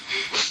Toaster.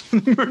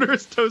 The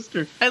Murderous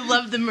Toaster. I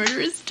love the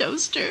Murderous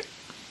Toaster.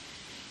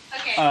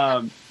 Okay.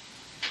 I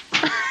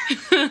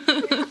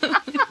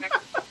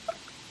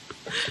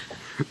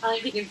don't know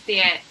if you can see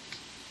it.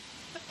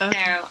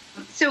 Okay.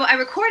 So I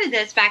recorded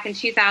this back in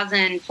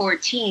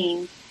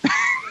 2014.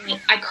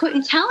 I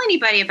couldn't tell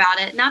anybody about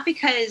it, not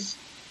because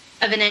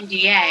of an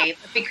NDA,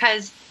 but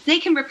because they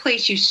can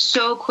replace you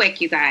so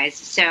quick, you guys.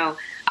 So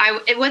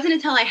it wasn't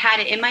until I had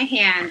it in my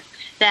hand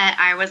that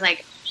I was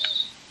like,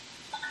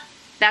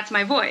 that's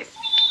my voice.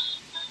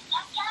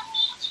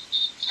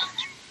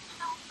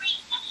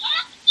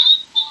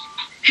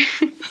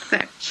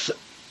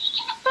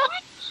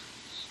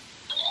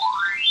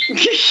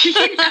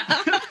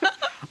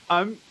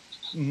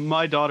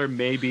 My daughter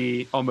may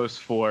be almost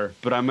 4,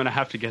 but I'm going to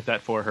have to get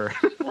that for her.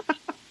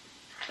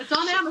 It's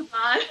on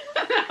Amazon.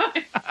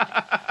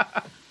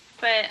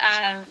 But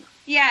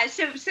yeah,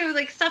 so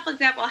like stuff like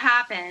that will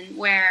happen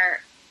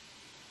where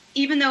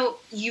even though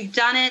you've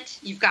done it,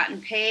 you've gotten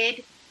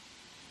paid,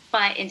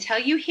 but until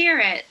you hear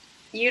it,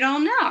 you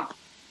don't know.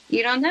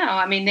 You don't know.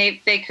 I mean,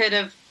 they could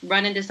have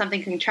run into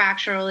something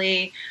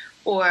contractually,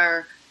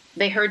 or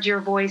they heard your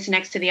voice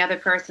next to the other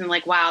person,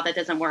 like, wow, that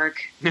doesn't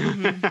work.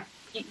 Mm-hmm.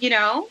 You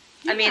know?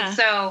 Yeah. I mean,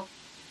 so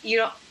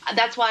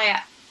that's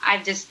why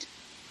I've just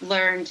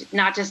learned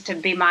not just to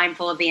be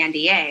mindful of the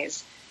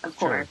NDAs, of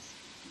course,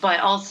 but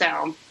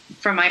also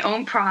for my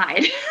own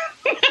pride.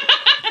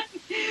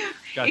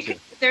 Gotcha.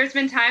 There's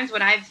been times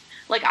when I've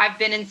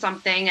been in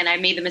something and I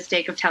made the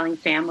mistake of telling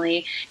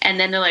family, and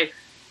then they're like,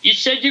 you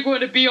said you're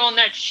going to be on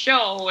that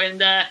show,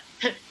 and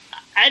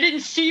I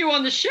didn't see you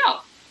on the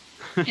show.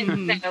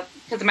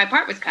 Because my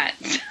part was cut.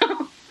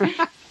 So,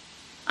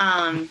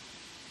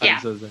 yeah.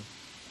 So sad.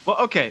 Well,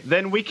 okay,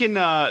 then we can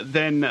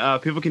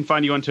people can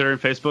find you on Twitter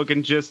and Facebook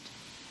and just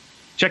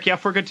check you out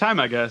for a good time,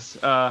 I guess.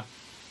 And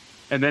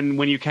then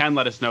when you can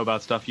let us know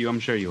about stuff, I'm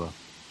sure you will.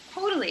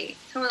 Totally.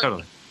 And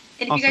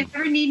if Awesome. you guys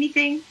ever need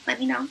anything, let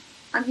me know.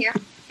 I'm here.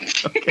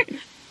 Okay.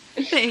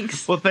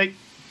 Thanks. Well, thank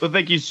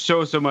you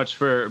so much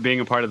for being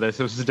a part of this.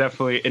 This was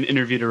definitely an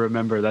interview to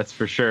remember, that's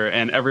for sure.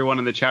 And everyone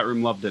in the chat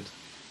room loved it.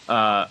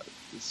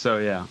 So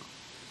yeah.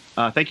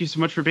 Thank you so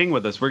much for being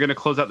with us. We're going to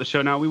close out the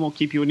show now. We won't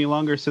keep you any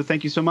longer, so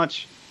thank you so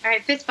much. All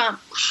right, fist bump.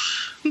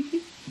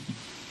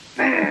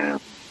 All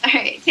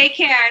right, take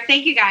care.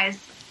 Thank you, guys.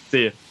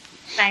 See you.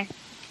 Bye.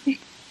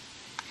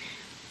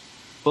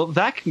 Well,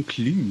 that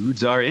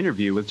concludes our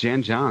interview with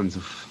Jan Johns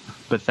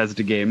of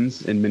Bethesda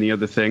Games and many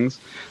other things.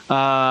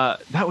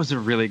 That was a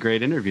really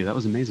great interview. That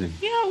was amazing.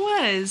 Yeah,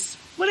 it was.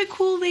 What a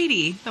cool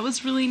lady. That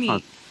was really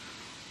neat.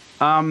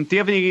 Do you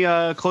have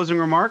any closing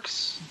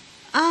remarks?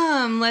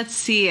 Let's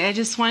see. I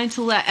just wanted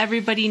to let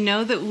everybody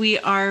know that we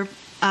are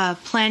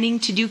planning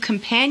to do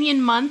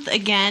Companion Month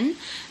again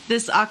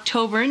this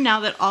October. Now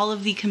that all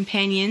of the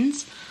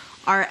companions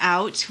are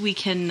out, we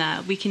can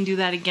do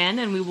that again,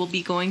 and we will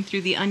be going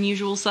through the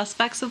unusual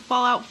suspects of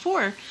Fallout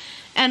 4.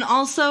 And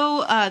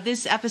also,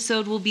 this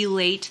episode will be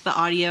late, the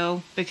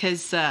audio,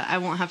 because I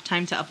won't have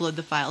time to upload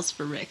the files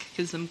for Rick,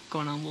 because I'm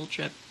going on a little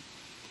trip.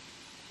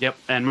 Yep,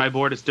 and my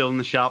board is still in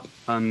the shop,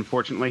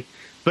 unfortunately.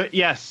 But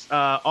yes,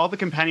 all the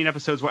companion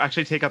episodes will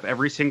actually take up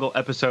every single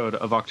episode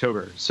of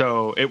October,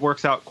 so it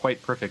works out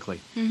quite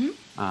perfectly.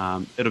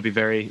 Mm-hmm. It'll be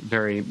very,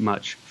 very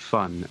much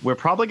fun. We're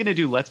probably going to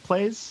do Let's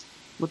Plays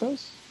with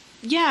those.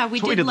 Yeah, we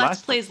did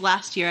Let's Plays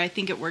last year. I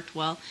think it worked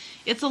well.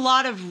 It's a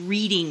lot of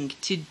reading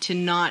to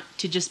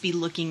just be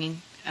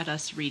looking at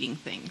us reading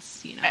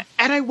things, you know.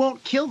 And I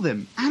won't kill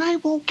them.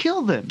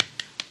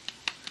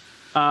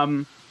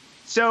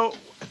 So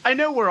I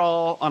know we're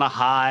all on a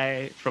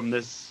high from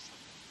this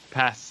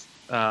past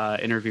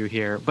interview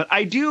here, but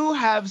I do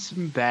have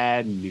some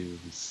bad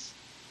news.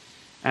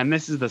 And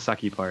this is the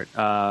sucky part.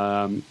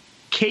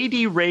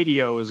 KD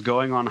Radio is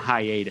going on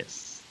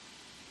hiatus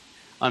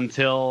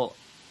until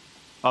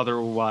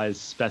otherwise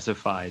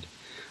specified.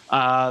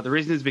 The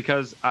reason is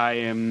because I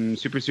am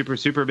super, super,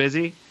 super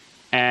busy,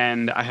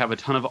 and I have a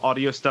ton of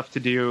audio stuff to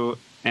do,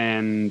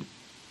 and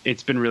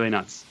it's been really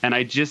nuts. And I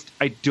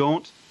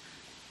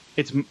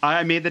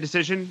made the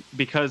decision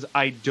because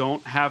I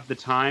don't have the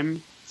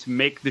time to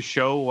make the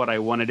show what I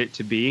wanted it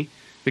to be,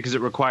 because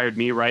it required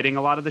me writing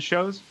a lot of the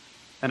shows,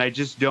 and I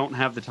just don't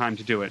have the time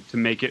to do it, to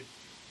make it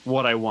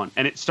what I want.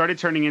 And it started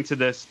turning into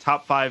this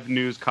top 5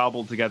 news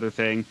cobbled together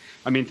thing.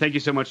 I mean, thank you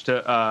so much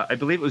to, I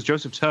believe it was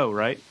Joseph Toe,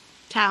 right?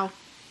 Tao.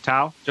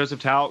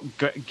 Joseph Tao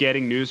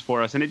getting news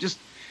for us. And it just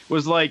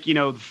was like,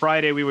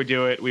 Friday we would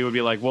do it. We would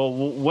be like, well,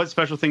 what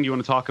special thing do you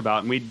want to talk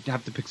about? And we'd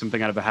have to pick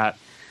something out of a hat.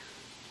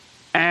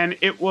 And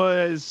it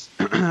was,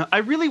 I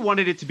really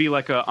wanted it to be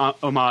like a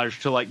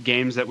homage to like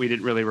games that we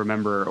didn't really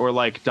remember or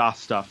like DOS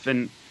stuff.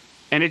 And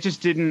it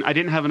just I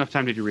didn't have enough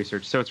time to do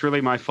research. So it's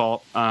really my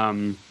fault.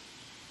 And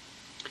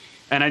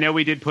I know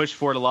we did push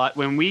for it a lot.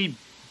 When we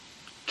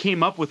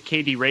came up with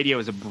KD Radio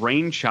as a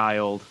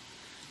brainchild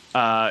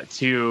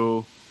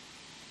to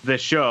the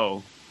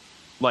show,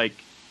 like,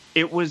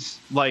 it was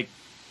like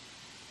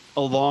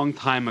a long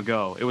time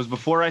ago. It was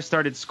before I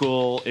started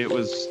school. It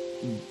was,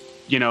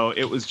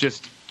 it was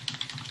just,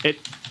 it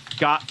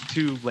got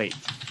too late.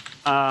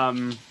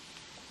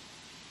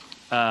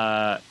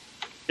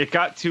 It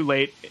got too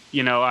late.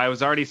 I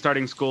was already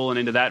starting school and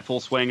into that full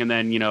swing, and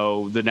then,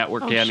 the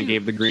network kind of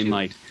gave the green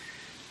light.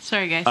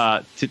 Sorry,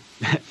 guys. To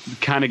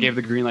kind of gave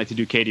the green light to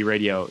do KD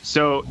Radio.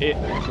 So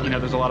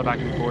there's a lot of back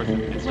and forth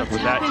and stuff What's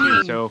with happening?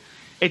 that too. So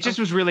it just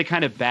was really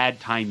kind of bad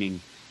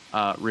timing,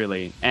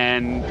 really.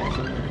 And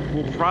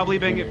we'll probably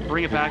bring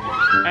it back.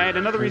 And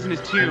another reason is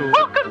too.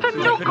 Welcome to since I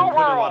couldn't Nuka put a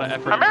lot of World,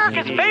 effort into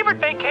America's KD, favorite I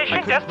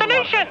vacation couldn't put a lot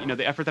destination. of-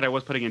 the effort that I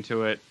was putting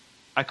into it,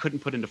 I couldn't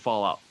put into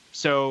Fallout.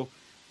 So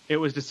it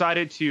was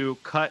decided to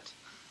cut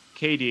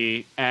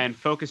KD and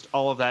focused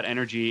all of that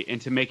energy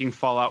into making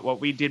Fallout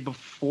what we did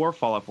before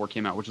Fallout 4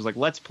 came out, which was like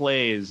Let's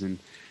Plays and,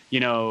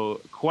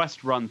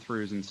 quest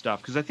run-throughs and stuff.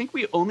 Because I think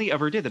we only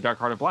ever did the Dark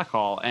Heart of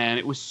Blackhall, and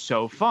it was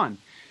so fun.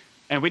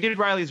 And we did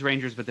Riley's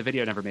Rangers, but the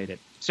video never made it.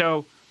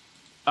 So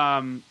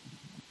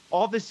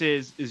all this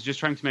is just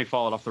trying to make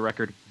Fallout Off the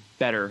Record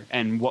better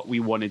and what we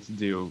wanted to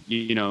do,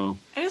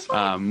 I just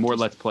want more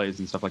Let's Plays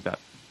and stuff like that.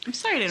 I'm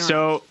sorry to interrupt.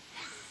 So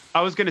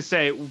I was going to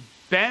say,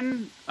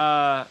 Ben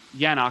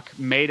Yannock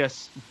made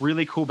us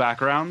really cool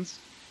backgrounds,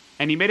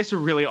 and he made us a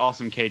really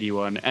awesome KD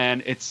one.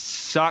 And it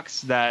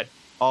sucks that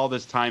all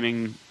this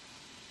timing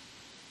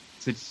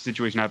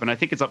situation happened. I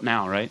think it's up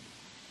now, right?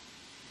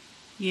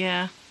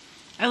 Yeah.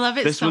 I love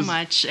it This so was-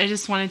 much. I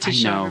just wanted to I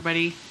show know.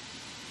 everybody.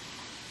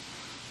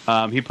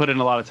 He put in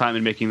a lot of time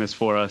in making this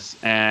for us,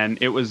 and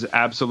it was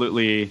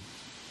absolutely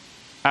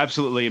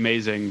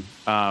amazing,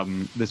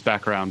 this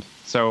background.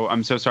 So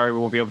I'm so sorry we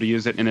won't be able to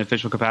use it in an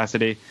official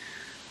capacity.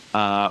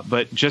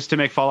 But just to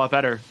make Fallout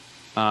better,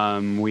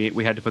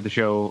 we had to put the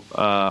show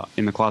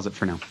in the closet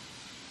for now.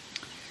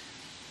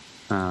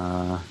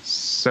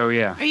 So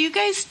yeah. Are you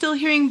guys still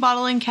hearing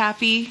Bottle and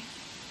Cappy?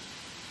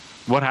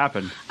 What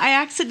happened? I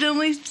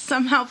accidentally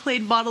somehow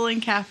played Bottle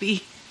and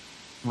Cappy.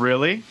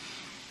 Really?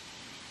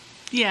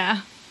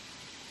 Yeah.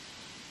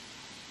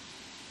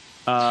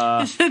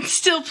 It's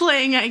still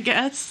playing, I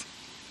guess.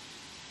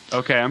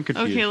 Okay, I'm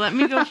confused. Okay, let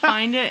me go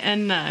find it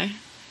and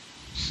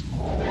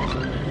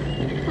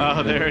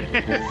Oh, there it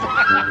is.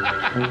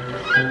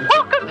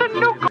 Welcome to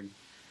Nuka.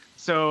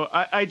 So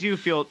I do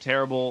feel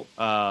terrible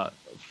to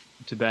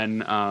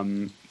Ben.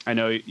 I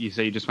know you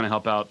say you just want to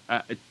help out.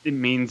 It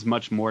means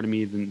much more to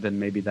me than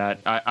maybe that.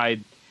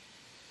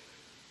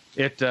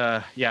 It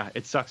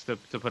sucks to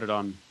put it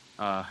on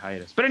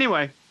hiatus. But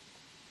anyway,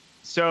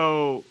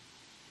 so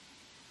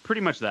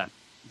pretty much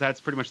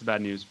that's pretty much the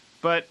bad news.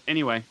 But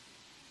anyway,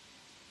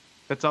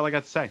 that's all I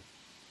got to say.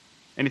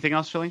 Anything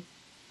else, Shalene?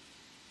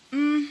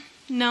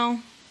 no,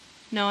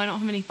 I don't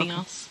have anything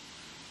else.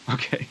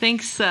 Okay.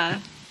 Thanks,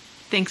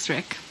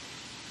 Rick.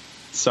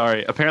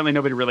 Sorry. Apparently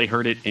nobody really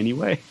heard it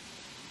anyway.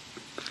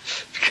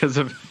 Because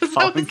of So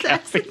Paul and was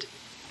Kathy.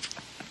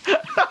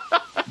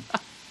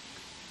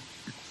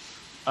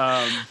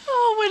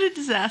 Oh, what a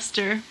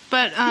disaster!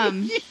 But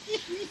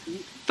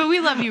we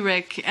love you,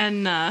 Rick,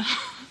 and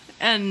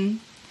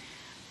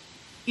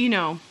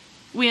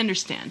we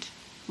understand.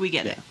 We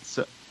get it.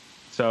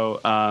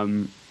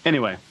 So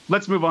anyway,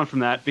 let's move on from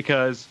that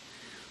because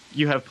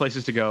you have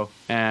places to go,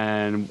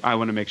 and I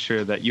want to make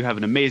sure that you have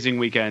an amazing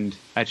weekend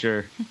at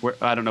your.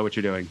 I don't know what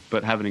you're doing,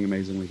 but have an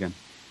amazing weekend.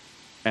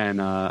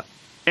 And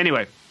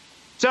anyway,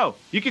 so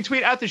you can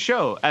tweet at the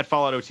show at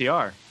Fallout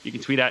OTR. You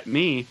can tweet at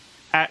me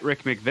at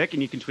Rick McVick,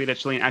 and you can tweet at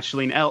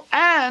Shalene L.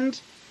 And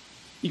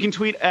you can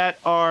tweet at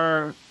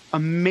our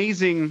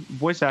amazing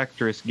voice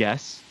actress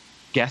guest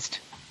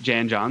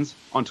Jan Johns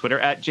on Twitter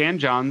at Jan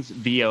Johns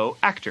VO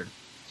Actor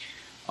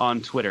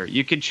on Twitter.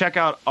 You can check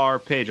out our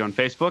page on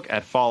Facebook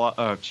at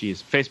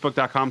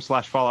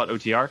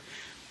Facebook.com/FalloutOTR,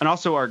 and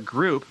also our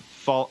group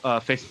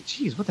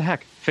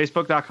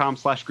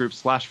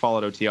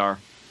Facebook.com/group/FalloutOTR.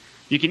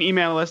 You can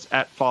email us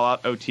at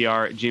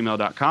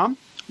falloutotr@gmail.com.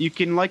 You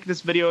can like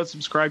this video and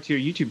subscribe to your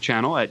YouTube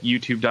channel at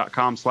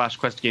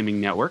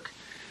youtube.com/QuestGamingNetwork.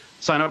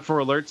 Sign up for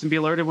alerts and be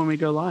alerted when we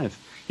go live.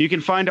 You can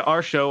find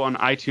our show on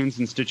iTunes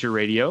and Stitcher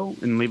Radio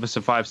and leave us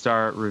a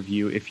 5-star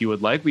review if you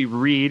would like. We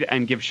read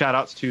and give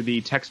shout-outs to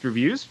the text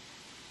reviews.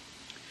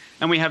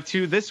 And we have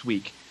 2 this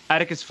week,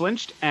 Atticus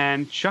Flinched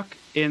and Chuck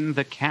in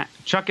the chat.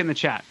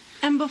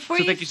 And before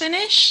So you thank you-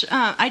 finish,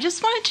 I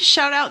just wanted to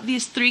shout out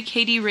these 3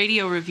 KD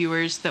Radio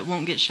reviewers that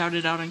won't get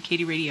shouted out on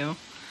KD Radio.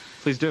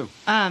 Please do.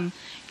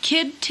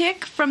 Kid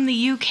Tick from the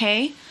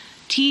UK,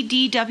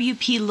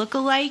 TDWP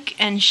Lookalike,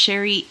 and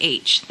Sherry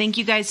H. Thank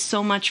you guys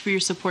so much for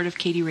your support of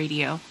KD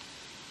Radio.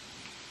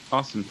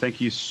 Awesome. Thank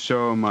you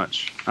so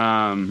much.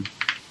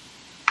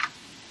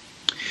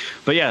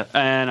 But yeah,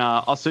 and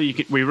also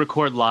we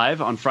record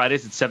live on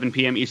Fridays at 7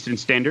 p.m. Eastern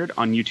Standard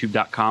on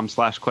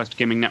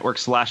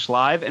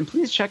youtube.com/QuestGamingNetwork/live. And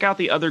please check out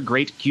the other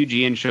great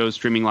QGN shows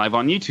streaming live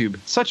on YouTube,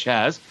 such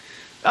as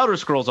Elder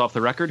Scrolls Off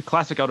the Record,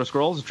 Classic Elder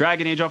Scrolls,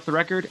 Dragon Age Off the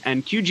Record,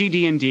 and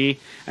QGD&D,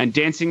 and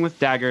Dancing with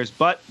Daggers,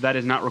 but that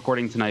is not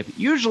recording tonight. But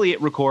usually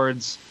it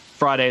records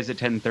Fridays at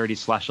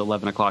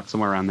 10:30/11 o'clock,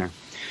 somewhere around there.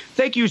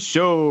 Thank you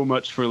so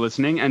much for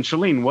listening. And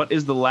Shalene, what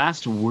is the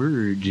last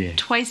word?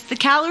 Twice the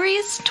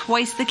calories,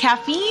 twice the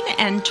caffeine,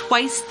 and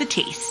twice the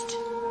taste.